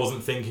 Yeah. Like, I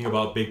wasn't thinking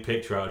about big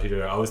picture Attitude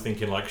Era. I was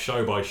thinking like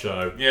show by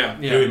show. Yeah.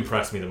 Who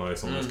impressed me the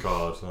most on this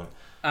card? So.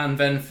 And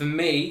then for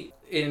me,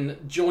 in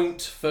joint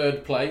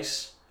third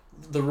place,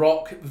 The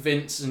Rock,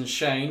 Vince, and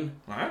Shane.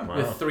 Wow.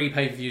 With 3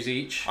 pay-per-views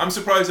each. I'm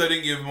surprised I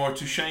didn't give more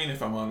to Shane,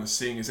 if I'm honest,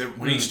 seeing as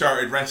when he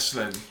started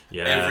wrestling,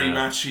 every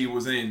match he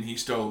was in, he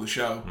stole the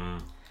show.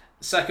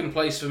 Second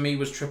place for me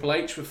was Triple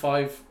H with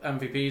 5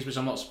 MVPs, which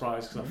I'm not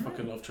surprised because I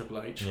fucking love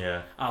Triple H.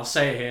 Yeah. I'll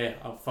say it here,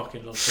 I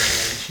fucking love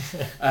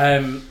Triple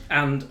H.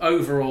 And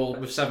overall,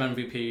 with 7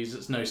 MVPs,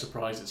 it's no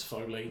surprise it's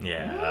Foley.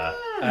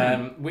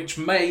 Yeah. Which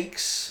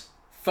makes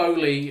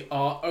Foley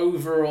our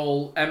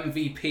overall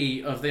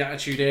MVP of the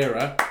Attitude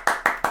Era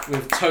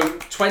with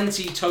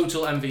 20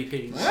 total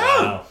MVPs.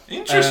 Wow.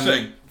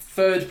 Interesting.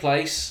 Third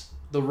place,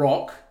 The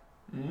Rock,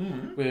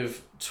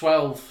 with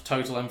 12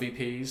 total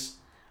MVPs.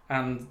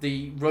 And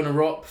the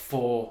runner-up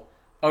for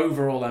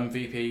overall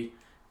MVP,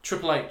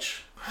 Triple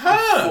H,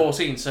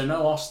 14. So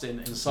no Austin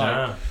inside.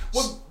 Yeah.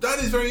 Well, that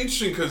is very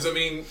interesting because, I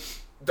mean,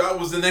 that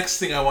was the next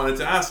thing I wanted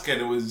to ask,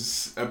 and it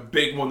was a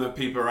big one that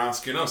people are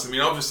asking us. I mean,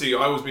 obviously,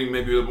 I was being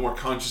maybe a little more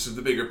conscious of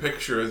the bigger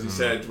picture, as you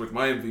said, with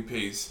my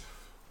MVPs.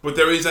 But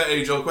there is that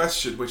age-old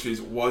question, which is,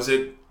 was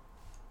it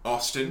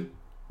Austin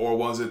or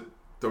was it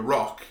The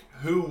Rock?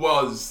 Who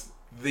was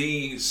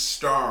the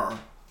star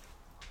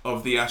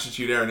of the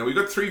Attitude Era? Now, we've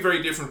got 3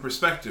 very different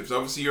perspectives.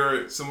 Obviously,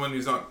 you're someone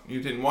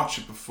you didn't watch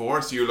it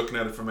before, so you're looking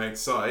at it from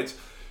outside.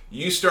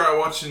 You started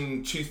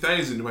watching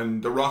 2000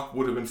 when The Rock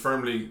would have been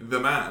firmly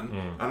the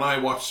man, and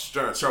I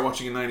started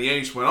watching in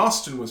 98 when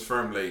Austin was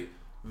firmly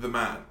the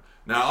man.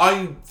 Now,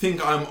 I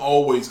think I'm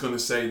always going to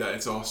say that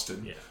it's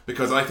Austin,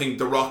 because I think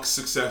The Rock's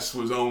success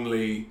was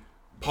only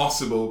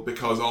possible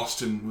because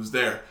Austin was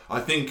there. I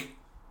think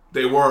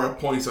they were at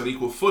points on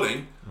equal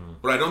footing,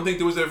 but I don't think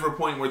there was ever a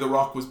point where The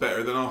Rock was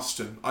better than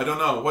Austin. I don't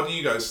know. What do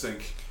you guys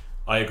think?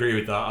 I agree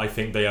with that. I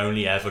think they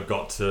only ever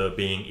got to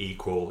being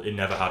equal. It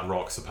never had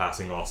Rock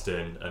surpassing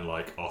Austin, and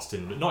like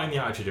Austin, not in the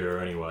Attitude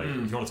Era anyway.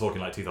 If you want to talk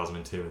in like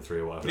 2002 and 3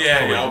 or whatever,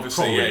 Yeah,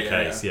 obviously, probably the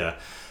case. Yeah.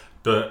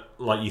 But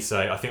like you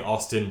say, I think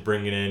Austin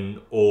bringing in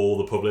all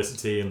the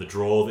publicity and the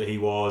draw that he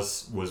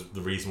was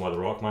the reason why The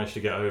Rock managed to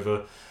get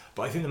over.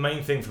 But I think the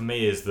main thing for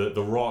me is that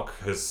The Rock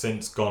has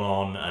since gone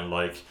on and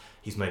like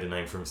he's made a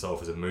name for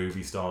himself as a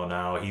movie star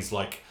now. He's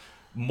like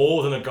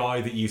more than a guy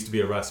that used to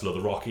be a wrestler.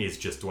 The Rock is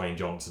just Dwayne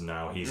Johnson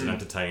now. He's an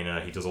entertainer.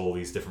 He does all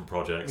these different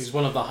projects. He's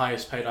one of the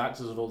highest paid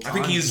actors of all time. I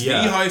think he's the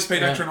highest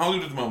paid actor in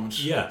Hollywood at the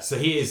moment. Yeah, so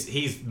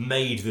he's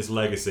made this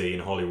legacy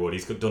in Hollywood.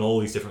 He's done all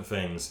these different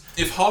things.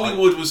 If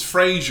Hollywood was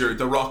Frasier,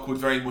 The Rock would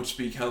very much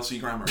be Kelsey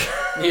Grammer.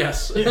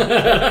 Yes.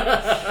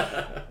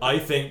 I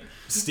think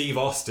Steve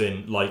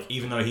Austin, like,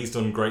 even though he's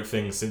done great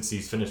things since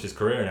he's finished his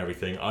career and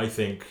everything, I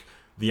think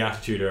the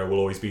Attitude Era will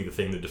always be the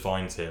thing that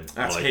defines him.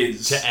 That's like,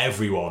 his. To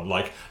everyone.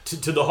 Like,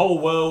 to the whole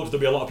world, there'll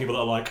be a lot of people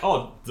that are like,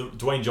 oh,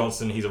 Dwayne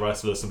Johnson, he's a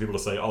wrestler. Some people will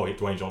say, oh,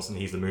 Dwayne Johnson,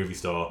 he's the movie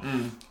star.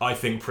 I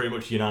think pretty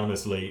much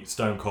unanimously,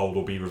 Stone Cold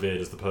will be revered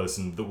as the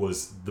person that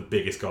was the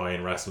biggest guy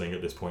in wrestling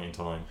at this point in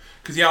time.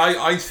 Because,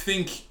 I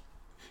think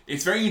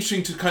it's very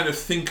interesting to kind of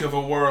think of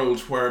a world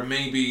where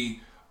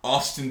maybe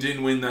Austin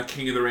didn't win that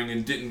King of the Ring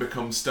and didn't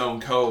become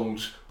Stone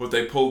Cold, but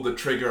they pulled the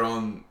trigger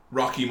on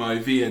Rocky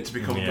Maivia to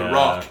become The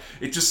Rock.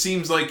 It just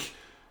seems like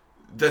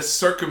the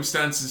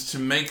circumstances to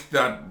make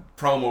that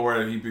promo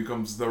where he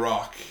becomes The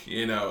Rock,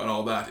 and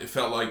all that, it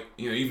felt like,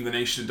 even the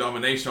Nation of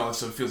Domination, all that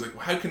stuff, feels like,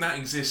 well, how can that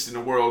exist in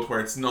a world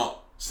where it's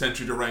not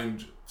centered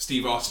around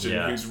Steve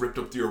Austin, who's ripped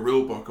up your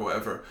rule book or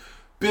whatever.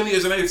 Billy,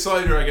 as an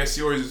outsider, I guess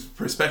your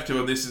perspective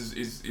on this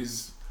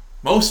is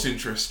most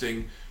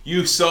interesting.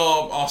 You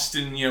saw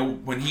Austin,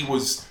 when he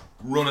was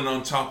running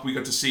on top. We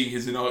got to see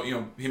his,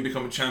 him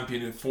become a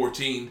champion at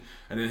 14,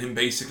 and then him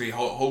basically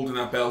holding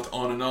that belt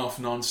on and off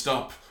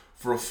non-stop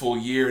for a full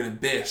year and a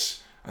bit,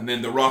 and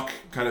then The Rock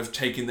kind of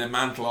taking the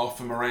mantle off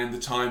him around the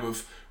time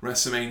of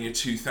WrestleMania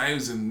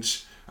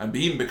 2000 and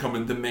him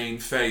becoming the main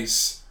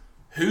face.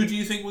 Who do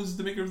you think was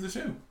the bigger of the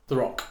two? The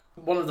Rock.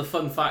 One of the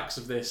fun facts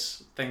of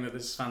this thing that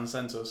this fan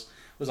sent us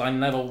was I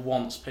never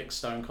once picked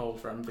Stone Cold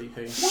for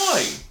MVP.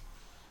 Why?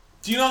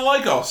 Do you not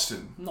like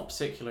Austin? Not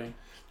particularly.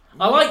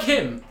 I like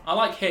him.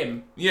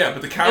 Yeah,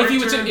 but the character...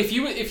 If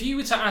you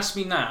were to ask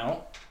me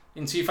now,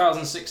 in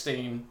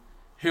 2016,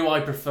 who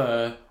I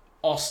prefer,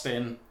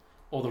 Austin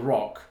or The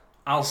Rock,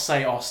 I'll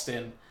say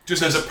Austin.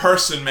 Just as a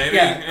person, maybe?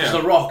 Yeah, because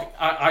The Rock,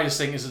 I just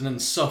think is an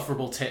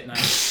insufferable tit now.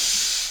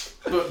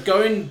 But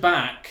going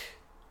back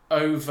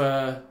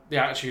over the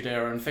Attitude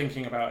Era and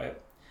thinking about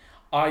it,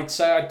 I'd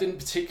say I didn't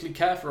particularly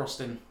care for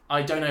Austin.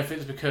 I don't know if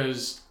it's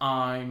because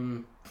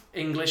I'm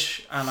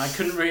English and I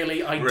couldn't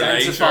really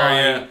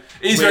identify.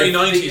 It's very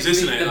 90s,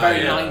 isn't it? The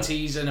very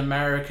 90s and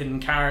American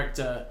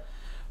character.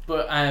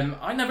 But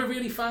I never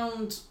really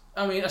found...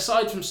 I mean,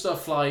 aside from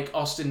stuff like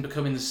Austin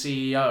becoming the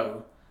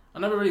CEO, I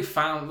never really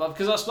found...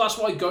 Because that's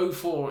what I go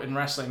for in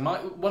wrestling.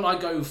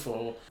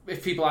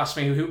 If people ask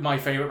me who my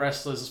favourite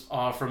wrestlers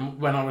are from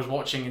when I was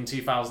watching in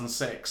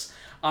 2006,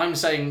 I'm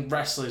saying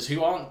wrestlers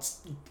who aren't...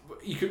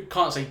 You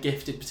can't say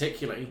gifted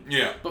particularly,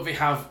 but they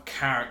have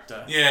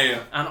character.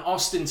 And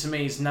Austin to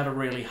me has never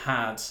really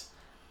had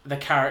the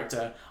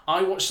character.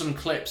 I watched some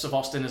clips of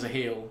Austin as a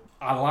heel.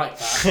 I like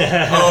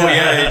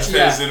that. It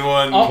says in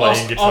one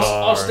playing guitar.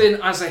 Austin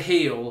as a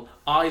heel,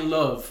 I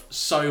love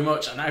so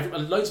much,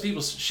 and loads of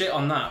people shit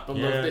on that, but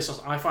love this.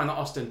 I find that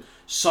Austin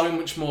so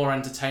much more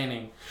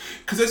entertaining.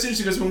 Because that's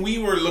interesting. Because when we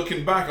were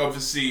looking back,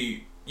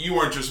 obviously, you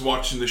weren't just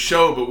watching the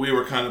show, but we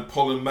were kind of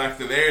pulling back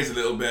the layers a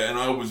little bit, and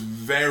I was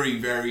very,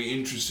 very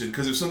interested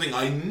because it was something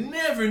I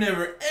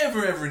never,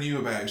 ever knew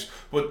about.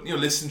 But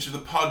listening to the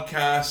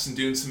podcast and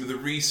doing some of the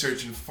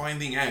research and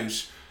finding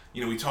out,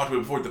 we talked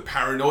about before the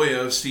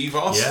paranoia of Steve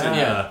Austin,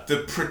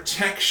 the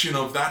protection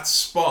of that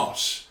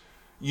spot,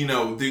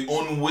 the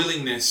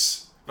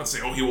unwillingness. Not to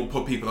say, he won't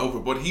put people over,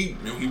 but he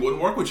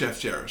wouldn't work with Jeff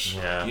Jarrett.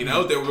 Yeah.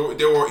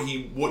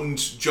 He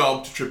wouldn't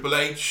job to Triple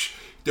H.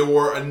 There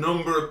were a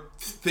number of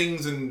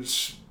things and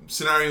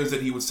scenarios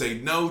that he would say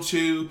no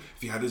to.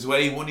 If he had his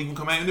way, he wouldn't even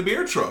come out in a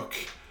beer truck.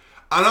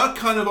 And that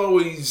kind of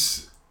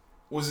always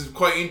was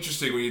quite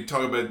interesting when you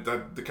talk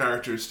about the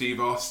character of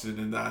Steve Austin,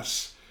 and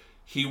that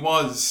he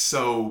was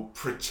so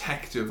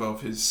protective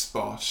of his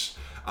spot.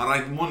 And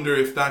I wonder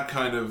if that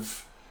kind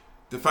of...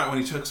 The fact when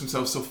he took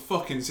himself so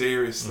fucking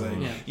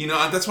seriously. And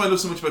that's why I love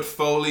so much about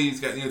Foley.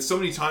 So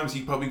many times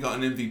he probably got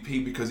an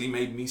MVP because he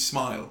made me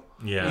smile.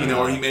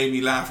 Or he made me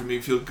laugh or made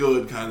me feel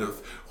good, kind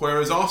of.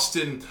 Whereas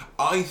Austin,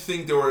 I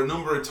think there were a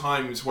number of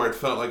times where it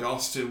felt like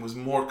Austin was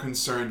more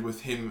concerned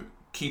with him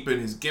keeping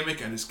his gimmick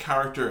and his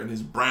character and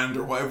his brand,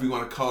 or whatever you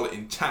want to call it,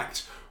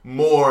 intact,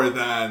 more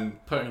than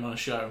putting on a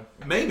show.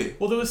 Maybe.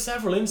 Well, there were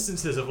several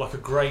instances of a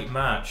great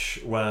match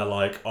where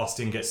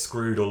Austin gets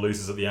screwed or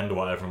loses at the end or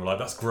whatever, and we're like,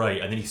 that's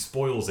great, and then he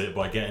spoils it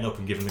by getting up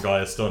and giving the guy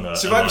a stunner.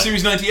 Survivor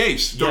Series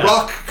 98. The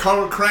Rock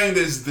crowned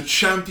as the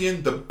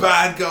champion, the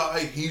bad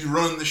guy. He's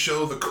running the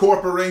show, the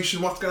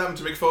corporation. What's going to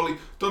happen to Mick Foley?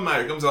 Doesn't matter.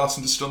 Here comes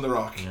Austin to stun the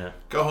Rock. Yeah.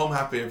 Go home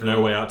happy, everyone.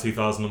 No Way Out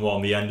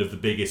 2001, the end of the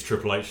biggest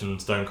Triple H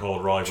and Stone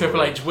Cold rivalry.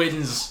 Triple H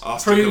wins,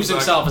 Austin proves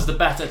himself as the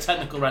better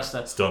technical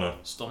wrestler. Stunner.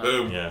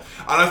 Boom. Yeah.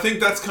 And I think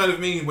that's kind of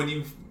mean when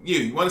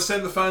you want to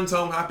send the fans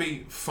home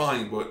happy,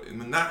 fine, but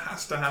that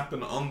has to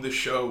happen on the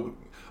show.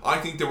 I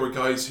think there were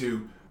guys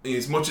who,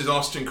 as much as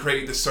Austin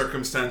created the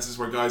circumstances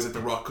where guys like The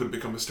Rock could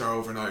become a star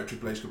overnight, or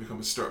Triple H could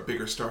become a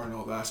bigger star and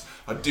all that,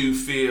 I do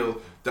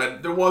feel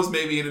that there was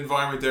maybe an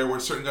environment there where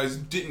certain guys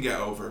didn't get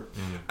over.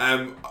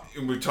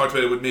 We talked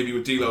about it with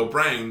D'Lo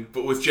Brown,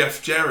 but with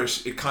Jeff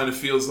Jarrett, it kind of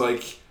feels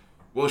like,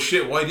 well,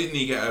 shit, why didn't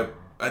he get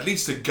at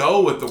least a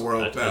go at the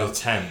world belt? An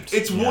attempt.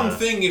 It's one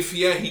thing if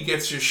he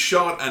gets a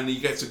shot and he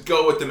gets a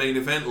go at the main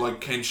event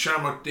like Ken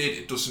Shamrock did.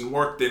 It doesn't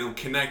work, they don't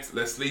connect,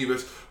 let's leave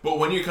it. But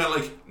when you're kind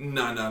of like,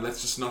 no,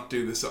 let's just not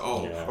do this at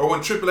all. Or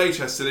when Triple H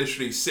has to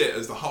literally sit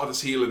as the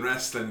hottest heel in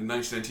wrestling in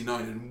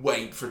 1999 and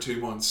wait for 2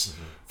 months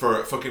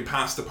for fucking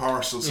pass the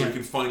parcel so he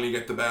can finally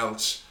get the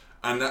belt.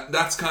 And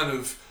that's kind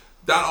of,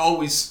 that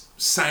always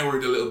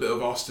soured a little bit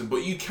of Austin.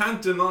 But you can't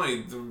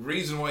deny the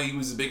reason why he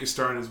was the biggest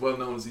star and as well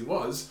known as he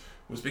was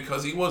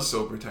because he was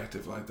so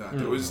protective like that.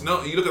 There was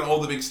no, you look at all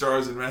the big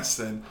stars in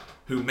wrestling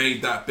who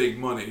made that big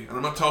money, and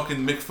I'm not talking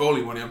Mick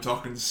Foley money, I'm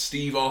talking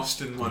Steve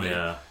Austin money.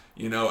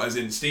 You know, as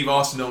in Steve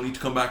Austin don't need to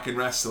come back and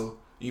wrestle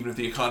even if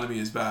the economy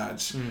is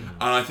bad. And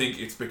I think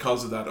it's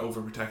because of that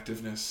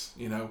overprotectiveness,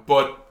 you know.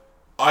 But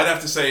I'd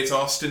have to say it's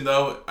Austin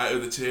though, out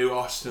of the two,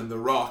 Austin, The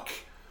Rock.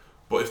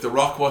 But if The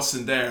Rock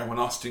wasn't there when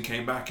Austin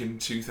came back in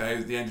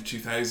 2000, the end of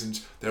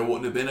 2000, there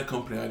wouldn't have been a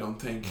company, I don't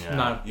think.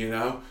 No. You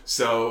know?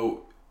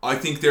 So I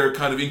think they're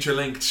kind of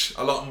interlinked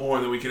a lot more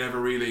than we can ever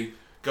really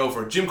go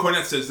for. Jim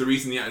Cornette says the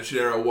reason the Attitude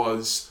Era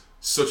was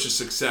such a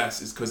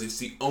success is because it's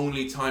the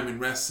only time in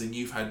wrestling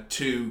you've had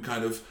two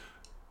kind of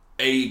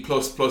A+++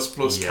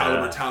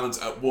 caliber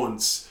talents at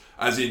once.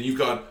 As in, you've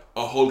got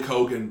a Hulk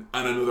Hogan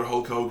and another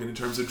Hulk Hogan in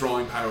terms of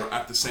drawing power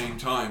at the same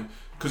time.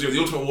 Because the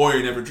Ultimate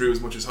Warrior never drew as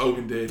much as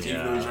Hogan did,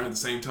 even though he was around at the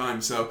same time.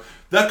 So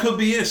that could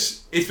be it.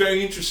 It's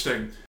very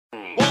interesting. A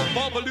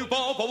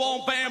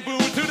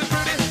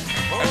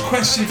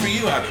question for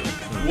you, Adam.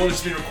 One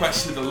that's been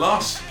requested a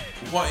lot.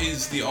 What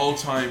is the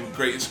all-time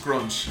greatest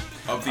grunt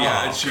of the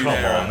Attitude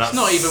Era? That's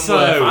not even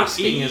worth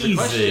asking as a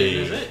question,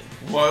 is it?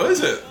 What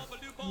is it?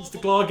 It's the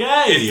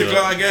Glargay. It's the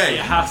Glargay. It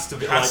has to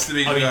be.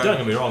 I mean, don't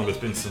get me wrong. There's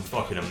been some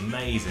fucking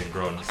amazing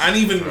grunts. And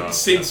even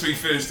since we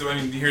finished, you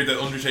hear the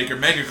Undertaker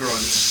mega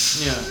grunt.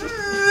 Yeah.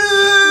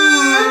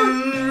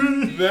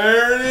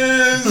 There it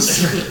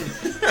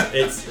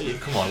is.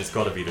 Come on, it's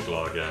got to be the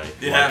Glargay.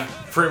 Yeah. Like,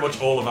 pretty much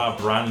all of our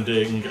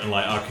branding and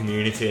like our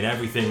community and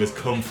everything has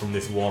come from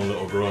this one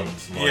little grunt.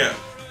 Like,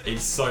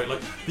 it's so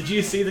like. Did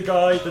you see the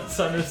guy that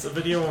sent us a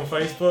video on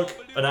Facebook?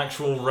 An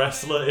actual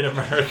wrestler in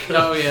America.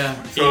 Oh yeah.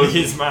 In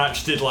his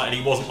match, and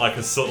he wasn't like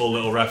a subtle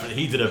little reference.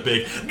 He did a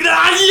big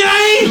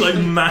Glargay,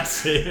 like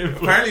massive.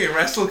 Apparently at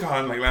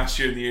WrestleCon, like last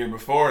year and the year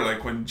before,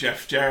 like when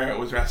Jeff Jarrett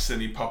was wrestling,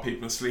 he popped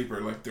people in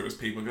sleeper. Like there was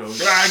people going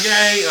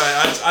Glargay.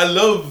 I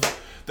love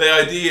the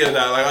idea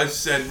that, like I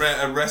said,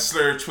 a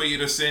wrestler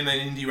tweeted us in, an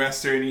indie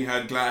wrestler, and he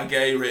had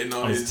Glargay written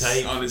on his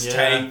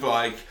tape.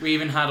 Like we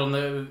even had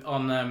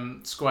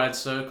on Squared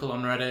Circle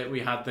on Reddit,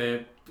 we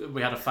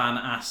had a fan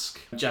ask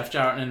Jeff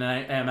Jarrett in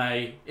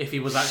MA if he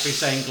was actually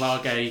saying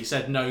Glargay. He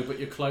said no, but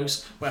you're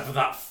close, whatever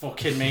that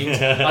fucking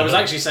means. I was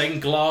actually saying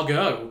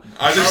Glargo.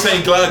 I was just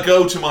saying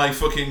Glargo to my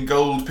fucking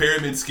gold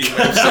pyramid scheme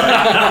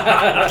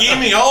website. Give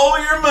me all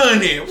your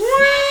money.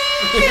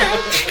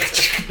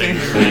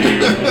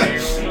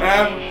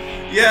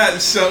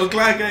 So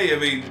Glargay, I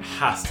mean,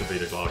 has to be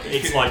the Glargay.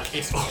 It's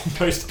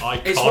almost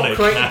iconic. It's what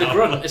created the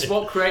grunt. Like, it's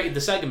what created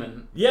the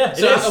segment. Yeah,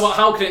 so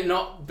how can it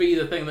not be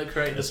the thing that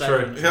created the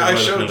segment? Yeah, I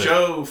showed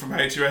Joe from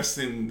How to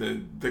Wrestling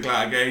the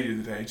Glargay the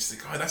other day. She's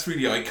like, "Oh, that's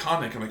really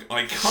iconic." I'm like,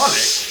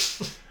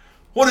 "Iconic?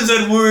 What does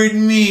that word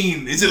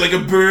mean? Is it like a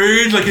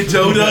bird, like a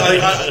dodo?"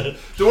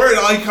 The word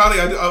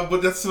iconic,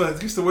 but that's I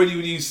guess the word you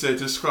would use to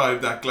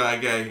describe that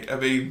Glargay. I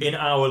mean, in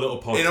our little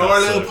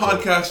podcast,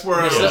 podcast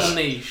world, this little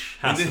niche,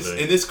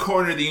 in this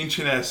corner of the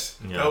internet,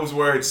 those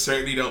words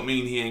certainly don't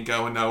mean he ain't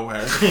going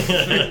nowhere.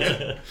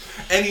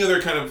 Any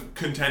other kind of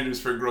contenders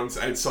for grunts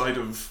outside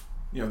of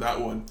that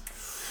one?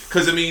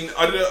 Because I mean,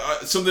 I don't know,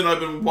 something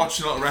I've been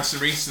watching a lot of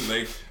wrestling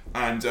recently,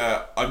 and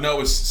I've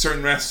noticed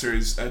certain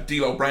wrestlers,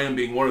 D'Lo Brown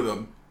being one of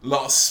them. A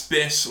lot of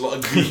spit, a lot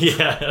of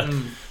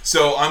gloop.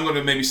 So I'm going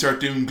to maybe start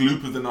doing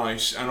gloop of the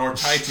night, and our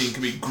tag team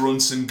can be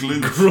grunts and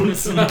gloop.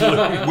 Grunts and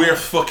gloop. We're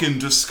fucking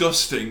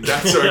disgusting.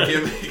 That's our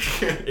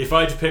gimmick. If I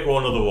had to pick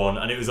one other one,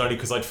 and it was only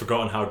because I'd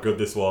forgotten how good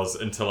this was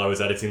until I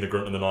was editing the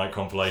Grunt of the Night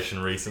compilation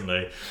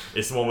recently,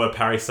 it's the one where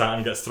Perry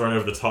Saturn gets thrown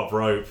over the top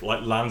rope,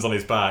 like lands on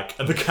his back,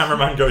 and the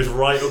cameraman goes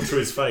right up to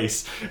his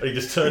face, and he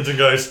just turns and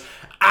goes,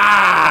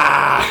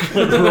 "Ah!"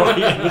 right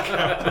in the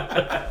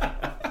camera.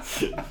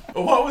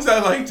 What was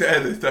that like to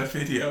edit that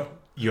video?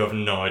 You have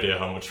no idea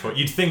how much fun.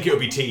 You'd think it would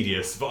be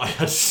tedious, but I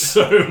had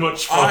so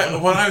much fun.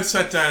 When I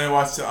sat down and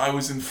watched it, I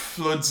was in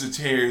floods of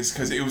tears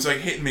because it was like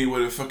hitting me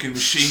with a fucking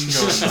machine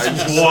gun.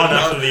 One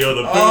after the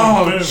other.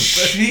 Boom, boom.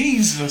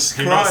 Jesus Christ. If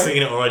you've not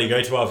seen it already,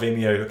 go to our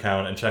Vimeo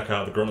account and check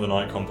out the Grunt of the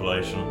Night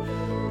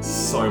compilation.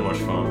 So much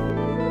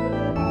fun.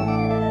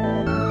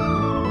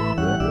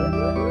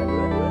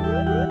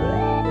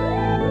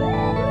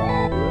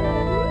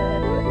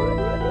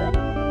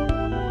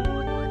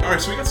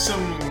 Alright, so we got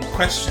some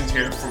questions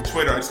here from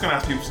Twitter. I'm just going to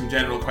ask people some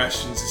general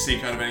questions to see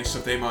kind of any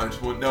stuff they might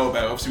know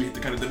about. Obviously, we hit the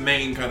kind of the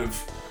main kind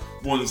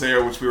of ones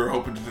there, which we were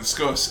hoping to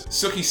discuss.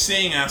 Suki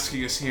Singh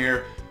asking us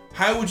here,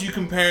 how would you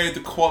compare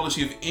the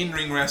quality of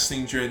in-ring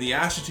wrestling during the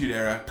Attitude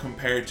Era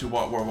compared to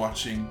what we're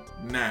watching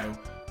now?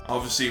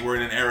 Obviously, we're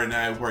in an era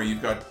now where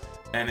you've got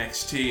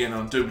NXT, and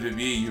on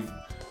WWE, you've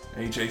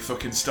AJ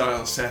fucking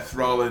Styles, Seth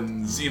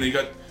Rollins. You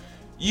know,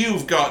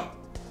 you've got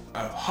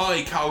a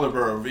high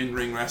caliber of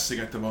in-ring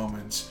wrestling at the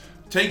moment.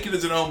 Take it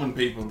as an omen,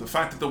 people. The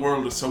fact that the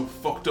world is so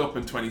fucked up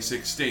in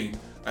 2016,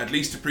 at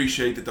least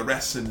appreciate that the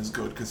wrestling is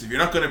good, because if you're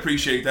not going to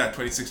appreciate that,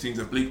 2016 is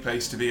a bleak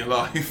place to be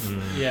alive.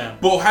 Yeah.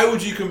 But how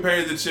would you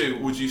compare the two,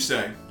 would you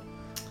say?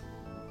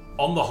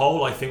 On the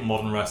whole, I think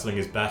modern wrestling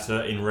is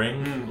better in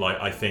ring. Like,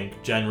 I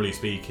think, generally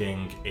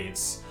speaking,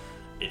 it's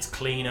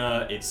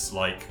cleaner, it's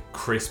like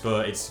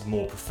crisper, it's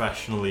more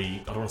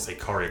professionally, I don't want to say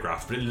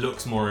choreographed, but it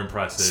looks more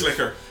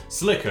impressive.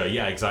 Slicker,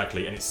 yeah,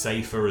 exactly. And it's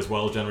safer as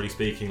well, generally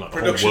speaking. Like, the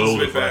whole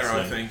world of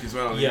wrestling. I think, as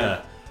well.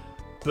 Yeah.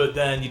 But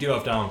then you do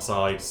have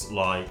downsides,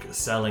 like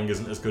selling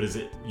isn't as good as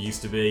it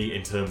used to be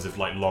in terms of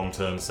like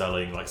long-term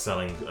selling, like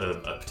selling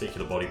a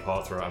particular body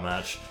part throughout a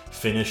match.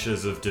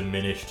 Finishers have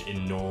diminished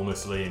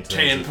enormously in terms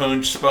 10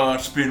 punch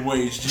spots been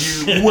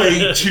waged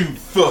way too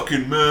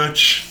fucking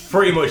much.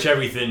 Pretty much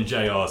everything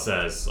JR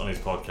says on his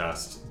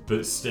podcast,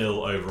 but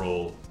still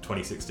overall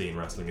 2016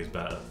 wrestling is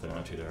better than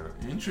Attitude Era.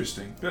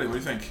 Interesting. Billy, what do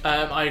you think?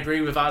 I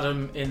agree with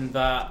Adam in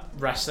that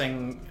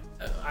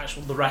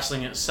the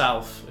wrestling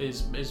itself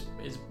is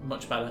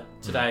much better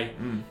today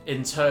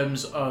in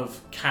terms of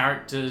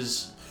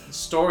characters,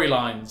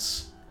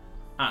 storylines.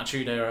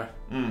 Attitude Era,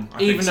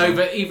 even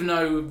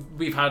though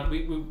we've had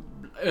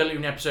earlier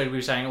in the episode we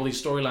were saying all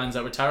these storylines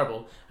that were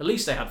terrible, at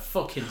least they had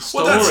fucking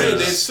stories. Well, that's it.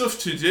 There's stuff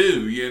to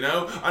do, you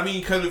know. I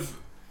mean, kind of.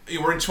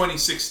 We're in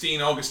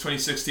 2016, August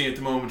 2016 at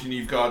the moment, and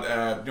you've got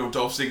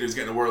Dolph Ziggler's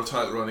getting a world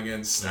title run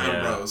against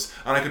Ambrose,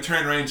 and I could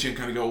turn around to you and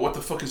kind of go, what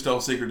the fuck has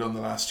Dolph Ziggler done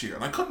the last year?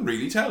 And I couldn't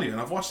really tell you, and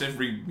I've watched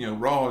every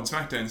Raw and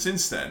SmackDown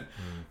since then.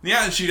 The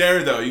Attitude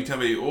Era, though, you tell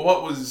me, well,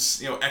 what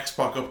was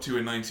X-Pac up to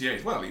in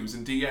 '98? Well, he was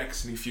in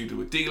DX and he feuded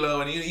with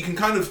D'Lo, and you can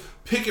kind of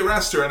pick a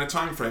wrestler and a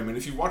time frame, and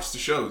if you watch the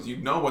shows,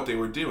 you'd know what they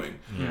were doing.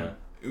 Yeah.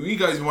 You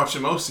guys been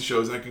watching most of the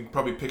shows, and I can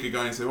probably pick a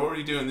guy and say, what were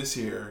you doing this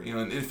year?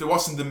 And if there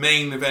wasn't the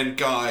main event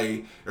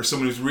guy, or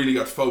someone who's really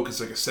got focus,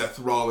 like a Seth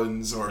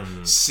Rollins, or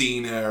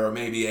Cena, or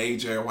maybe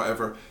AJ, or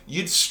whatever,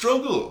 you'd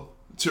struggle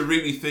to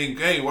really think,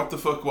 hey, what the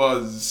fuck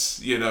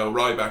was,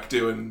 Ryback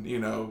doing,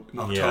 in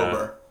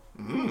October?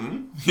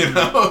 I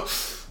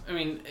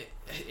mean,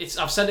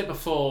 I've said it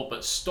before,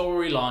 but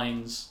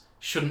storylines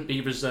shouldn't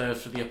be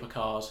reserved for the upper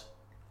card.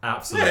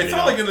 Absolutely. Yeah, it's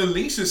not like an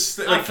elitist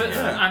thing.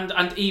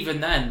 And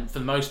even then, for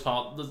the most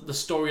part, the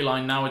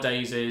storyline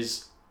nowadays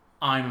is,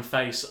 I'm a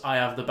face, I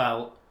have the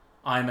belt,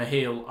 I'm a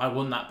heel, I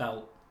won that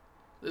belt.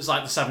 It's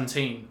like the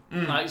 17.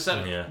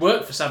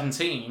 Work for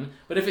 17,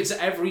 but if it's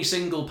every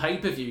single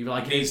pay-per-view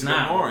like it is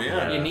now,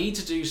 you need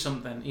to do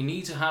something. You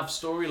need to have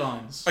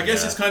storylines. I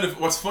guess it's kind of,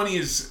 what's funny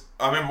is,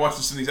 I remember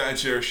watching some of these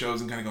Attitude Era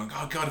shows and kind of going,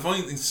 oh god, if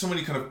only so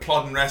many kind of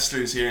plodding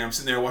wrestlers here. I'm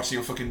sitting there watching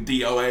a fucking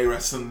DOA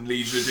wrestling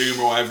Legion of Doom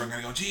or whatever, and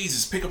kind of going,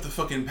 Jesus, pick up the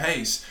fucking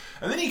pace.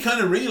 And then you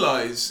kind of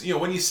realise,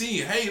 when you see,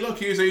 hey, look,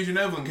 here's Adrian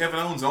Neville and Kevin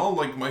Owens, all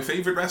like my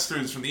favourite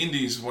wrestlers from the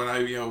indies when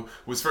I,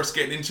 was first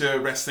getting into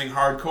wrestling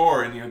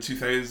hardcore in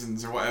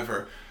 2000s or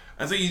whatever.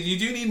 And so you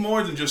do need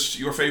more than just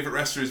your favourite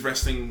wrestlers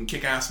wrestling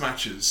kick-ass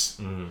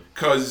matches.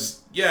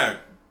 Because,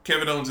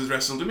 Kevin Owens has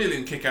wrestled a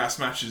million kick-ass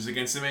matches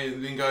against a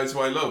million guys who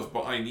I love,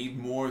 but I need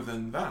more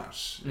than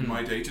that in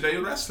my day-to-day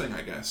wrestling,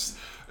 I guess.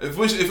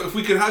 If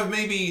we could have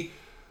maybe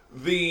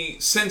the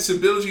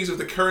sensibilities of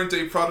the current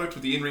day product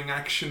with the in-ring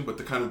action, but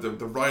the kind of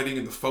the writing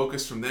and the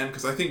focus from them,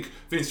 because I think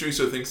Vince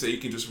Russo thinks that you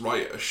can just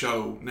write a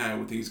show now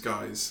with these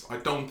guys. I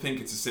don't think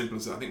it's as simple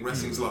as that. I think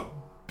wrestling's a lot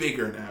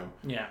bigger now.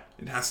 Yeah.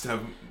 It has to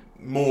have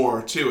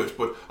more to it,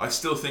 but I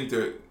still think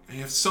that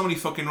you have so many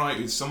fucking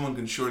writers, someone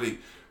can surely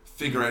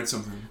figure out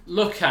something.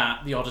 Look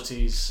at the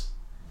Oddities.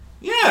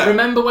 Yeah.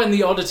 Remember when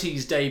the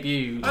Oddities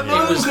debuted?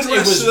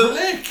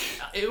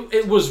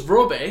 It was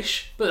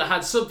rubbish, but it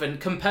had something.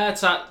 Compared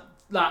to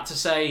that to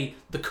say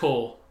the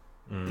Core.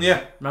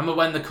 Yeah. Remember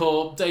when the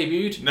Core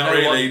debuted? No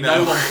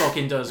one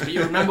fucking does. But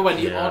you remember when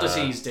the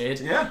Oddities did?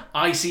 Yeah.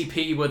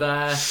 ICP were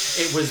there.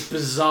 It was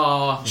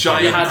bizarre.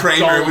 Giant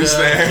Kramer was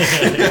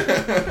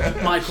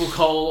there. Michael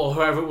Cole or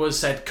whoever it was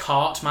said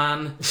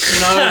Cartman.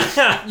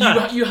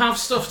 You have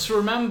stuff to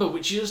remember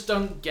which you just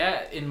don't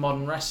get in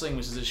modern wrestling,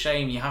 which is a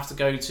shame. You have to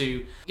go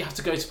to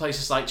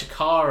places like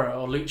Chikara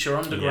or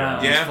Lucha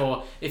Underground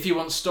for if you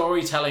want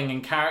storytelling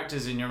and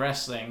characters in your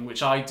wrestling,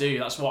 which I do.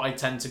 That's what I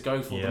tend to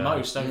go for the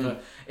most over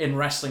in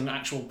wrestling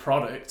actual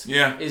product.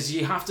 Yeah. Is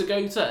you have to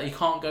you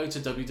can't go to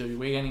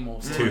WWE anymore.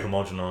 It's too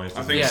homogenized.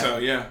 I think so,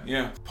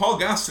 yeah. Paul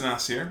Gaston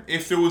asks here,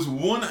 if there was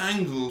one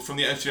angle from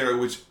the Attitude Era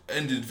which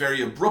ended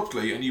very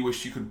abruptly and you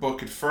wish you could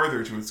book it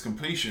further to its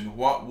completion,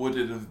 what would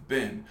it have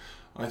been?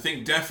 I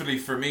think definitely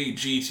for me,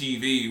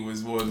 GTV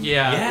was one.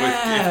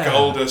 Yeah. If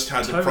Goldust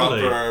had the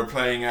proper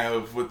playing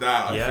out with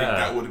that, I think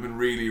that would have been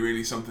really,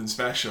 really something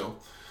special.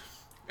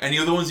 Any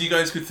other ones you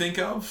guys could think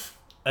of?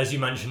 As you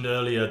mentioned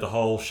earlier, the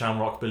whole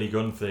Shamrock Billy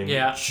Gunn thing.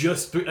 Yeah.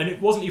 And it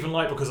wasn't even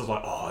like because I was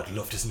like, oh, I'd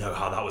love to know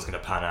how that was going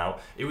to pan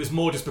out. It was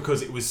more just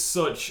because it was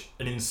such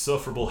an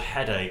insufferable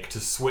headache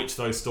to switch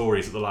those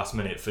stories at the last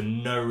minute for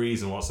no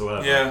reason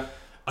whatsoever. Yeah.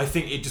 I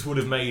think it just would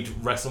have made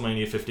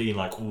WrestleMania 15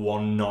 like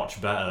one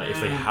notch better if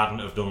they hadn't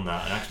have done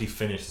that and actually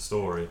finished the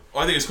story.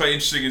 What I think is quite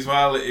interesting as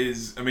well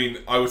is, I mean,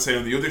 I would say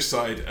on the other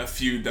side, a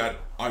feud that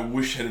I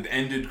wish had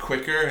ended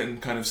quicker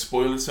and kind of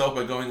spoiled itself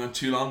by going on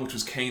too long, which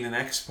was Kane and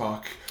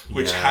X-Pac,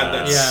 which had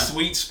that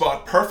sweet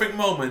spot, perfect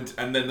moment,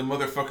 and then the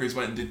motherfuckers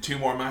went and did 2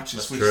 more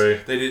matches,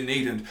 they didn't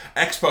need. And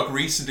X-Pac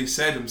recently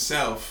said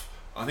himself,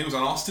 I think it was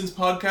on Austin's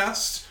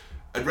podcast,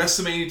 at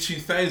WrestleMania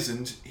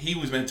 2000, he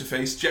was meant to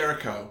face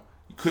Jericho.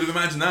 Could have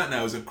imagined that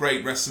now as a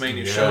great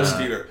WrestleMania show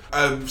stealer.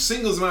 A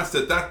singles match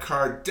that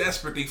card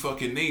desperately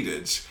fucking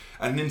needed,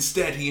 and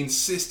instead he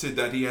insisted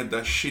that he had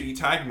that shitty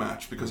tag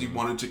match because he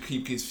wanted to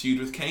keep his feud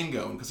with Kane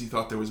going because he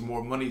thought there was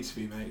more money to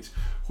be made,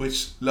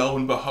 which, lo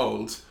and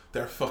behold,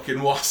 there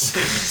fucking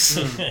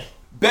wasn't.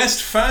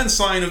 Best fan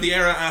sign of the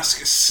era,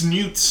 ask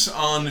Snoots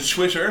on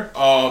Twitter.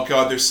 Oh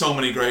god, there's so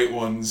many great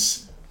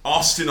ones.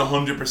 Austin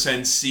 100%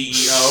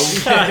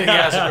 CEO. Yeah,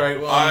 that's a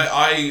great one.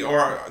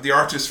 Or the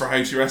artist for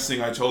How to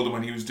Wrestling, I told him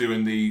when he was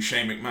doing the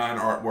Shane McMahon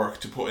artwork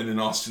to put in an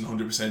Austin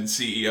 100%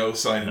 CEO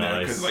sign in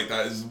there because like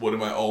that is one of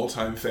my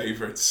all-time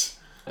favourites.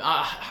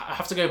 I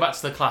have to go back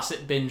to the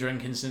classic bin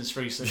drinking since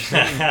 316.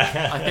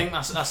 I think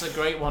that's a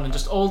great one, and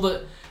just all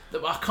the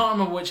I can't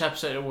remember which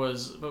episode it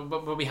was,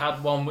 but we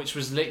had one which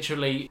was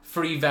literally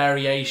 3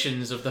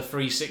 variations of the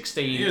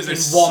 316 in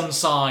one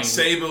sign.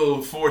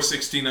 Sable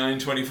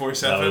 469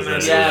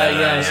 24/7.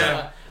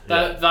 Yeah.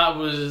 That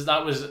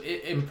was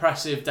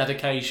impressive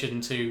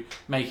dedication to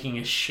making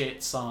a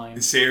shit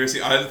sign.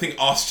 Seriously, I think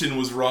Austin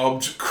was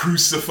robbed.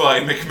 Crucify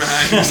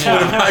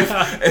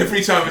McMahon.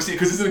 Every time I see it,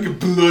 because it's like a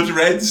blood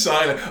red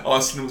sign.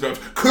 Austin was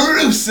robbed.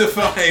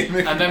 Crucify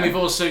McMahon. And then we've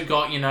also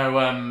got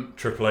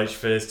Triple H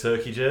fears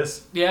turkey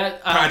jizz. Yeah,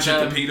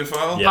 Paget the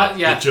paedophile.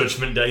 The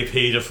Judgment Day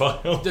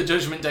paedophile. The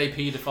Judgment Day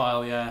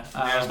paedophile. Yeah,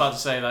 I was about to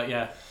say that.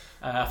 Yeah,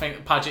 I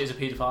think Paget is a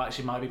paedophile.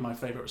 Actually, might be my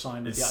favourite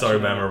sign. It's so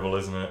memorable,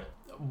 isn't it?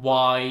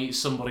 Why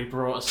somebody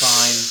brought a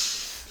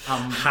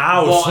sign,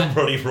 how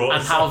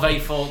they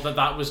thought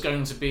that was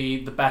going to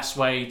be the best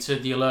way to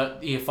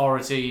alert the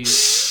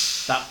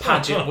authorities that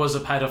Paget was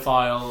a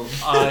pedophile.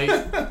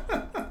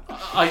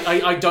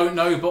 I don't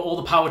know, but all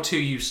the power to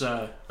you,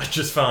 sir. I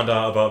just found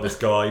out about this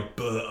guy,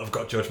 but I've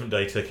got Judgment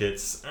Day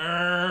tickets. Get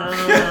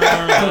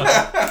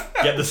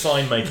the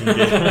sign making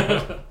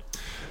gear.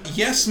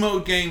 Yes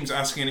Mode Games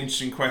asking an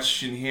interesting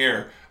question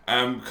here.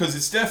 Because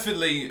it's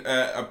definitely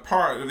a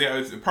part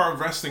of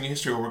wrestling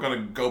history where we're going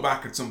to go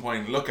back at some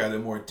point and look at it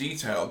in more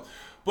detail.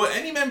 But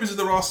any members of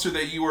the roster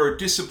that you were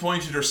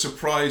disappointed or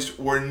surprised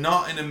were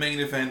not in a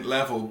main event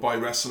level by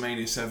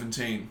WrestleMania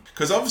 17?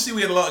 Because obviously we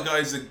had a lot of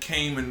guys that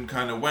came and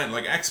kind of went.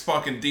 Like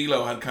X-Pac and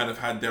D'Lo had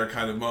their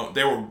kind of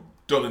they were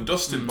done and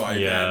dusted by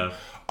then.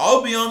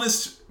 I'll be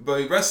honest,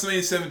 by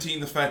WrestleMania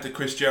 17, the fact that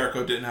Chris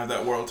Jericho didn't have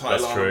that world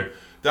title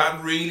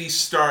that really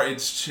started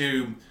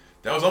to...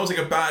 That was almost like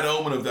a bad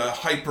omen of the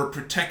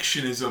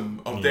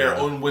hyper-protectionism of their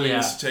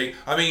unwillingness to take...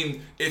 I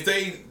mean, if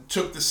they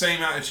took the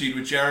same attitude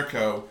with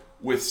Jericho,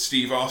 with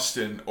Steve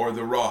Austin, or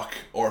The Rock,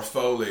 or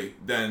Foley,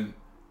 then,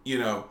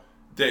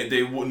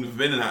 they wouldn't have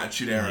been an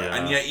Attitude Era.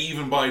 And yet,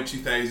 even by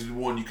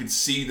 2001, you could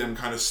see them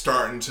kind of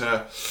starting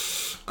to...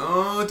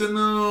 Oh, I don't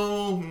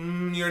know.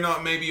 You're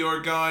not maybe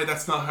your guy.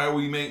 That's not how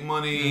we make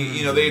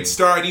money. They had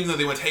started, even though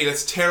they went, hey,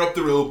 let's tear up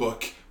the rule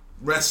book.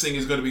 Wrestling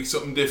is going to be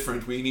something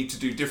different. We need to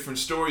do different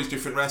stories,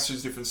 different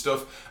wrestlers, different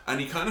stuff. And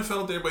he kind of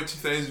felt there by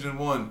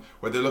 2001,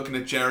 where they're looking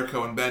at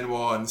Jericho and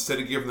Benoit, and instead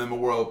of giving them a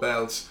world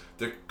belt,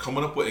 they're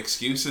coming up with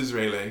excuses,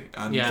 really.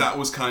 And that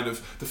was kind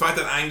of... The fact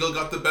that Angle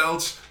got the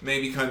belt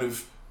maybe kind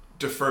of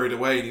deferred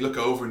away, and you look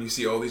over and you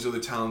see all these other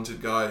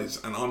talented guys,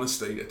 and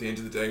honestly, at the end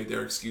of the day,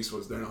 their excuse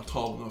was they're not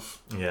tall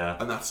enough. Yeah.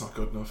 And that's not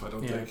good enough, I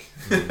don't think.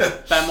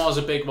 Benoit's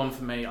a big one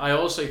for me. I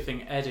also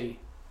think Eddie...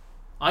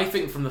 I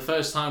think from the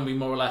first time we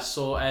more or less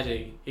saw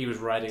Eddie, he was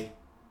ready.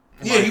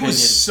 Yeah, he was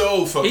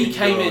so fucking He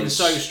came in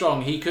so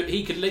strong. He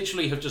could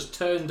literally have just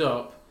turned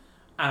up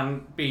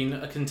and been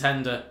a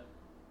contender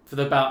for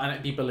the belt, and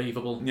it'd be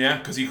believable. Yeah,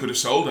 because he could have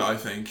sold it, I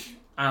think.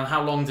 And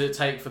how long did it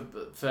take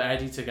for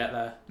Eddie to get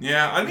there?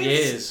 Yeah, I mean,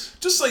 years.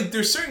 Just like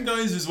there's certain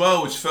guys as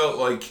well which felt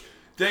like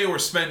they were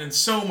spending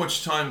so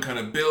much time kind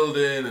of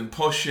building and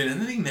pushing,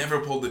 and then he never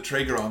pulled the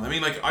trigger on. I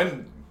mean, like I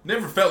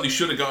never felt he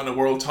should have gotten a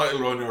world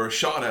title run or a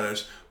shot at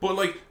it. But,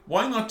 like,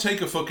 why not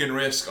take a fucking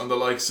risk on the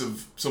likes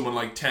of someone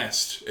like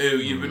Test, who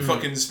you've been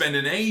fucking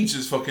spending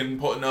ages fucking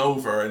putting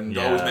over and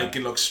always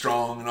making look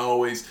strong and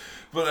always...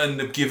 But end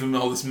up giving him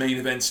all this main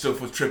event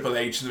stuff with Triple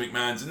H and the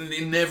McMahons, and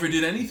they never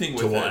did anything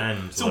with it. To what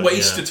end? It's a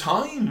waste of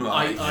time.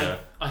 I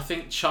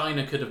think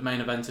China could have main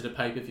evented a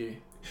pay-per-view.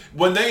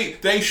 When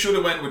they should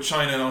have went with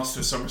China and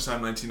Austin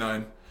SummerSlam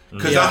 99.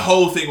 Because that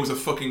whole thing was a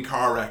fucking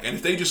car wreck. And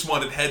if they just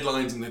wanted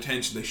headlines and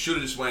attention, they should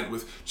have just went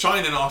with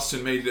China and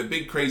Austin, made it a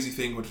big crazy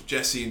thing with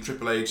Jesse and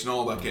Triple H and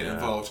all that getting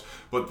involved.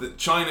 But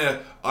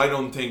China, I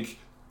don't think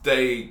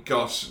they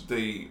got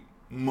the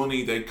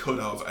money they could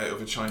have out of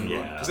a China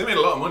run. Because they made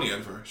a lot of money out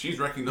of her. She's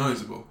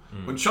recognisable.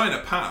 When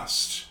China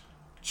passed,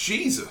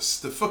 Jesus,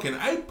 the fucking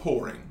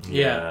outpouring.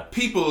 Yeah.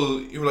 People,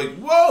 you were like,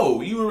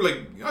 whoa. You were like,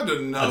 I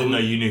didn't know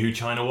you knew who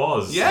China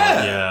was.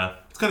 Yeah.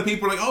 It's kind of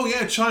people are like, oh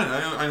yeah, China.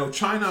 I know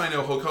China. I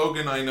know Hulk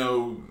Hogan. I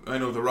know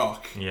The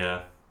Rock.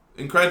 Yeah.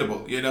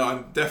 Incredible.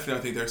 And definitely I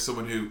think there's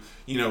someone who,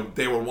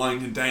 they were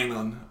winding down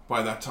on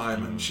by that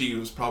time, and she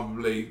was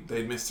probably,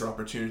 they'd missed their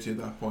opportunity at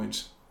that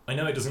point. I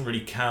know it doesn't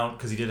really count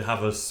because he did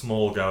have a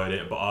small go at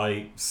it, but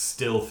I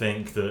still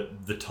think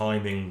that the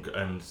timing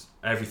and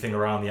everything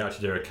around the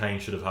Attitude Era, Kane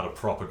should have had a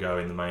proper go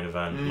in the main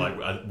event,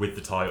 like with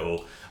the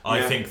title.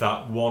 I think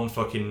that one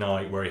fucking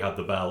night where he had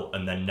the belt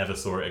and then never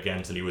saw it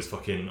again till he was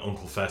fucking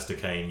Uncle Fester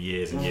Kane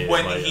years and years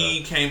when later.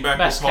 He came back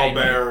with Paul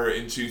Bearer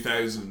in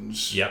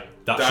 2000. Yep.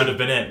 That should have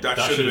been it. That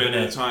should have been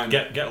it. Time.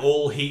 Get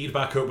all heated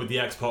back up with the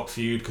X-Pac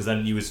feud, because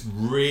then he was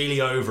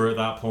really over at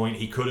that point.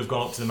 He could have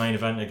gone up to the main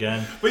event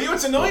again. But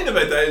what's annoying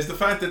about that is the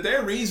fact that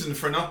their reason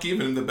for not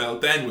giving him the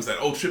belt then was that,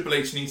 Triple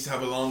H needs to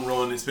have a long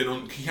run.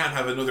 He can't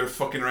have another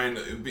fucking reign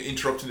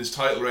interrupting his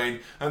title reign.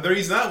 And the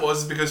reason that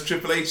was because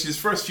Triple H's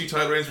first few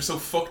title reigns were so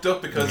fucked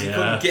up because he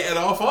couldn't get it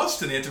off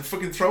Austin. He had to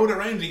fucking throw it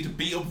around and he had to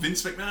beat up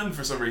Vince McMahon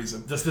for some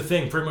reason. That's the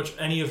thing. Pretty much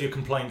any of your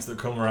complaints that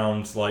come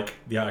around, like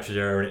the Attitude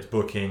Era and its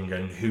booking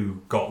and who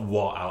got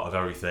what out of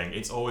everything,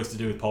 it's always to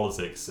do with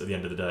politics at the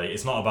end of the day.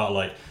 It's not about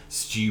like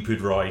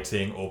stupid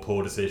writing or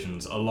poor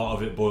decisions. A lot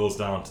of it boils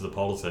down to the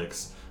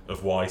politics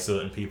of why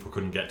certain people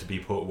couldn't get to be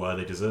put where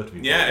they deserve to be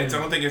put. I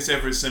don't think it's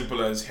ever as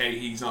simple as, hey,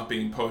 he's not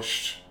being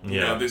pushed.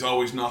 There's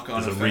always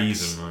knock-on effects. There's a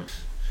reason, right?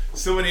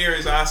 Someone here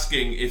is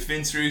asking, if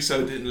Vince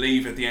Russo didn't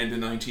leave at the end of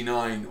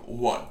 99,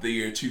 what the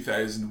year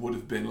 2000 would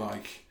have been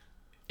like?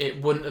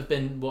 It wouldn't have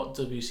been what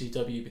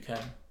WCW became.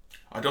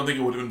 I don't think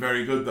it would have been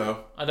very good,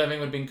 though. I don't think it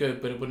would have been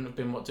good, but it wouldn't have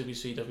been what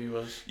WCW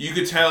was. You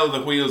could tell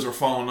the wheels were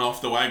falling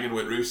off the wagon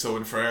with Russo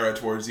and Ferreira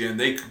towards the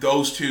end.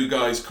 Those two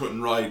guys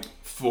couldn't write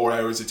 4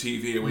 hours of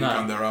TV a week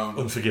on their own.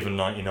 Unforgiven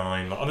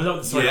 99. That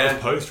was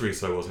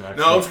post-Russo, wasn't it?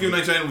 No, Unforgiven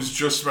 99 was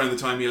just around the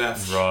time he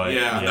left. Right.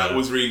 Yeah, that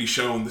was really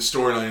shown. The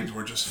storylines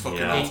were just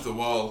fucking off the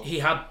wall. He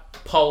had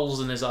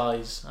poles in his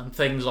eyes and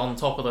things on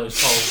top of those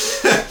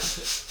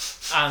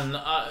poles. And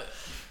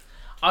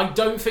I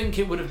don't think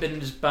it would have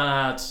been as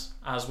bad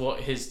as what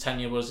his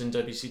tenure was in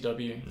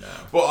WCW. No.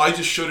 Well, I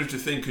just shudder to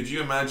think, could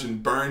you imagine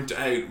burnt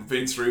out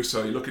Vince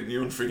Russo? You look at the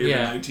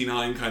Unforgiven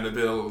 99 kind of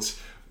build.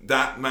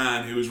 That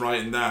man who was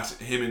writing that,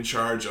 him in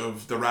charge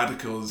of the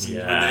Radicals when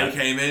they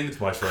came in,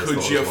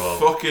 could you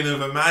fucking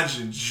have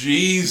imagined?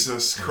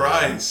 Jesus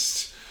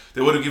Christ.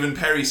 They would have given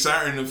Perry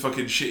Saturn a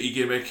fucking shitty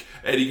gimmick.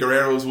 Eddie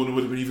Guerrero's one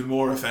would have been even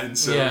more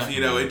offensive.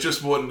 It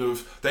just they wouldn't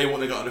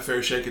have gotten a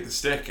fair shake at the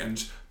stick.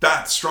 And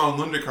that strong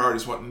undercard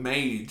is what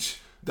made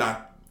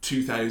that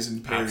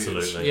 2000 period.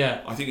 Absolutely. Yeah.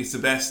 I think it's the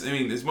best. I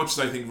mean, as much as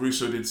I think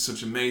Russo did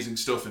such amazing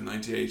stuff in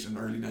 98 and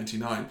early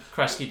 99,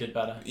 Kresge did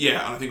better.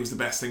 Yeah, and I think it was the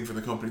best thing for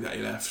the company that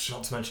he left.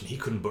 Not to mention, he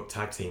couldn't book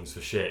tag teams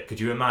for shit. Could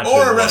you imagine?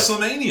 Or a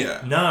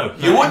WrestleMania. No.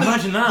 You wouldn't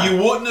imagine that.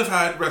 You wouldn't have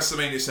had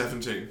WrestleMania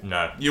 17.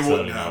 No. You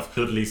wouldn't have.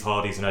 Not. Dudley's,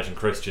 Hardy's and Edge and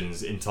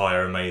Christian's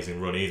entire amazing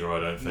run either,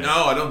 I don't think.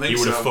 No, I don't think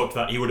he would so. Have fucked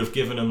that. He would have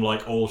given them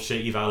like all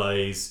shitty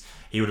valets.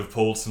 He would have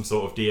pulled some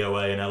sort of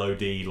DOA and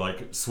LOD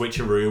like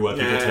switcheroo where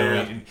people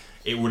turn.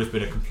 It would have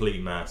been a complete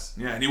mess.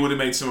 Yeah, and he would have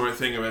made some sort of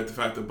thing about the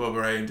fact that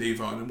Bubba Ray and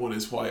Devon, and one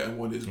is white and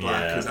one is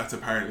black, because that's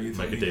apparently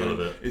make a deal of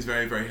it. Is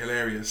very, very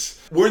hilarious.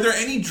 Were there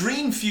any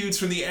dream feuds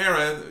from the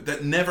era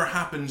that never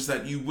happened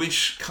that you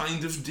wish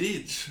kind of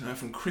did?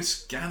 From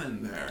Chris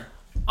Gannon there.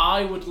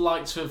 I would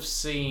like to have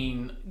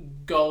seen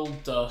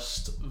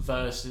Goldust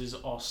versus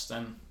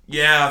Austin.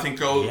 Yeah, I think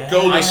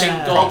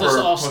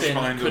Goldust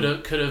Austin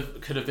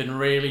could have been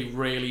really,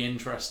 really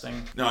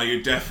interesting. No,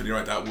 you're definitely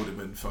right. That would have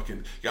been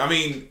fucking. I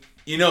mean,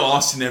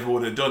 Austin never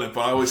would have done it,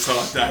 but I always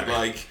thought that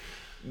like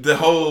the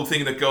whole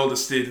thing that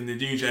Goldust did in the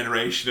new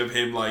generation of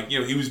him, like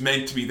he was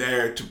meant to be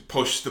there to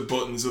push the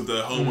buttons of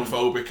the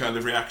homophobic kind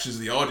of reactions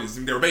of the audience.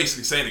 They were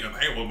basically saying,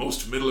 "Hey, well,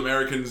 most Middle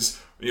Americans."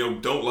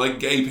 Don't like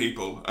gay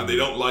people, and they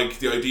don't like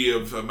the idea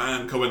of a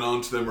man coming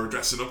on to them or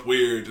dressing up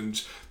weird,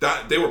 and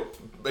that they were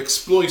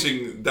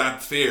exploiting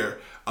that fear.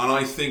 And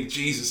I think,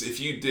 Jesus, if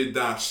you did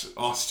that,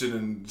 Austin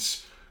and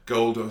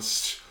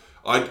Goldust,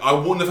 I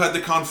wouldn't have had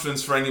the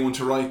confidence for anyone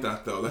to write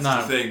that, though.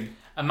 That's the thing.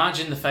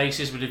 Imagine the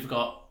faces would have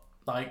got,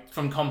 like,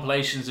 from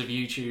compilations of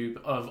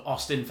YouTube of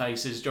Austin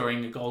faces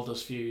during a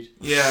Goldust feud.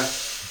 Yeah.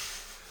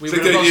 We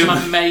would have got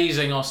some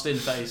amazing Austin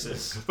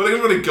faces. But I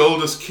remember when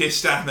Goldust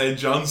kissed Ahmed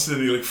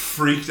Johnson, he like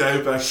freaked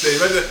out backstage.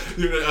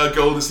 Remember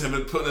Goldust him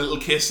putting a little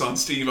kiss on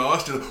Steve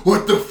Austin.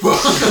 What the fuck?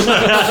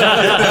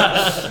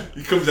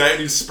 He comes out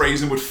and he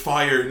sprays him with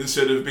fire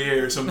instead of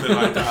beer or something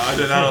like that. I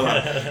don't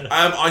know.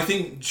 I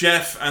think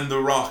Jeff and The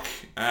Rock,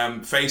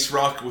 Face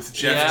Rock with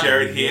Jeff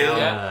Jarrett Heel.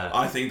 Yeah.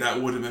 I think that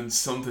would have been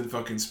something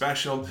fucking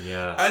special.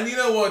 Yeah. And you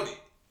know what?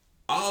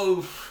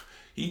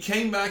 He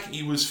came back,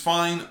 he was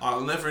fine.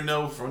 I'll never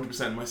know for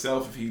 100%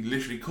 myself if he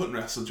literally couldn't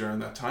wrestle during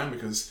that time,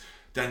 because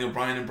Daniel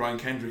Bryan and Brian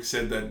Kendrick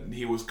said that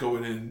he was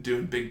going in and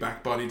doing big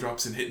back body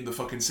drops and hitting the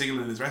fucking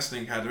ceiling in his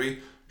wrestling academy.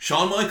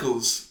 Shawn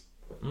Michaels.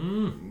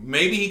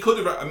 Maybe he could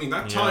have. I mean,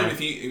 that time,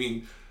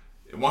 it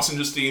wasn't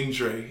just the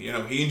injury. You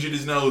know, he injured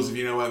his nose, if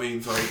you know what I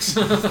mean, folks.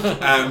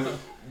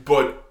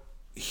 But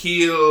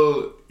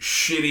heel,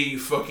 shitty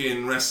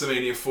fucking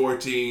WrestleMania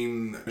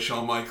 14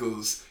 Shawn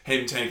Michaels,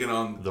 him taking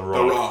on The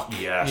Rock.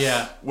 Yes.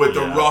 Yeah. With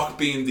The Rock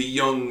being the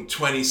young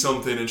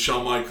 20-something and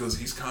Shawn Michaels,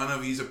 he's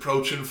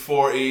approaching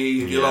 40.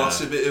 You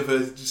lost a bit of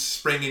a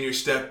spring in your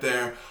step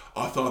there.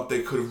 I thought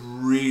they could have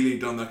really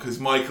done that, because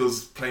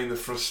Michaels playing the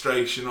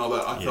frustration, all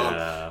that. I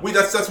thought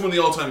that's one of the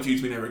all-time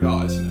feuds we never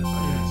got, isn't it?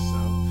 I guess so.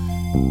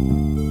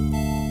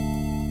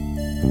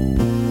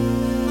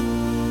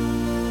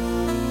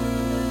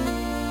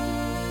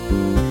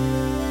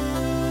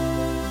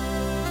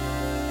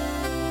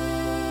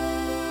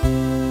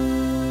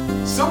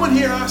 Someone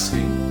here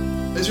asking,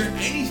 is there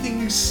anything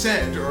you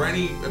said or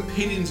any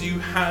opinions you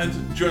had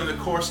during the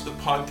course of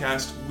the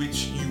podcast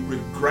which you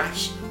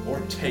regret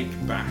or take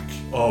back?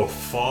 Oh,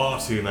 far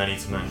too many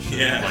to mention.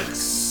 Yeah. Like,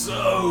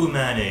 so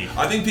many.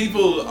 I think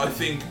people,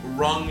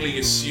 wrongly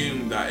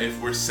assume that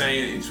if we're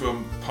saying it into a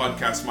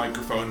podcast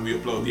microphone and we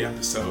upload the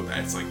episode,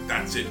 that it's like,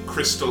 that's it,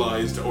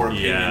 crystallized our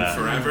opinion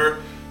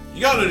forever.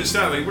 You gotta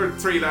understand, like, we're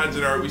three lads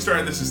we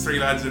started this as three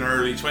lads in our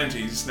early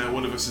 20s, now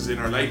one of us is in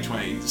our late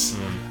 20s.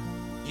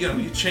 You know,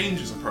 you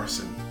change as a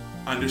person.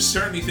 And there's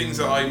certainly things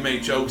that I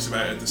made jokes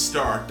about at the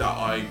start that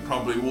I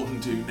probably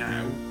wouldn't do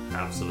now.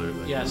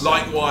 Absolutely. Yes.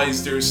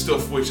 Likewise, there's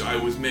stuff which I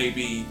was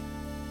maybe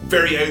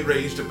very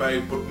outraged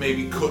about, but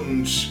maybe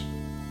couldn't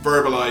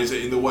verbalise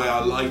it in the way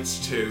I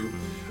liked to.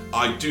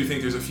 I do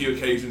think there's a few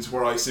occasions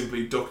where I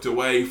simply ducked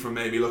away from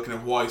maybe looking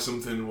at why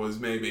something was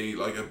maybe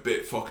like a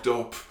bit fucked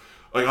up.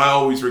 Like, I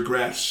always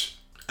regret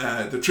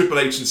the Triple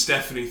H and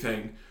Stephanie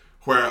thing,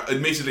 where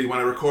admittedly when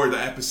I recorded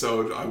that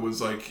episode I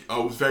was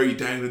very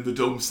down in the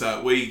dumps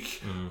that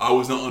week. I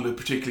was not in a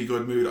particularly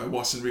good mood. I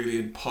wasn't really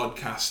in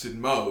podcasting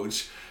mode.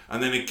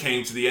 And then it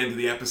came to the end of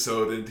the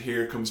episode and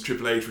here comes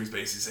Triple H, where he's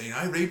basically saying,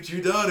 I raped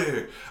your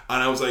daughter.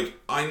 And I was like,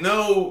 I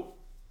know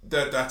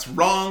that that's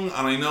wrong,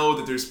 and I know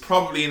that there's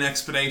probably an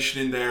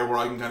explanation in there where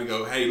I can kind of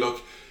go, hey,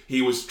 look,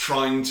 he was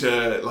trying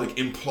to like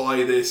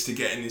imply this to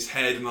get in his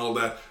head and all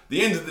that.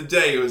 The end of the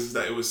day was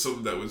that it was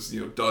something that was,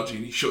 dodgy,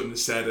 and he shouldn't have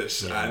said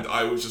it. Yeah. And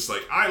I was just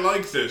like, I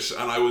liked it,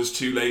 and I was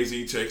too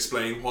lazy to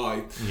explain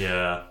why.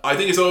 Yeah. I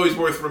think it's always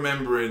worth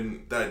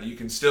remembering that you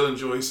can still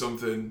enjoy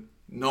something.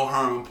 No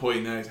harm in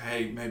pointing out,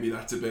 hey, maybe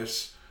that's a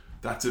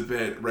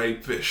bit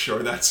rapish, or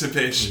that's a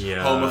bit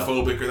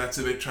homophobic, or that's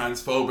a bit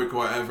transphobic, or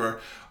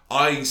whatever.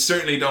 I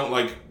certainly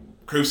don't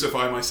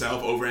crucify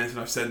myself over anything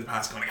I've said in the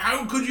past, going,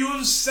 how could you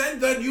have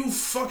said that, you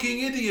fucking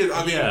idiot?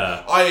 I mean,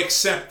 I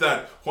accept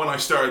that when I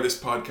started this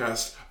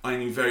podcast, I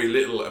knew very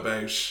little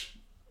about,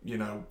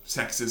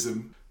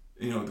 sexism,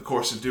 the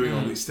course of doing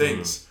all these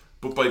things.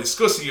 But by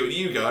discussing it with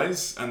you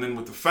guys, and then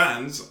with the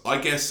fans, I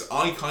guess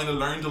I kind of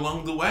learned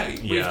along the way.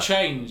 We've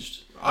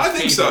changed. I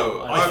think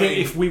so. I think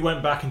if we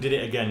went back and did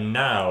it again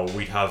now,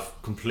 we'd have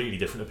completely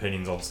different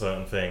opinions on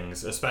certain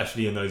things,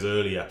 especially in those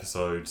early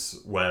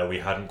episodes where we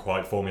hadn't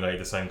quite formulated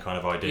the same kind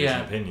of ideas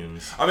and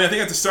opinions. I mean, I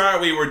think at the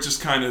start we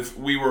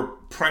were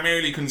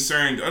primarily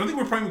concerned. I don't think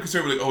we were primarily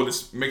concerned with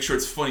let's make sure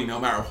it's funny no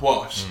matter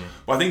what.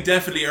 But I think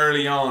definitely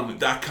early on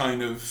that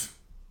kind of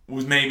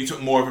was maybe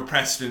took more of a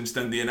precedence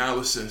than the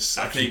analysis.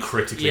 Actually, I think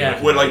critically.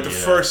 With the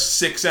first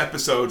 6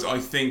 episodes, I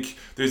think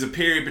there's a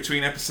period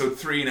between episode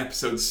 3 and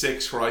episode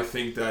 6 where I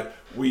think that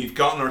we've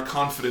gotten our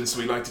confidence,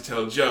 we like to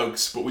tell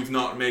jokes, but we've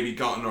not maybe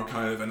gotten our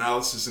kind of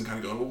analysis and kind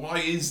of going, well, why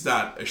is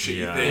that a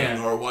shitty thing?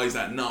 Or why is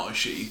that not a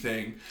shitty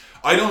thing?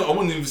 I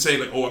wouldn't even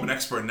say I'm an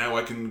expert now,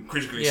 I can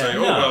critically say,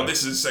 well,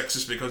 this is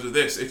sexist because of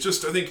this. It's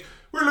just, I think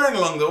we're learning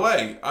along the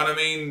way. And I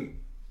mean,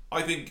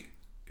 I think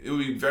it would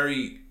be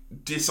very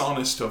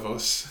dishonest of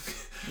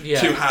us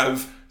to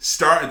have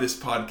started this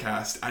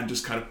podcast and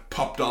just kind of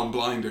popped on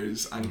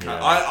blinders and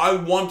I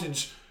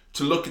wanted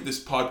to look at this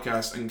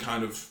podcast and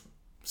kind of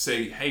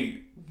say,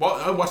 hey,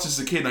 I watched this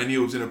as a kid and I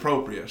knew it was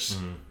inappropriate.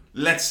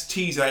 Let's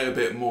tease out a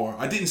bit more.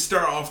 I didn't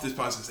start off this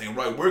podcast saying,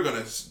 right, we're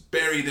going to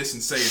bury this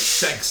and say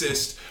it's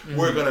sexist.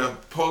 We're going to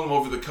pull them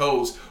over the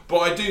coals. But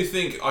I do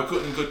think I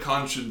couldn't in good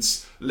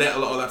conscience let a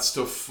lot of that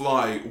stuff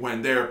fly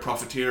when they're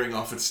profiteering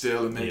off it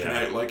still and making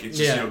out like it's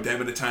just,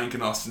 them in a tank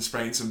and Austin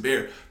spraying some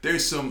beer.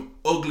 There's some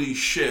ugly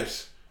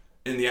shit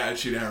in the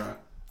Attitude Era.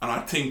 And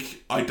I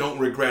think I don't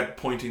regret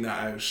pointing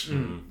that out.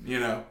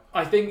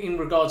 I think in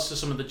regards to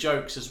some of the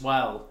jokes as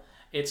well,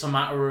 it's a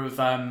matter of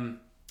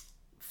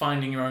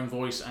finding your own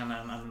voice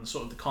and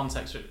sort of the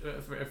context of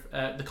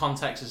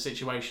the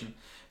situation.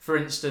 For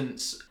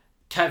instance,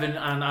 Kevin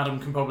and Adam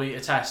can probably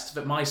attest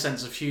that my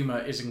sense of humour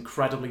is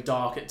incredibly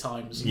dark at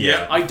times.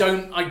 Yeah. I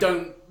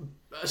don't.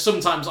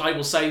 Sometimes I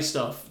will say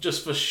stuff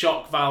just for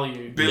shock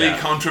value. Billy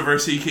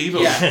Controversy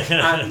Keeble.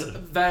 Yeah, and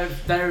there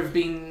have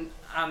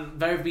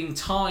been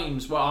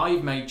times where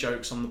I've made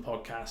jokes on the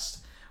podcast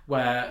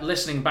where,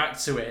 listening back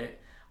to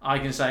it, I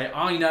can say,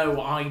 I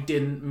know I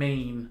didn't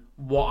mean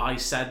what I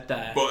said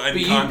there. But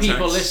you context,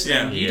 people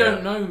listening, you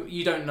don't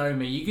know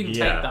me. You can take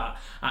Yeah. that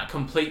at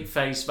complete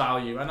face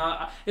value. And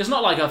it's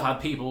not like I've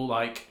had people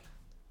like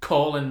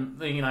calling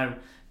me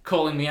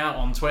out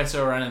on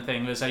Twitter or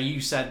anything. They say, you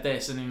said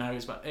this, and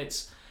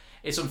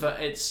it's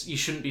unfair. You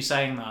shouldn't be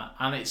saying that.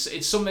 And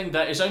it's something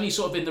that is only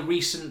sort of in the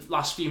recent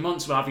last few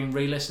months where I've been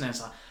re-listening.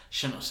 It's like,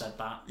 shouldn't have said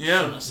that. Yeah.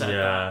 Shouldn't have said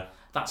that.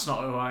 That's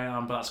not who I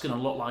am, but that's going to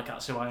look like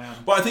that's who I am.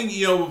 But I think,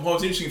 what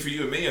was interesting for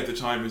you and me at the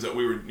time is that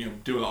we were,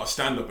 doing a lot of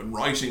stand-up and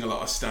writing a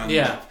lot of stand-up.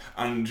 Yeah.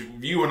 And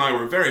you and I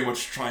were very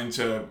much trying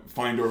to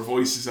find our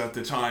voices at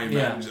the time.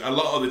 Yeah. And a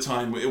lot of the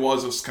time, it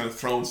was us kind of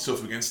throwing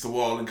stuff against the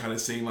wall and kind of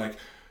seeing, like,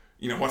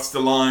 what's the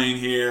line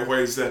here?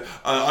 Where's the...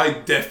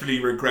 I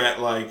definitely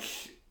regret, like...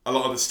 a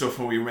lot of the stuff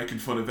when we were making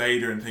fun of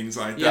Vader and things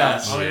like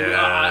that.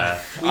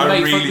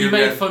 We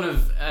made fun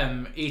of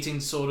eating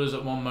disorders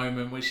at one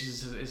moment, which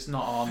is it's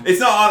not on.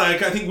 It's not on.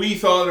 I think we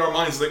thought in our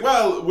minds like,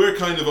 well, we're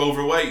kind of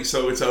overweight,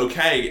 so it's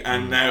okay.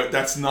 And now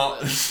that's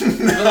not.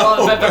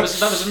 There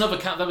was another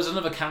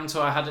counter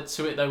I had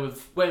to it though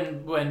with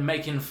when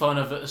making fun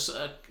of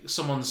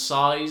someone's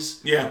size.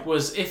 Yeah.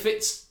 Was if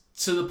it's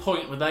to the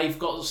point where they've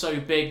got so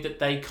big that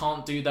they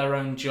can't do their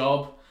own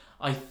job,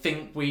 I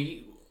think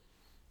we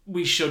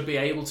should be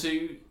able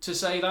to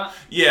say that.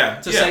 Yeah.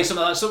 Say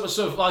something like sort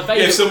of like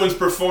Vader. If someone's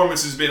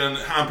performance has been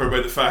hampered by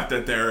the fact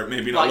that they're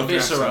maybe not like looking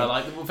Viscera, at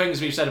like the things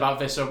we've said about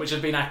Viscera, which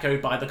have been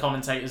echoed by the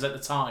commentators at the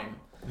time.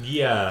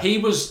 Yeah. He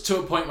was to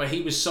a point where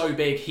he was so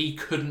big he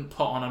couldn't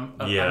put on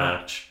a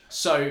match.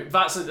 So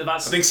that's. I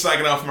think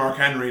slagging off Mark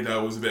Henry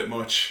though was a bit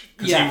much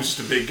because he was just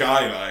a big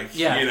guy. Like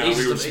we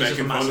were just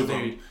making fun of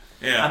him.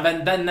 Yeah.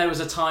 And then there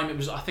was a time.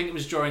 I think it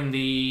was during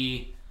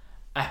the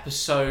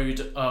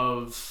episode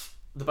of.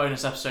 The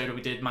bonus episode where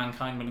we did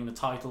Mankind winning the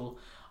title,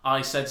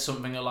 I said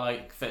something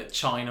like that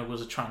China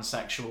was a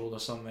transsexual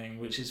or something,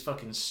 which is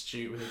fucking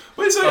stupid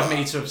of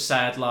me to have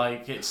said.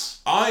 Like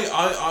it's. I'm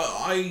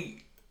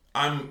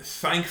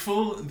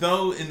thankful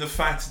though in the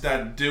fact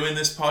that doing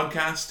this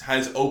podcast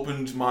has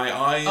opened my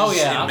eyes. Oh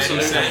yeah, in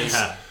absolutely. many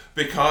sense,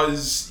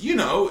 because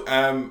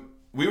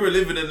we were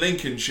living in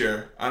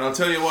Lincolnshire, and I'll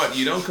tell you what,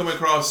 you don't come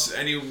across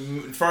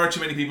far too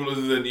many people other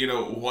than,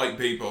 white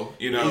people,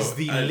 It's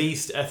the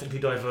least ethnically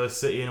diverse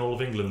city in all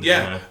of England.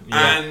 Yeah.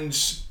 And,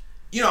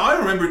 I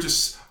remember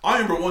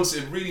once,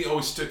 it really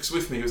always sticks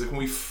with me, it was like when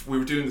we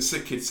were doing the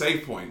Sick Kid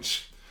Save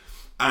Point,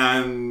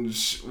 and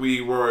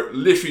we were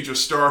literally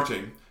just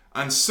starting,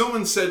 and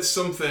someone said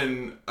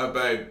something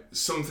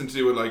to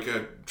do with like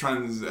a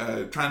trans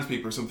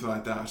people or something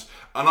like that,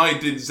 and I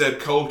did Zeb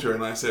Coulter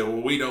and I said,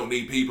 well, we don't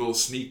need people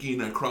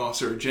sneaking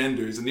across our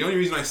genders, and the only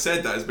reason I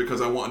said that is because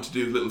I wanted to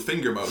do the little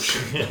finger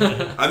motion.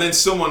 And then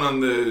someone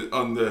on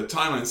the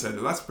timeline said,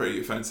 well, that's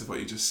pretty offensive what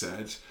you just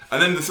said, and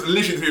then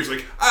literally the people was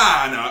like,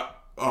 no.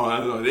 Oh, I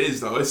don't know, it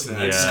is though, isn't it?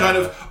 Yeah. It's kind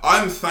of,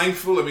 I'm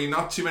thankful. I mean,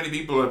 not too many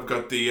people have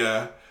got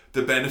the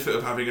benefit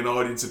of having an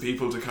audience of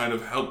people to kind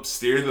of help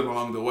steer them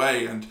along the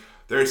way, and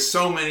there's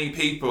so many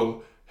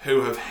people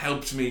who have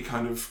helped me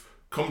kind of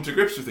come to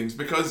grips with things,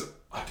 because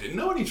I didn't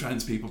know any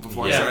trans people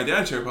before I started the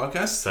Attitude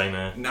podcast. Same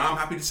here. Now I'm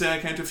happy to say I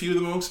count a few of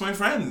them amongst my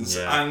friends,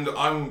 yeah. And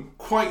I'm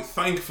quite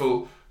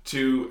thankful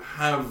to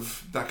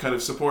have that kind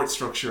of support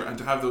structure and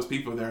to have those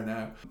people there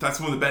now. That's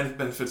one of the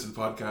benefits of the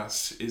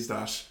podcast, is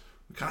that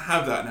we kind of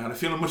have that now, and I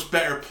feel in a much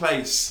better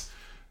place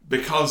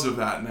because of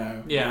that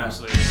now. Yeah,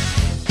 absolutely.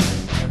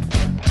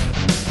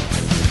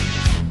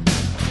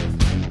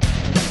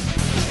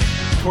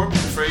 Corbin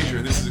Fraser,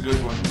 and this is a good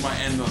one, we might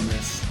end on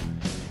this,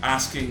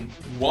 asking,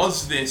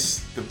 was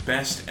this the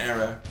best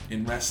era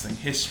in wrestling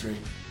history?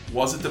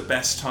 Was it the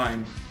best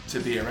time to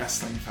be a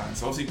wrestling fan?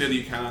 So obviously, Billy,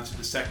 you can answer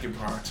the second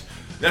part.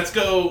 Let's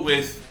go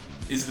with,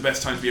 is it the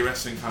best time to be a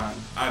wrestling fan?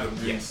 Adam,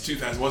 yes.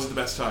 2000, was it the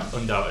best time?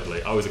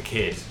 Undoubtedly. I was a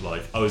kid.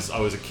 I was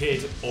a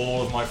kid,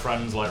 all of my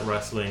friends liked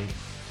wrestling.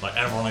 Like,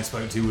 everyone I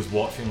spoke to was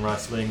watching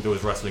wrestling. There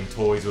was wrestling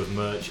toys, there was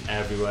merch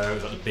everywhere. It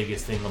was like the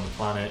biggest thing on the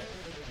planet.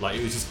 Like,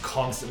 it was just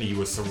constantly, you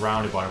were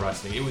surrounded by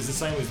wrestling. It was the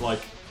same as,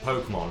 like,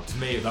 Pokemon. To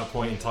me, at that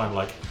point in time,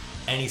 like,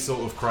 any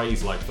sort of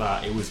craze like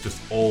that, it was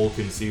just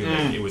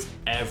all-consuming. It was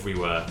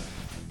everywhere.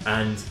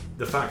 And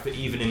the fact that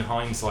even in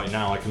hindsight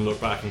now, I can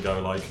look back and go,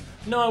 like,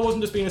 no, I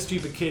wasn't just being a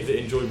stupid kid that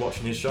enjoyed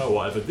watching his show or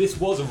whatever. This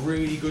was a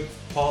really good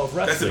part of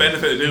wrestling. That's the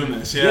benefit of doing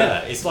this, yeah.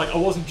 Yeah, it's like, I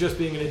wasn't just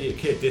being an idiot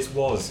kid. This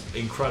was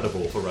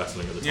incredible for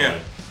wrestling at the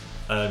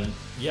time. I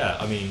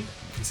mean,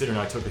 considering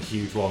I took a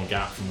huge long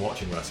gap from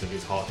watching wrestling,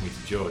 it's hard for me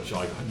to judge.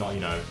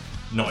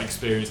 not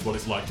experienced what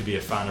it's like to be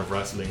a fan of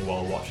wrestling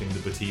while watching the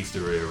Batista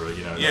era,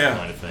 you know, that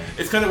kind of thing.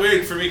 It's kind of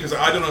weird for me because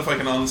I don't know if I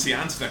can honestly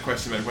answer that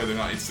question about whether or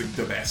not it's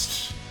the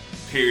best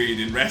period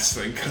in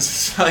wrestling, because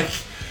it's like,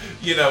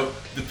 you know,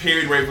 the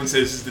period where everyone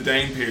says is the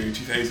Dane period,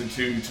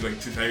 2002 to like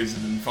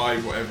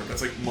 2005, whatever.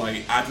 That's like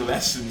my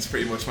adolescence,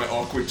 pretty much my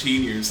awkward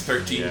teen years,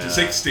 13 to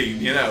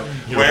 16, you know.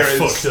 Whereas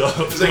fucked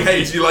up. it's like,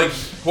 hey, do you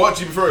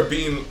prefer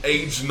being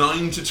age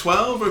 9 to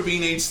 12 or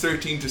being age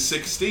 13 to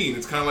 16?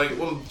 It's kind of like,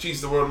 well,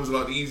 geez, the world was a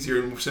lot easier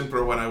and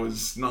simpler when I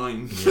was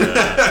 9.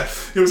 Yeah.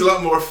 It was a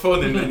lot more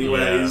fun in many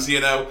ways,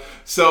 you know.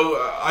 So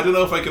I don't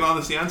know if I can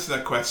honestly answer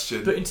that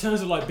question. But in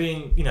terms of like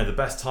being, you know, the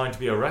best time to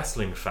be a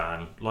wrestling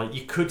fan, like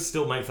you could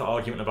still make that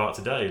argument about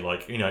today.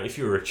 Like, you know, if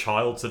you were a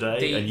child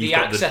today and you've the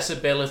got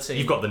accessibility,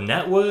 you've got the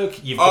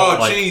network, you've got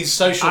like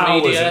social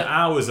hours media and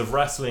hours of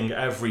wrestling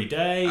every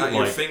day at like,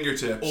 your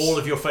fingertips. All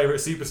of your favourite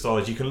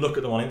superstars, you can look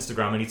at them on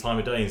Instagram any time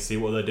of day and see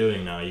what they're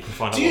doing now. You can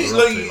find out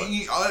what they're up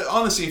to.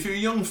 Honestly, if you're a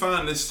young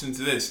fan listening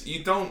to this,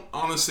 you don't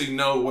honestly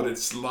know what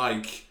it's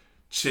like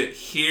to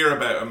hear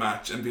about a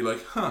match and be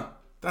like, huh,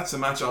 that's a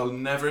match I'll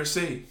never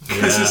see.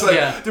 Because it's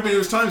like, there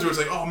was times where it's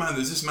like, oh man,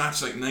 there's this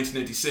match like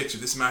 1986, or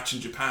this match in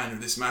Japan, or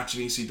this match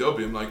in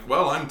ECW. I'm like,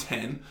 well, I'm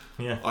 10.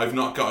 Yeah. I've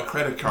not got a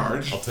credit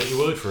card. I'll take your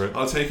word for it.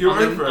 I'll take your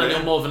word for it. And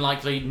you'll more than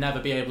likely never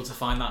be able to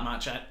find that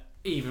match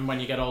even when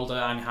you get older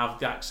and have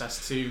the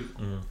access to...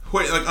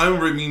 Wait, like, I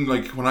remember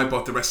like when I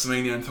bought the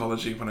WrestleMania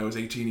anthology when I was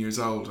 18 years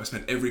old, I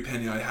spent every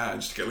penny I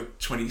had to get like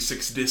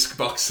 26 disc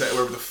box set,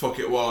 whatever the fuck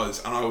it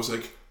was, and I was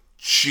like,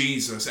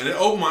 Jesus. And it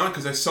opened my eyes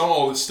because I saw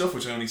all this stuff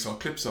which I only saw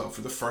clips of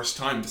for the first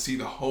time, to see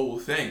the whole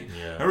thing.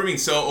 I remember being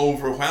so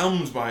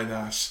overwhelmed by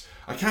that.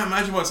 I can't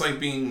imagine what it's like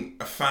being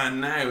a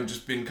fan now and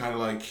just being kind of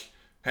like,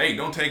 hey,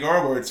 don't take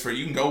our words for it.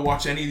 You can go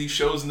watch any of these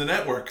shows in the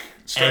network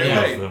straight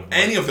away.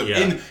 Any of them.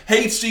 In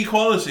HD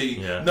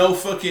quality. No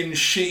fucking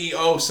shitty,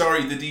 oh,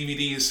 sorry, the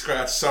DVD is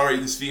scratched. Sorry,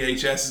 this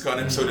VHS has got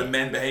an episode of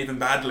Men Behaving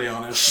Badly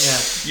on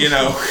it. You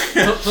know.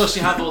 Plus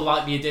you have all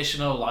like the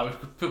additional, like,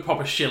 we're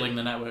proper shilling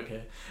the network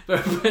here.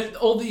 But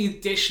all the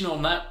additional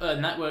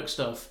network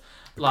stuff,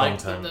 like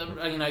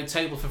the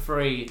Table for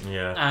Free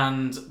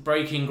and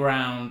Breaking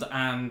Ground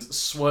and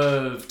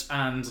Swerved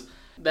and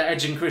the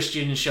Edge and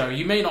Christian show.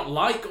 You may not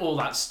like all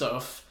that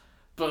stuff,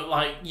 but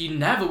like you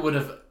never would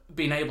have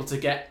been able to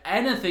get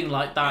anything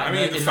like that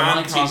in the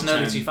 90s and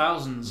early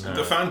 2000s. No.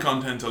 The fan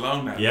content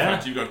alone now. Yeah. In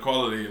fact, you've got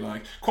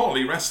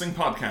quality wrestling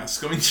podcasts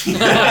coming to you.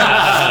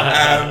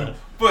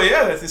 But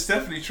yeah, it's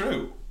definitely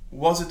true.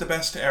 Was it the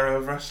best era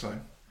of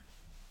wrestling?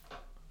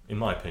 In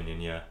my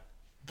opinion, yeah.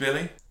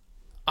 Billy?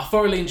 I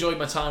thoroughly enjoyed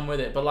my time with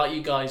it, but like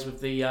you guys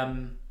with the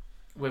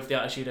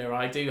Attitude Era,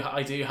 I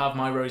do have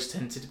my rose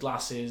tinted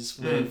glasses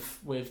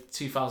with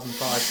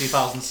 2005,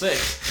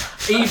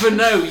 2006. Even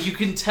though you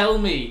can tell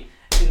me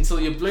until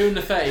you're blue in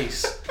the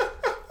face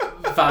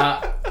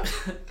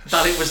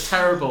that it was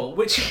terrible,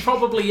 which it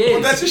probably is.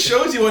 Well, that just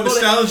shows you what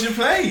nostalgia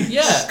plays.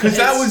 Yeah,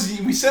 because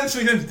we said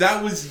something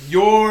that was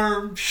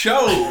your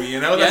show. You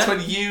know, that's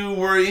when you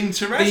were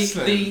into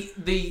wrestling.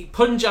 The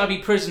Punjabi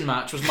prison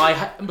match was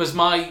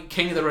my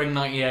King of the Ring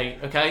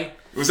 '98. Okay.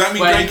 Was that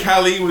mean Greg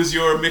Khali was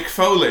your Mick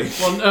Foley?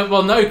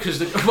 Well, no, because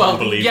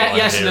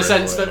yes, in a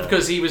sense, but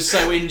because he was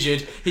so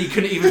injured, he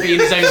couldn't even be in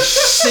his own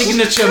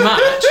signature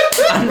match,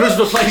 and was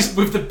replaced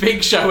with the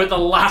Big Show at the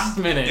last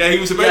minute. Yeah, he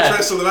was about to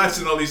wrestle the match,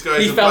 and all these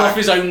guys. He fell off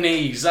his own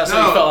knees. That's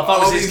how he fell off. That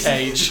was his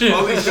cage.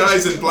 All these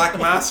guys in black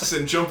masks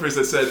and jumpers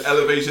that said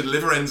elevated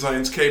liver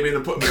enzymes came in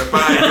and put him in a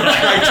bag and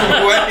dragged him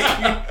away.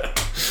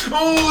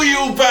 Oh,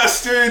 you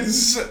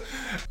bastards!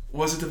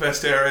 Was it the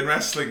best era in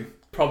wrestling?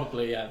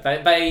 Probably,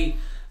 yeah.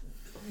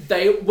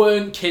 They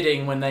weren't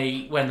kidding when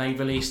they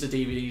released the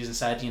DVDs and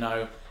said, you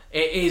know,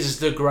 it is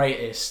the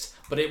greatest,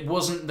 but it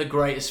wasn't the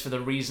greatest for the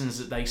reasons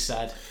that they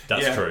said.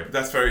 That's true.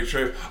 That's very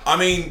true. I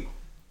mean,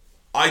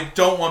 I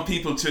don't want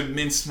people to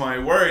mince my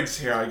words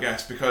here, I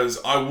guess, because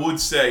I would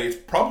say it's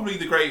probably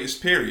the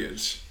greatest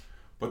period,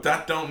 but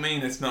that don't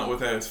mean it's not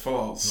without its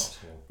faults.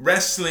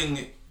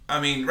 Wrestling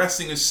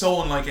is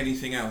so unlike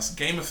anything else.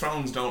 Game of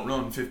Thrones don't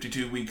run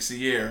 52 weeks a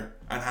year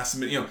and has to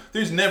be,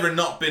 there's never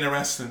not been a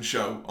wrestling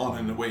show on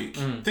in a week.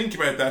 Think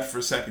about that for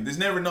a second. There's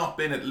never not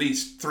been at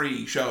least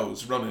 3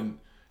 shows running,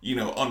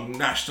 on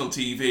national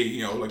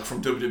TV, like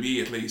from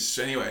WWE at least.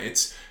 Anyway,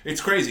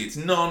 it's crazy. It's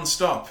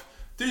non-stop.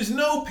 There's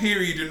no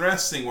period in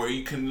wrestling where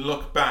you can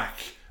look back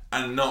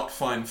and not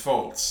find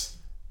faults.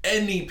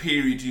 Any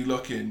period you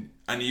look in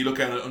and you look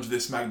at it under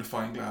this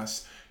magnifying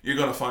glass, you're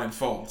going to find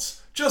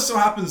faults. Just so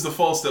happens the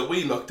faults that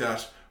we looked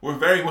at were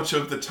very much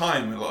of the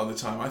time, a lot of the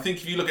time. I think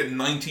if you look at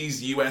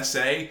 90s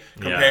USA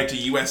compared to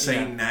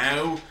USA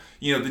now,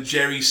 the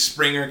Jerry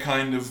Springer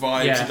kind of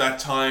vibes of that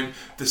time,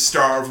 the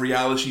star of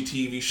reality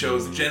TV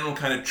shows, the general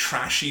kind of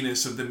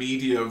trashiness of the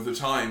media of the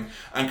time,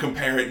 and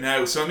compare it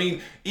now. So, I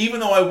mean, even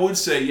though I would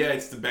say, yeah,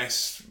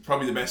 it's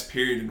probably the best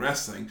period in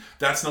wrestling,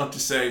 that's not to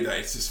say that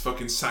it's this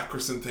fucking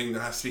sacrosanct thing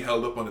that has to be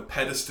held up on a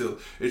pedestal.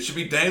 It should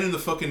be down in the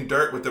fucking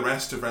dirt with the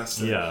rest of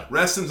wrestling. Yeah.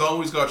 Wrestling's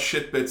always got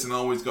shit bits and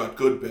always got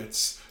good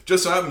bits.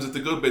 Just so happens that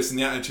the good bits in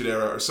the Attitude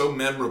Era are so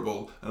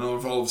memorable and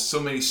involve so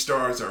many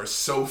stars that are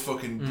so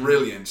fucking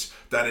brilliant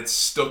that it's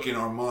stuck in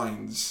our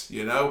minds,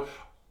 you know?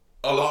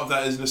 A lot of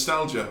that is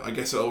nostalgia. I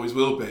guess it always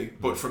will be.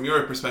 But from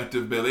your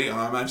perspective, Billy, and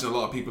I imagine a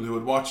lot of people who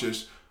would watch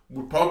it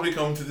would probably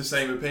come to the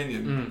same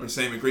opinion or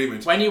same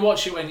agreement. When you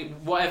watch it,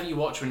 whatever you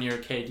watch when you're a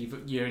kid,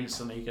 you're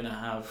instantly going to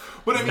have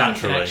a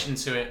connection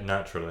to it.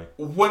 Naturally.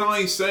 When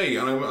I say,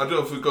 and I don't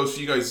know if it goes for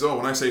you guys as well,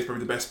 when I say it's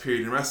probably the best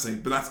period in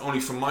wrestling, but that's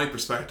only from my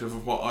perspective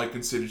of what I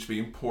consider to be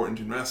important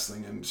in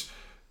wrestling. And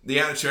the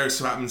Attitude Era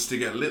so happens to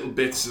get little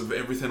bits of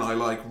everything I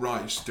like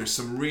right. There's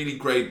some really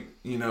great,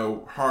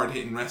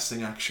 hard-hitting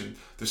wrestling action.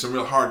 There's some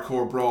real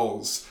hardcore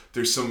brawls.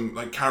 There's some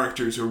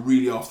characters who are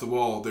really off the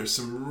wall. There's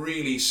some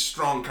really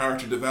strong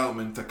character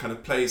development that kind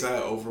of plays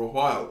out over a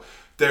while.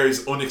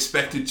 There's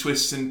unexpected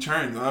twists and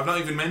turns. And I've not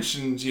even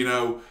mentioned,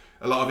 a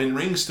lot of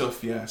in-ring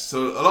stuff yet.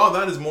 So a lot of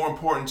that is more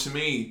important to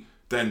me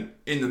than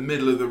in the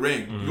middle of the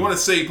ring. You want to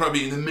say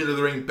probably in the middle of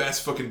the ring,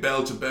 best fucking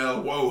bell to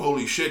bell, whoa,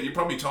 holy shit, you're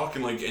probably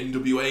talking like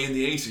NWA in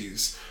the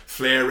 80s.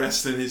 Flair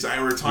wrestling his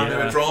hour time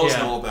limit draws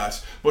and all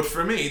that. But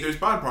for me, there's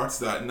bad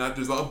parts of that, and that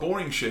there's a lot of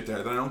boring shit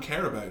there that I don't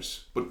care about.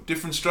 But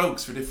different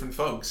strokes for different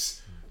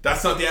folks.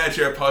 That's not the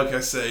Attitude Era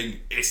podcast saying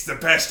it's the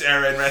best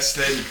era in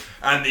wrestling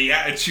and the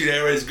Attitude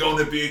Era is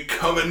going to be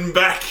coming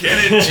back in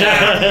it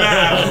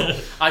now.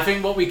 I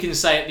think what we can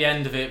say at the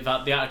end of it,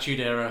 that the Attitude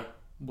Era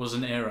was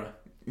an era.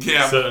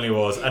 Yeah. Certainly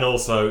was. And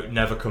also,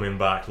 never coming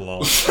back,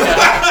 lol. Some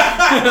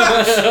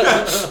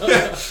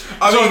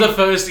of the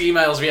first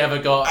emails we ever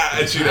got,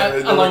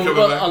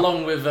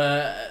 along with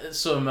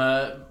some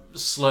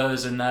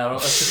slurs in there, a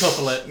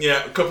couple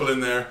a couple in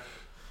there.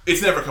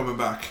 It's never coming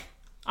back.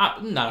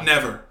 No.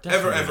 Never.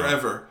 Definitely ever, not.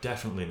 ever.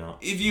 Definitely not.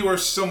 If you were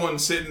someone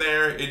sitting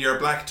there in your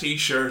black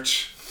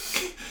t-shirt,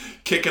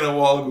 kicking a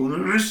wall,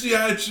 going, this the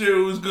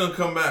Attitude was going to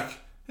come back.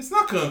 It's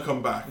not going to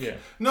come back. Yeah.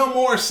 No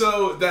more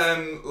so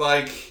than,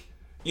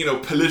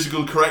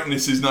 political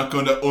correctness is not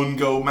going to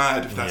ungo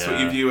mad, if that's what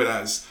you view it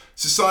as.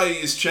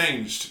 Society has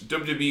changed.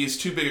 WWE is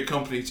too big a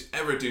company to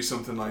ever do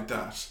something like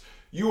that.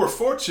 You are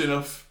fortunate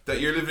enough that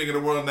you're living in a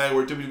world now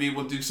where WWE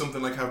will do something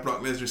like have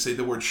Brock Lesnar say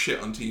the word shit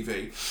on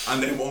TV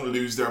and they won't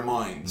lose their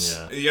minds.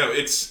 Yeah.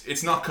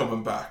 It's not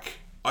coming back.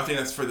 I think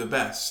that's for the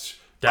best.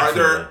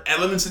 Definitely. Are there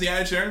elements of the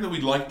Attitude Era that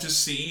we'd like to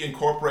see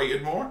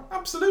incorporated more?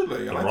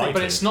 Absolutely.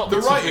 But it's not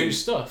the taboo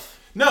stuff.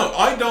 No,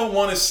 I don't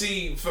want to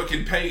see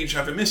fucking Paige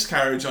have a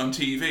miscarriage on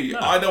TV. No.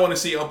 I don't want to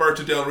see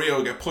Alberto Del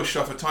Rio get pushed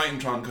off a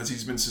Titantron because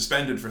he's been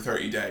suspended for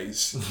 30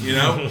 days.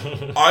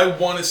 I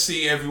want to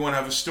see everyone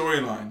have a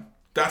storyline.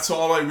 That's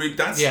all I read.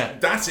 That's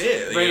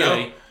it.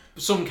 Really,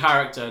 some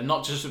character,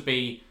 not just to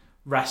be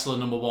wrestler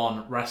number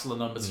 1, wrestler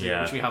number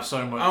 2, which we have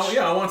so much. Oh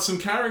yeah, I want some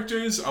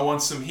characters. I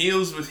want some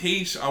heels with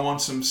heat. I want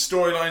some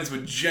storylines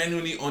with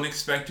genuinely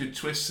unexpected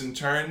twists and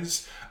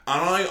turns. And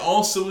I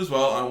also, as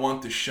well, I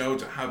want the show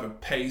to have a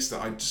pace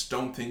that I just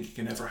don't think it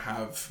can ever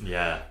have.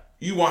 Yeah.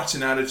 You watch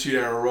an Attitude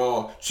Era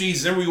Raw.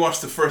 Jeez, then we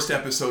watched the first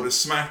episode of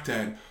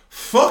SmackDown.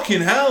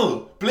 Fucking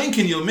hell! Blink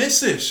and you'll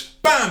miss it.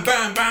 Bam,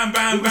 bam, bam,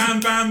 bam, bam,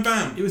 bam,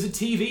 bam. It was a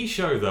TV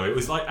show, though. It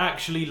was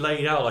actually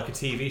laid out like a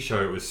TV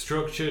show. It was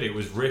structured. It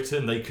was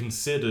written. They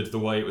considered the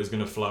way it was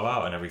going to flow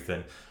out and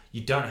everything.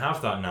 You don't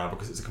have that now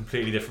because it's a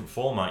completely different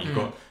format. You've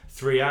got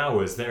 3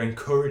 hours. They're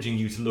encouraging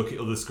you to look at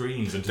other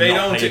screens and to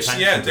not pay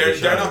attention to the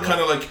show. They're not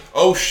kind of like,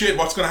 oh shit,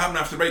 what's going to happen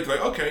after the break? They're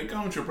like, okay, go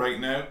on to a break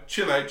now.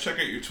 Chill out, check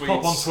out your tweets.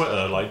 Pop on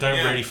Twitter,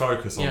 don't really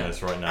focus on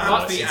this right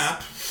now. App the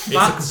app. It's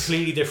a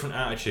completely different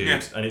attitude,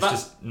 and it's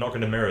just not going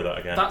to mirror that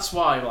again. That's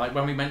why,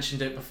 when we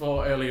mentioned it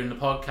before earlier in the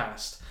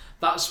podcast,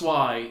 that's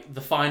why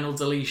the final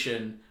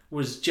deletion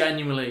was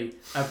genuinely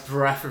a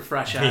breath of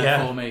fresh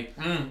air for me.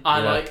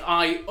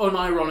 I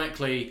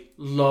unironically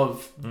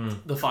love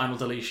the final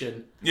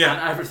deletion and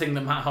everything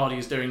that Matt Hardy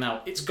is doing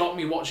now. It's got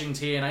me watching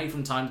TNA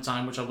from time to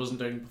time, which I wasn't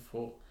doing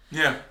before.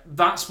 Yeah.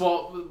 That's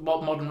what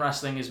modern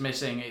wrestling is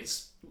missing.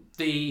 It's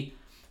the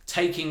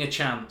taking a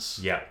chance.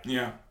 Yeah.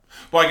 Yeah.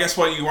 Well, I guess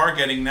what you are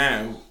getting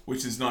now,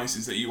 which is nice,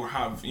 is that you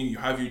have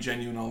your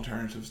genuine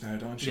alternatives now,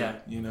 don't you?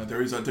 Yeah.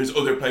 There's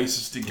other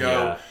places to go.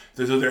 Yeah.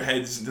 There's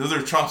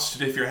other troughs to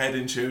dip your head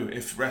into.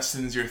 If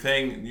wrestling's your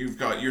thing,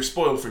 you're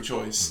spoiled for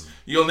choice.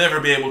 You'll never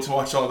be able to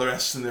watch all the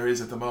wrestling there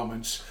is at the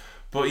moment.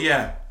 But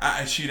yeah,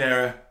 Attitude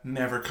Era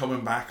never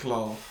coming back,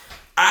 lol.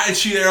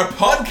 Attitude Era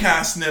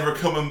podcast never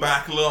coming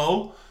back,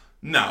 lol.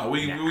 No,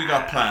 we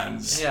got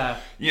plans. Yeah.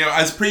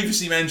 As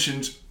previously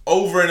mentioned,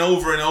 over and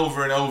over and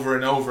over and over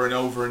and over and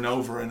over and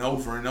over and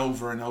over and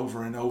over and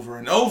over and over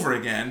and over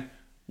again,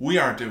 we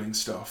are doing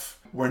stuff.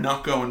 We're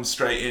not going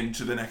straight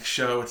into the next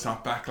show. It's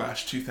not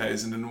Backlash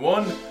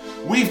 2001.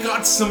 We've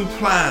got some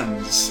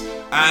plans,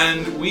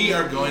 and we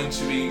are going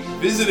to be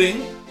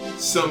visiting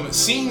some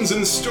scenes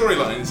and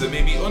storylines that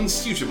may be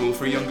unsuitable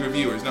for younger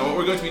viewers. Now, what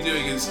we're going to be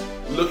doing is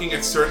looking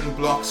at certain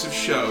blocks of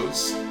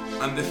shows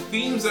And the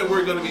themes that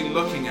we're going to be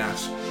looking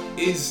at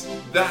is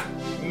that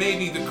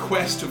maybe the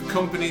quest of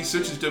companies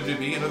such as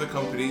WWE and other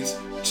companies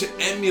to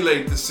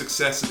emulate the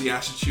success of the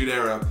Attitude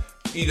Era,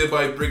 either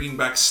by bringing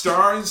back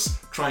stars,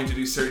 trying to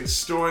do certain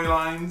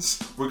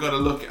storylines. We're going to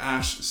look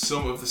at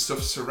some of the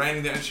stuff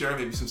surrounding the Attitude Era,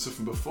 maybe some stuff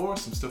from before,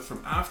 some stuff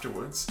from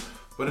afterwards.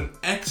 But an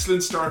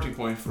excellent starting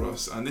point for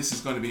us, and this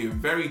is going to be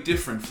very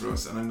different for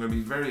us, and I'm going to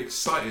be very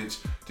excited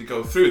to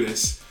go through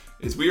this,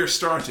 is we are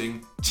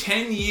starting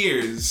 10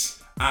 years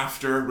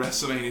after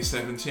WrestleMania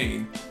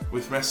 17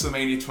 with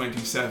WrestleMania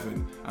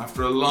 27,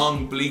 after a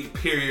long bleak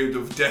period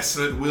of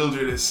desolate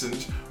wilderness and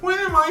when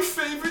are my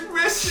favourite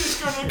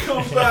wrestlers going to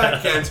come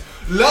back? And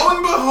lo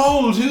and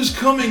behold, who's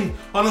coming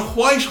on a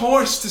white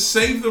horse to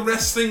save the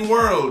wrestling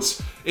world?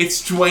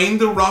 It's Dwayne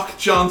 "The Rock"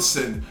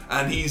 Johnson,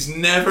 and he's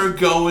never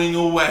going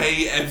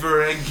away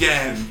ever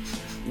again.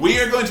 We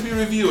are going to be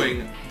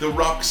reviewing The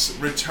Rock's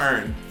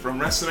return from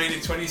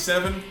WrestleMania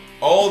 27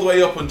 all the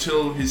way up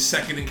until his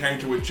second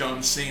encounter with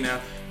John Cena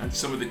and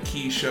some of the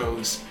key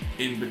shows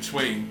in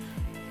between.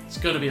 It's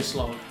going to be a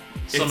slog.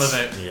 Some of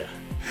it. Yeah.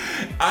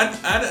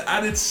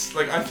 And it's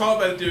like, I thought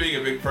about doing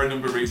it for a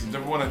number of reasons.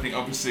 Number one, I think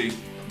obviously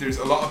there's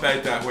a lot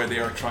about that where they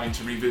are trying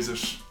to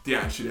revisit the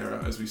Attitude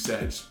Era, as we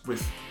said,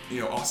 with,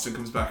 Austin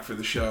comes back for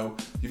the show.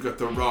 You've got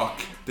The Rock.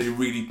 They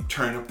really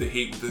turn up the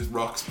heat with The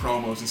Rock's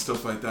promos and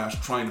stuff like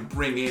that, trying to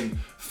bring in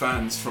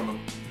fans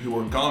who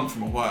were gone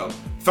from a while.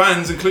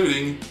 Fans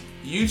including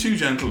you two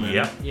gentlemen.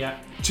 Yeah.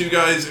 Two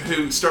guys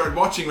who started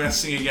watching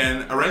wrestling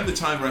again around the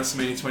time of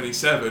WrestleMania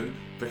 27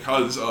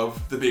 because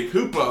of the big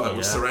hoopla that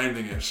was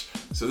surrounding it.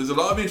 So there's a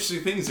lot of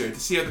interesting things there to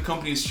see how the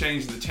company has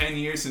changed in the 10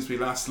 years since we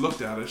last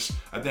looked at it,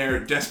 and their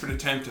desperate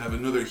attempt to have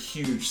another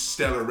huge,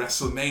 stellar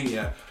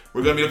WrestleMania.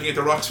 We're going to be looking at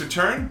The Rock's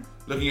return,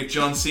 looking at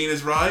John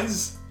Cena's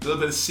rise, a little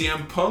bit of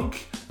CM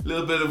Punk, a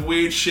little bit of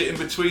weird shit in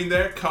between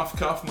there. Cough,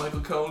 cough,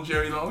 Michael Cole,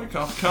 Jerry Lawler,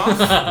 cough,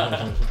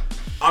 cough.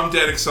 I'm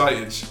dead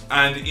excited,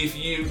 and if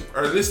you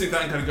are listening to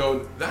that and kind of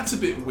go, that's a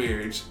bit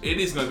weird, it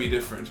is going to be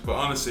different, but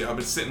honestly, I've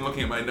been sitting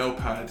looking at my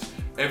notepad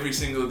every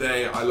single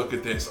day. I look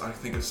at this, I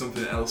think of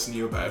something else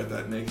new about it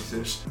that makes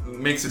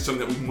it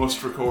something that we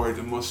must record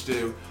and must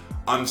do.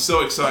 I'm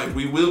so excited.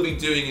 We will be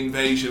doing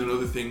Invasion and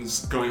other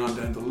things going on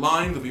down the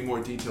line. There'll be more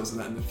details on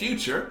that in the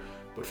future.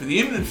 But for the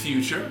imminent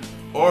future,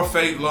 our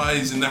fate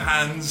lies in the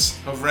hands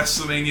of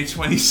WrestleMania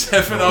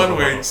 27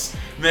 onwards.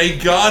 May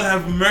God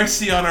have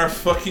mercy on our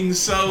fucking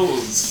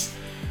souls.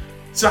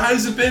 So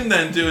how's it been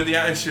then doing the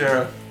Attitude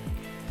Era?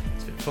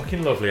 It's been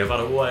fucking lovely. I've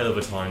had a whale of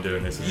a time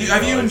doing this.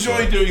 Have you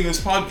enjoyed doing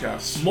this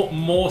podcast?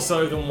 More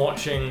so than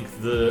watching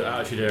the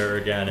Attitude Era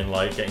again and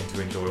getting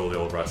to enjoy all the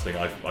old wrestling.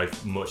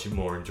 I've much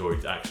more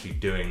enjoyed actually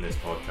doing this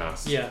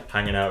podcast. Yeah.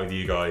 Hanging out with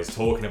you guys,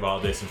 talking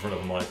about this in front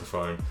of a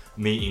microphone,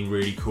 meeting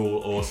really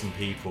cool, awesome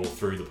people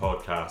through the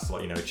podcast,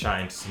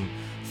 chatting to some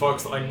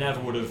folks that I never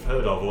would have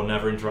heard of or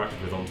never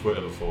interacted with on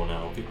Twitter before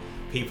now.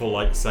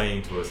 People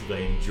saying to us that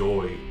they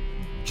enjoy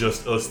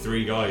just us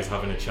three guys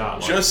having a chat.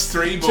 Just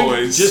three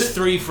boys. Just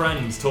three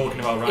friends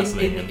talking about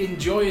wrestling.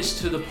 Enjoy us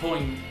to the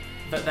point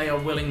that they are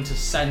willing to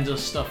send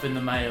us stuff in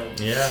the mail.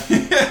 Yeah.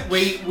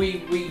 We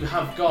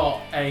have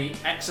got a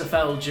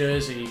XFL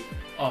jersey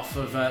off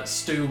of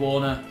Stu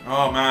Warner.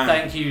 Oh man!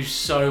 Thank you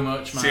so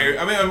much, man. Seriously,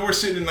 I mean, we're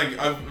sitting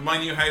in my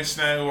new house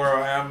now where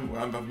I am.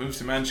 I've moved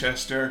to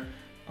Manchester.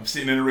 I'm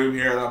sitting in a room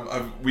here,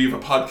 and we have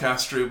a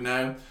podcast room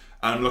now.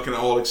 And I'm looking at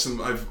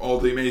all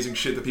the amazing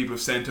shit that people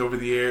have sent over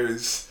the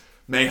years.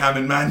 Mayhem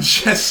in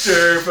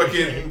Manchester,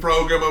 fucking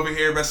program over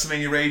here,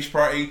 WrestleMania Rage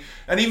Party,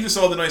 and even just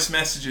all the nice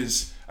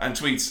messages and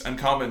tweets and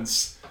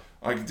comments.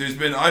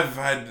 I've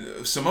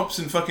had some ups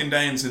and fucking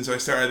downs since I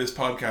started this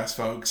podcast,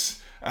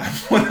 folks.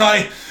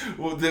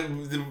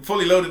 The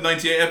fully loaded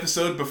 98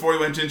 episode, before I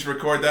went in to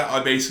record that,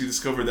 I basically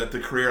discovered that the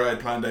career I had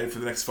planned out for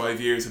the next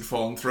 5 years had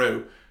fallen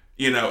through.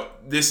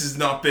 This has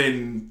not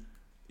been,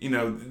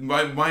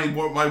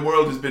 my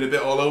world has been a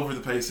bit all over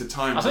the place at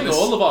times. I think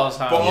all of us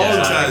have. But all of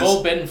us has. We've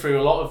all been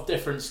through a lot of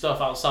different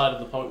stuff outside of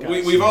the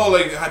podcast. We've all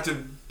had to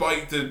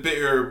bite the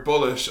bitter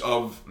bullet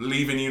of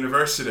leaving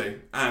university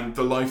and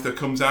the life that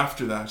comes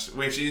after that,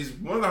 which is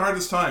one of the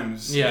hardest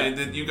times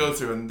that you go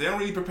through, and they don't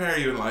really prepare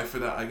you in life for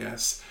that, I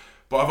guess.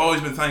 But I've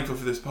always been thankful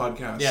for this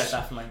podcast. Yeah,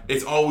 definitely.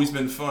 It's always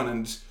been fun,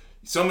 and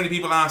so many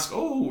people ask,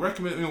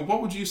 recommend,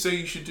 what would you say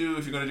you should do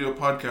if you're going to do a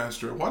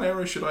podcast, or what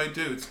era should I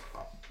do?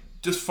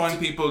 Just find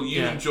people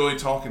you enjoy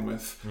talking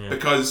with,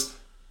 because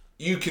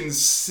you can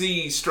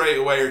see straight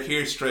away or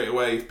hear straight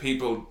away if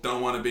people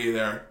don't want to be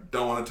there,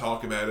 don't want to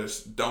talk about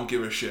it, don't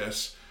give a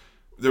shit.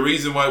 The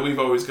reason why we've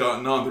always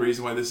gotten on, the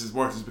reason why this has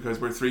worked, is because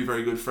we're three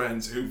very good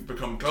friends who've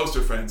become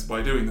closer friends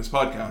by doing this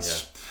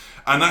podcast.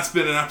 Yeah. And that's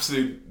been an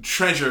absolute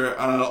treasure,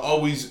 and I'll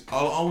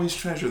always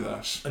treasure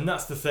that. And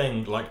that's the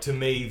thing, to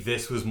me,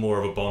 this was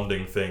more of a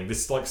bonding thing.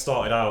 This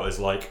started out as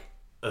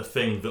a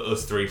thing that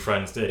us three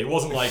friends did. It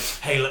wasn't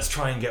hey, let's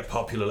try and get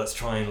popular, let's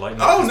try and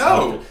oh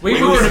no!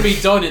 We were to be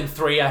done in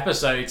 3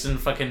 episodes and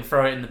fucking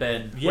throw it in the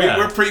bin. Yeah.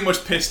 We're pretty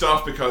much pissed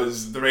off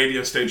because the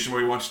radio station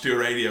where we wanted to do a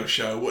radio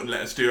show wouldn't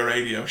let us do a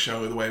radio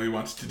show the way we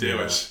wanted to do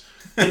it.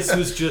 This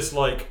was just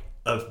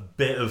a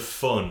bit of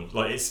fun.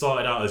 Like, it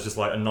started out as just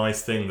like a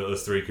nice thing that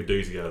us three could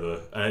do together,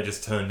 and it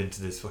just turned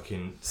into this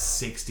fucking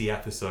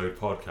 60-episode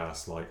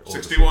podcast. Like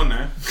 61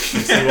 now.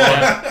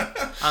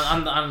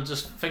 61. and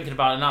just thinking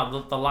about it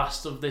now, the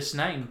last of this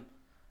name.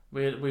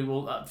 We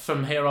will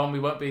from here on, we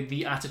won't be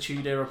the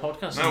Attitude Era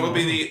podcast. No, we'll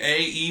be the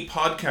AE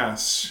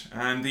Podcast,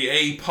 and the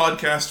AE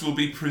Podcast will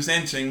be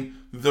presenting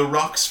The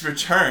Rock's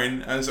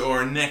Return as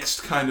our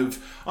next kind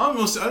of,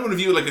 almost, I don't want to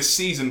view it like a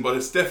season, but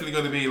it's definitely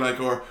going to be like,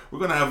 or we're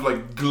going to have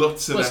like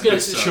gluts of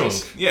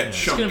episodes.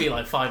 It's going to be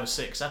like 5 or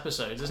 6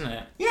 episodes, isn't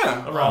it?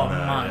 Yeah.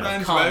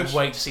 I can't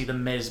wait to see the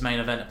Miz main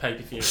event at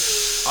pay-per-view.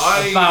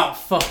 About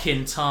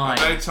fucking time.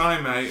 About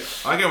time, mate.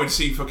 I go and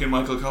see fucking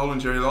Michael Cole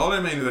and Jerry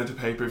Lawler main event at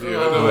pay-per-view. I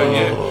don't know about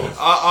you.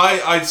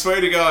 I swear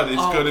to God,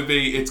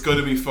 it's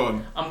gonna be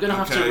fun. I'm gonna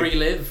have to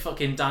relive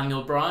fucking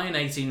Daniel Bryan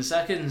 18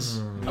 seconds.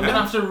 I'm gonna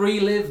have to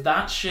relive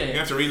that shit. You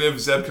have to relive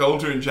Zeb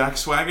Coulter and Jack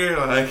Swagger,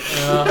 like.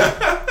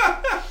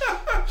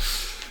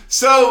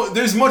 So,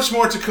 there's much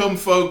more to come,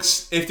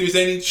 folks. If there's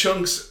any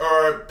chunks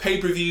or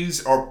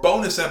pay-per-views or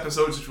bonus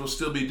episodes, which we'll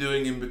still be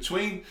doing in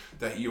between,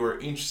 that you are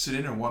interested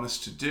in or want us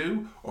to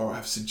do, or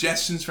have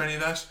suggestions for any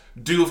of that,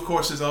 do, of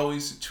course, as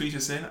always, tweet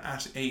us in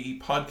at AE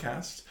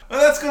Podcast.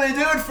 Well, that's going to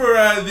do it for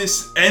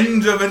this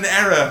end of an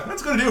era.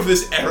 That's going to do it for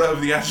this era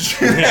of the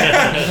Attitude.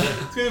 That's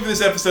going to do it for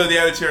this episode of the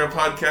Attitude Era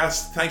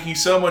Podcast. Thank you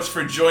so much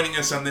for joining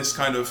us on this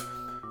kind of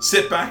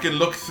sit back and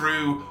look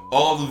through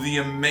all of the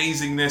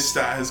amazingness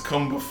that has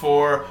come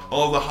before,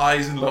 all the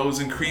highs and lows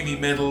and creamy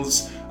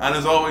middles, and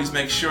as always,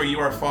 make sure you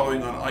are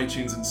following on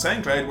iTunes and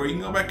SoundCloud, where you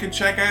can go back and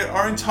check out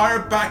our entire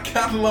back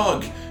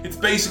catalogue. It's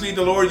basically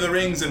the Lord of the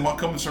Rings, and what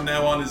comes from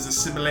now on is the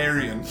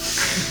Similarian.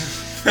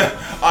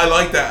 I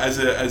like that as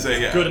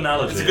a good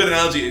analogy. It's a good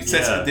analogy. It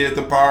sets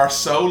the bar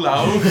so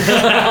low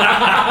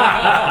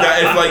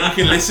that if like you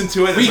can listen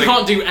to it, we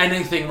can't do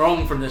anything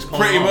wrong from this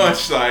point. Pretty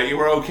much, like you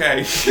were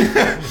okay.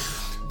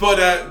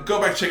 But go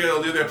back and check out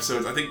all the other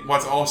episodes. I think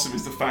what's awesome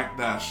is the fact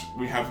that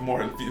we have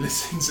more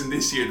listens in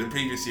this year than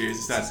previous years.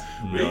 Is that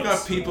we've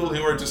got people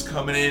who are just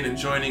coming in and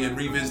joining and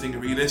revisiting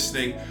and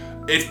re-listening.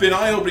 It's been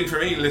eye-opening for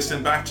me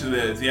listening back to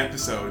the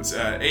episodes.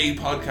 AE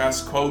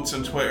Podcast Quotes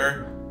on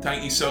Twitter.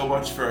 Thank you so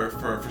much for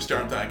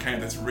starting that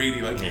account. That's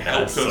really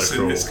helped us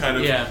in this kind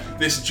of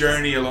this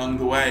journey along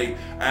the way.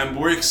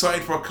 We're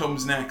excited for what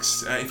comes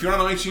next. If you're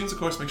on iTunes, of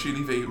course, make sure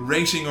you leave a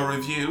rating or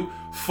review.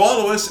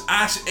 Follow us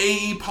at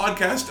AE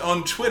Podcast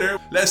on Twitter.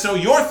 Let us know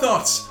your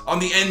thoughts on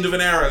the end of an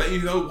era. Let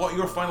you know what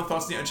your final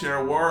thoughts on the Attitude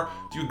Era were.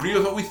 Do you agree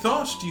with what we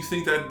thought? Do you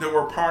think that there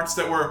were parts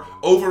that were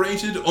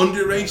overrated,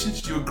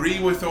 underrated? Do you agree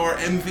with our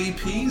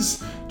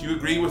MVPs? Do you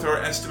agree with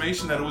our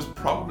estimation that it was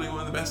probably one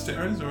of the best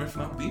eras, or if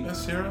not the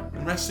best era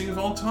in wrestling of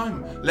all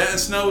time? Let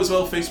us know as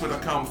well,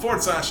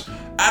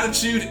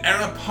 facebook.com/Attitude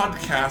Era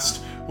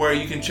Podcast, where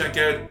you can check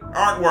out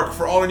artwork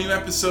for all our new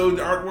episode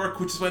artwork,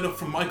 which just went up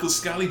from Michael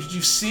Scally. Did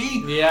you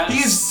see? Yeah. He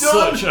has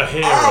done such a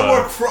hero.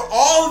 Artwork for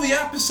all of the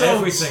episodes.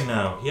 Everything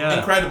now. Yeah.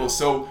 Incredible.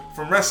 So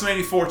from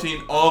WrestleMania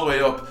 14 all the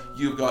way up,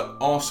 you've got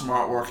awesome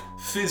artwork.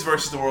 Fizz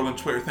versus the World on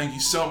Twitter. Thank you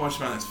so much,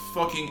 man. It's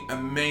fucking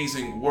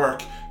amazing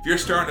work. If you're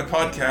starting a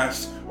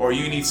podcast or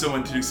you need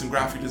someone to do some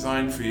graphic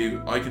design for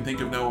you, I can think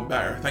of no one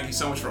better. Thank you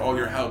so much for all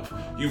your help.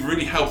 You've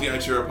really helped the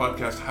Attitude Era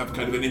Podcast have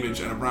kind of an image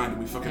and a brand,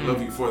 and we fucking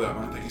love you for that,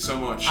 man. Thank you so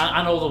much.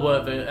 And all the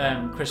work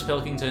that Chris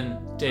Pilkington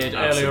did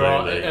earlier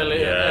on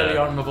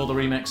with all the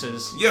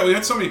remixes. Yeah, we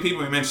had so many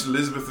people. We mentioned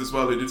Elizabeth as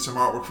well, who did some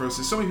artwork for us.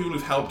 There's so many people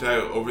who've helped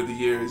out over the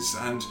years,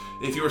 and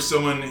if you're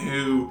someone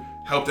who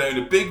helped out in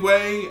a big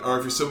way, or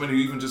if you're someone who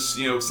even just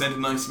sent a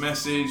nice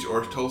message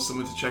or told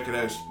someone to check it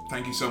out,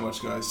 thank you so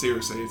much, guys.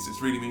 Seriously, it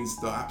really means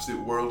the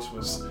absolute world to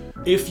us.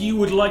 If you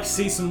would like to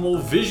see some more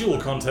visual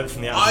content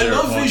from the Attitude Era I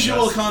love podcast,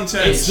 visual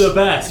content. It's the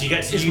best. You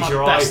get to use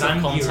your eyes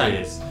and your content.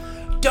 ears.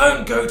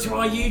 Don't go to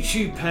our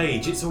YouTube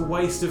page. It's a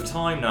waste of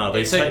time now.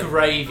 It's a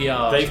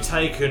graveyard. They've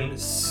taken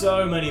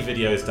so many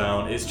videos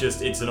down.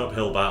 It's an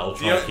uphill battle.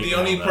 The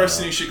only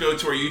person who should go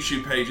to our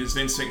YouTube page is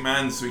Vince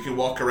McMahon, so he can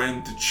walk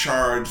around the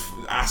charred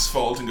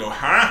asphalt and go,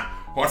 huh?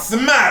 What's the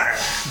matter?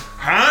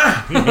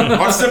 Huh?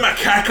 What's the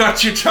macaque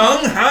got your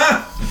tongue?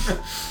 Huh?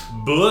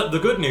 But the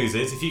good news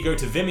is, if you go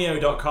to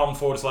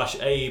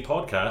vimeo.com/AE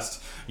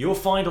Podcast, you'll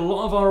find a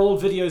lot of our old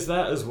videos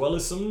there, as well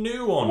as some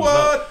new ones.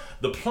 What?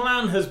 The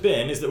plan has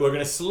been that we're going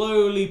to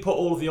slowly put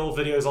all of the old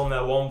videos on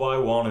there one by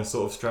one and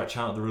sort of stretch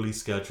out the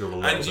release schedule a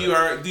little bit.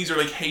 And these are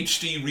like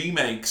HD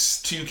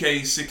remakes,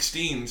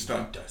 2K16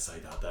 stuff. Don't say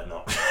that, they're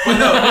not. But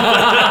no,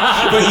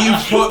 but you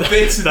put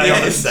bits of they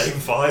are the same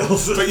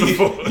files. But you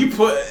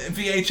put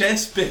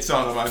VHS bits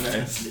on them, I mean.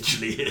 That's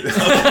literally it.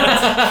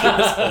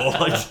 That's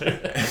all I do.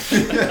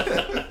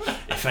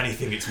 If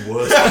anything, it's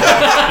worse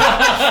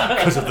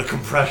because of the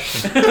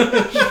compression.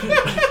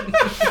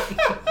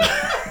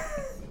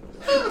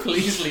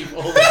 Please leave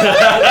all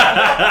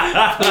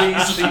that.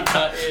 Please leave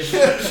that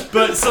in.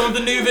 But some of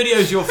the new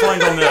videos you'll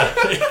find on there.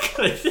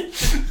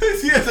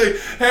 Yeah, it's like,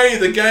 hey,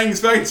 the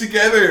gang's back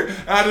together.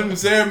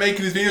 Adam's there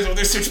making his videos. Oh,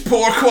 they're such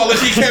poor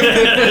quality,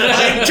 Kevin.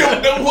 I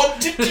don't know what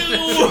to do.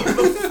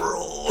 The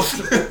fraud.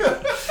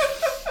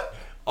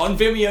 On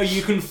Vimeo,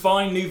 you can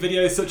find new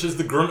videos such as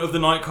the Grunt of the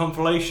Night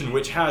compilation,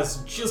 which has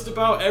just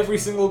about every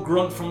single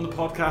grunt from the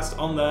podcast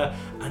on there,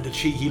 and a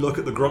cheeky look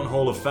at the Grunt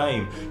Hall of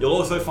Fame. You'll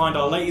also find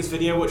our latest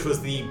video, which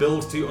was the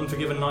build to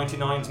Unforgiven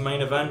 99's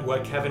main event,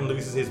 where Kevin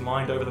loses his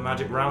mind over the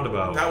magic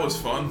roundabout. That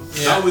was fun.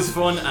 Yeah. That was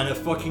fun and a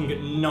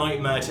fucking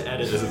nightmare to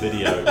edit as a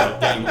video.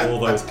 Like getting all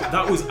those.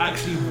 That was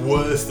actually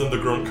worse than the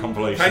Grunt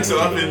compilation. Thanks a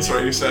lot, Vince, for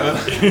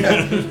yourself.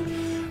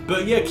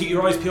 But yeah, keep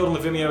your eyes peeled on the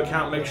Vimeo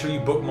account. Make sure you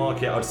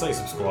bookmark it. I'd say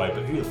subscribe,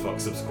 but who the fuck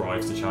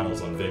subscribes to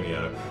channels on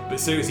Vimeo? But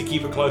seriously,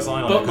 keep a close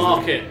eye on it.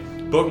 Bookmark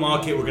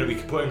it. We're going to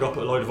be putting up a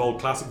load of old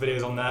classic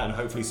videos on there, and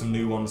hopefully some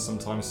new ones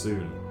sometime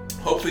soon.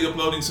 Hopefully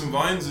uploading some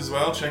Vines as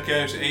well. Check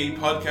out a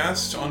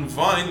podcast on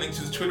Vine, linked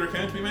to the Twitter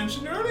account we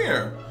mentioned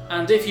earlier.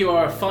 And if you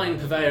are a fine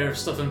purveyor of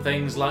stuff and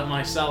things like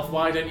myself,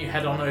 why don't you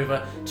head on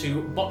over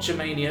to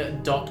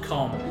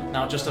botchamania.com.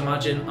 Now just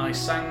imagine I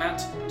sang that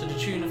to the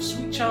tune of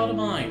Sweet Child of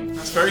Mine.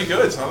 That's very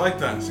good, I like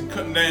that. So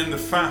cutting down the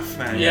faff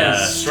now.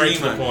 Yeah, straight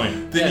to the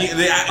point.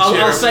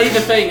 I'll say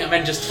the thing and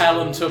then just tell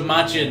them to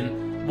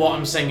imagine what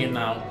I'm singing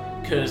now.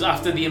 Because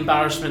after the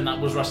embarrassment that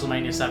was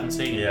WrestleMania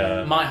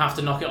 17, might have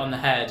to knock it on the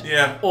head,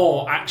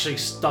 or actually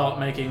start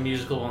making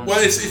musical ones. Well,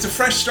 it's a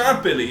fresh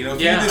start, Billy. You know,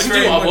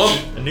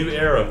 a new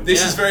era.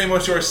 This is very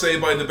much our Saved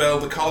by the Bell,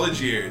 the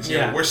college years. You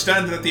know, we're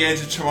standing at the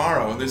edge of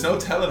tomorrow, and there's no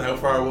telling how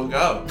far we'll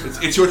go.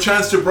 It's your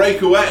chance to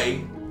break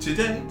away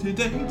today.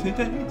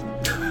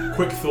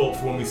 Quick thought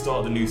for when we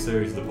start the new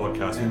series of the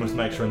podcast, we must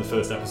make sure in the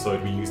first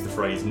episode we use the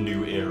phrase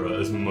new era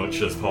as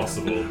much as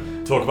possible.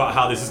 Talk about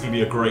how this is going to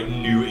be a great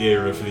new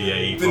era for the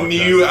AE podcast. The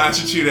new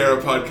Attitude Era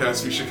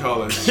podcast, we should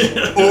call it.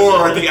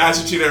 Or the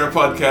Attitude Era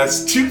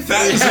podcast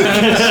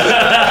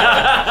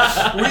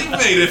 2000. We've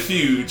made a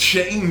few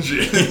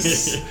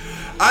changes.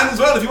 And as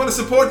well, if you want to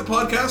support the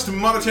podcast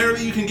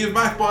monetarily, you can give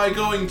back by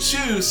going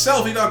to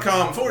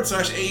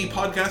selfie.com/AE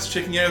podcast,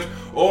 checking out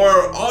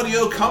or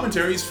audio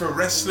commentaries for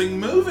wrestling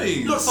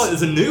movies. Looks like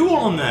there's a new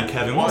one on there,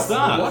 Kevin. What's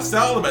that? What's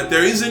that all about?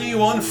 There is a new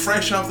one,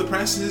 fresh off the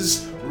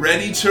presses,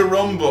 ready to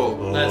rumble.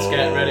 Let's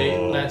get ready.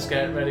 Let's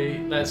get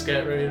ready. Let's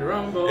get ready to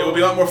rumble. It would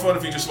be a lot more fun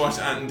if you just watched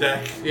Ant and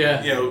Dec.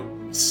 Yeah. You know,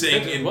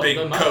 sing in big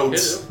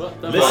coats.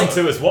 Listen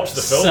to us watch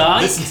the film.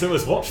 Listen to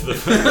us watch the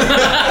film.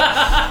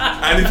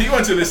 And if you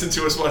want to listen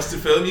to us watch the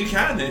film, you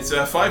can. It's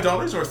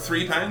 $5 or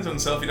 £3 on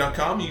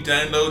selfie.com. You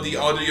download the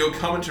audio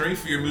commentary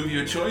for your movie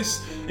of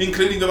choice,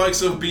 including the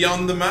likes of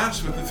Beyond the Mat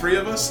with the three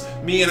of us,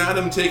 me and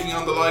Adam taking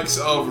on the likes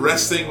of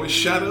Wrestling with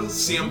Shadows,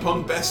 CM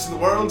Punk Best in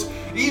the World,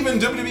 even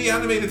WWE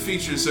animated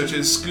features such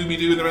as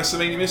Scooby-Doo and the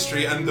WrestleMania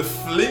Mystery and the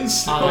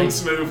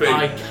Flintstones movie.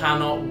 I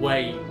cannot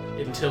wait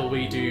until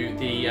we do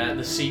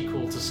the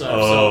sequel to Surf's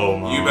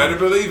Up. You better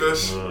believe it.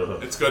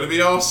 It's going to be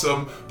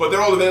awesome. But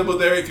they're all available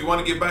there if you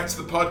want to give back to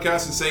the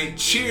podcast and say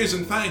cheers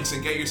and thanks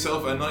and get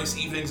yourself a nice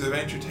evenings of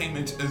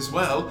entertainment as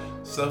well.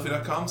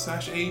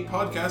 Selfie.com/AE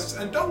podcasts.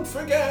 And don't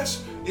forget,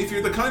 if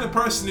you're the kind of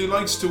person who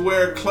likes to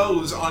wear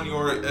clothes on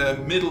your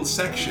middle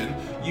section,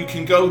 you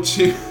can go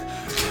to...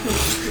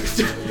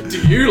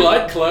 Do you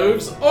like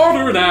clothes?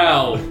 Order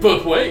now!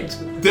 But wait.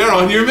 They're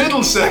on your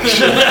middle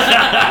section.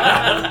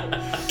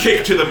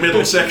 Kick to the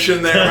middle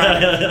section there,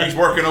 man. He's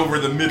working over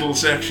the middle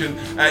section.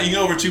 You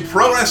go over to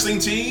Pro Wrestling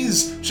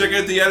Tees. Check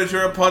out the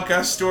Editorial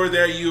Podcast store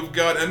there. You've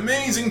got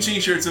amazing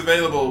t-shirts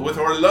available with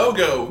our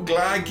logo,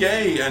 Glad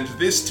Gay, and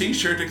this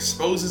t-shirt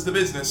exposes the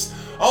business.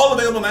 All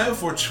available now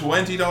for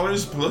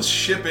 $20 plus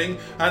shipping.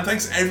 And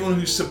thanks to everyone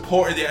who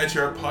supported the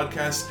Editorial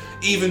Podcast,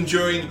 even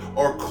during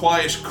our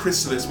quiet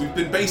chrysalis. We've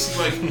been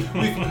basically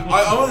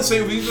I want to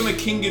say we've done a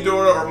King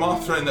Ghidorah or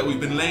Mothra that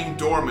we've been laying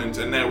dormant,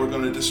 and now we're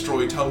going to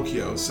destroy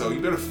Tokyo. So you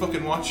better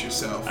fucking watch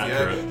yourself.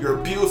 Accurate. Yeah, you're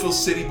a beautiful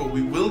city, but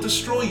we will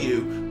destroy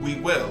you. We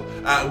will.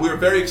 We're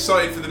very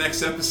excited for the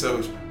next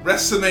episode.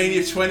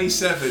 WrestleMania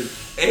 27.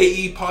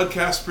 AE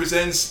Podcast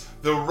presents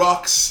The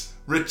Rock's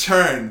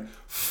Return.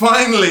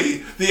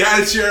 Finally, the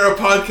Attitude Era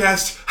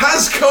Podcast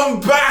has come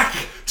back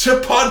to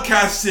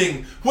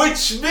podcasting,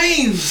 which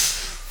means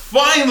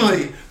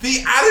finally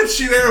the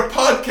Attitude Era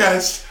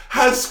Podcast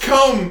has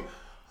come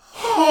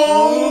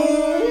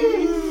home.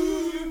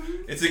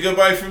 It's a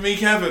goodbye from me,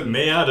 Kevin.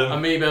 Me, Adam.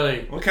 And me,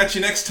 Billy. We'll catch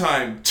you next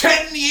time.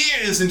 10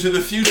 years into the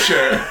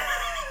future.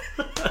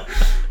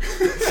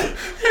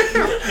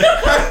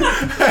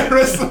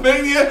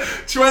 WrestleMania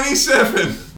 27.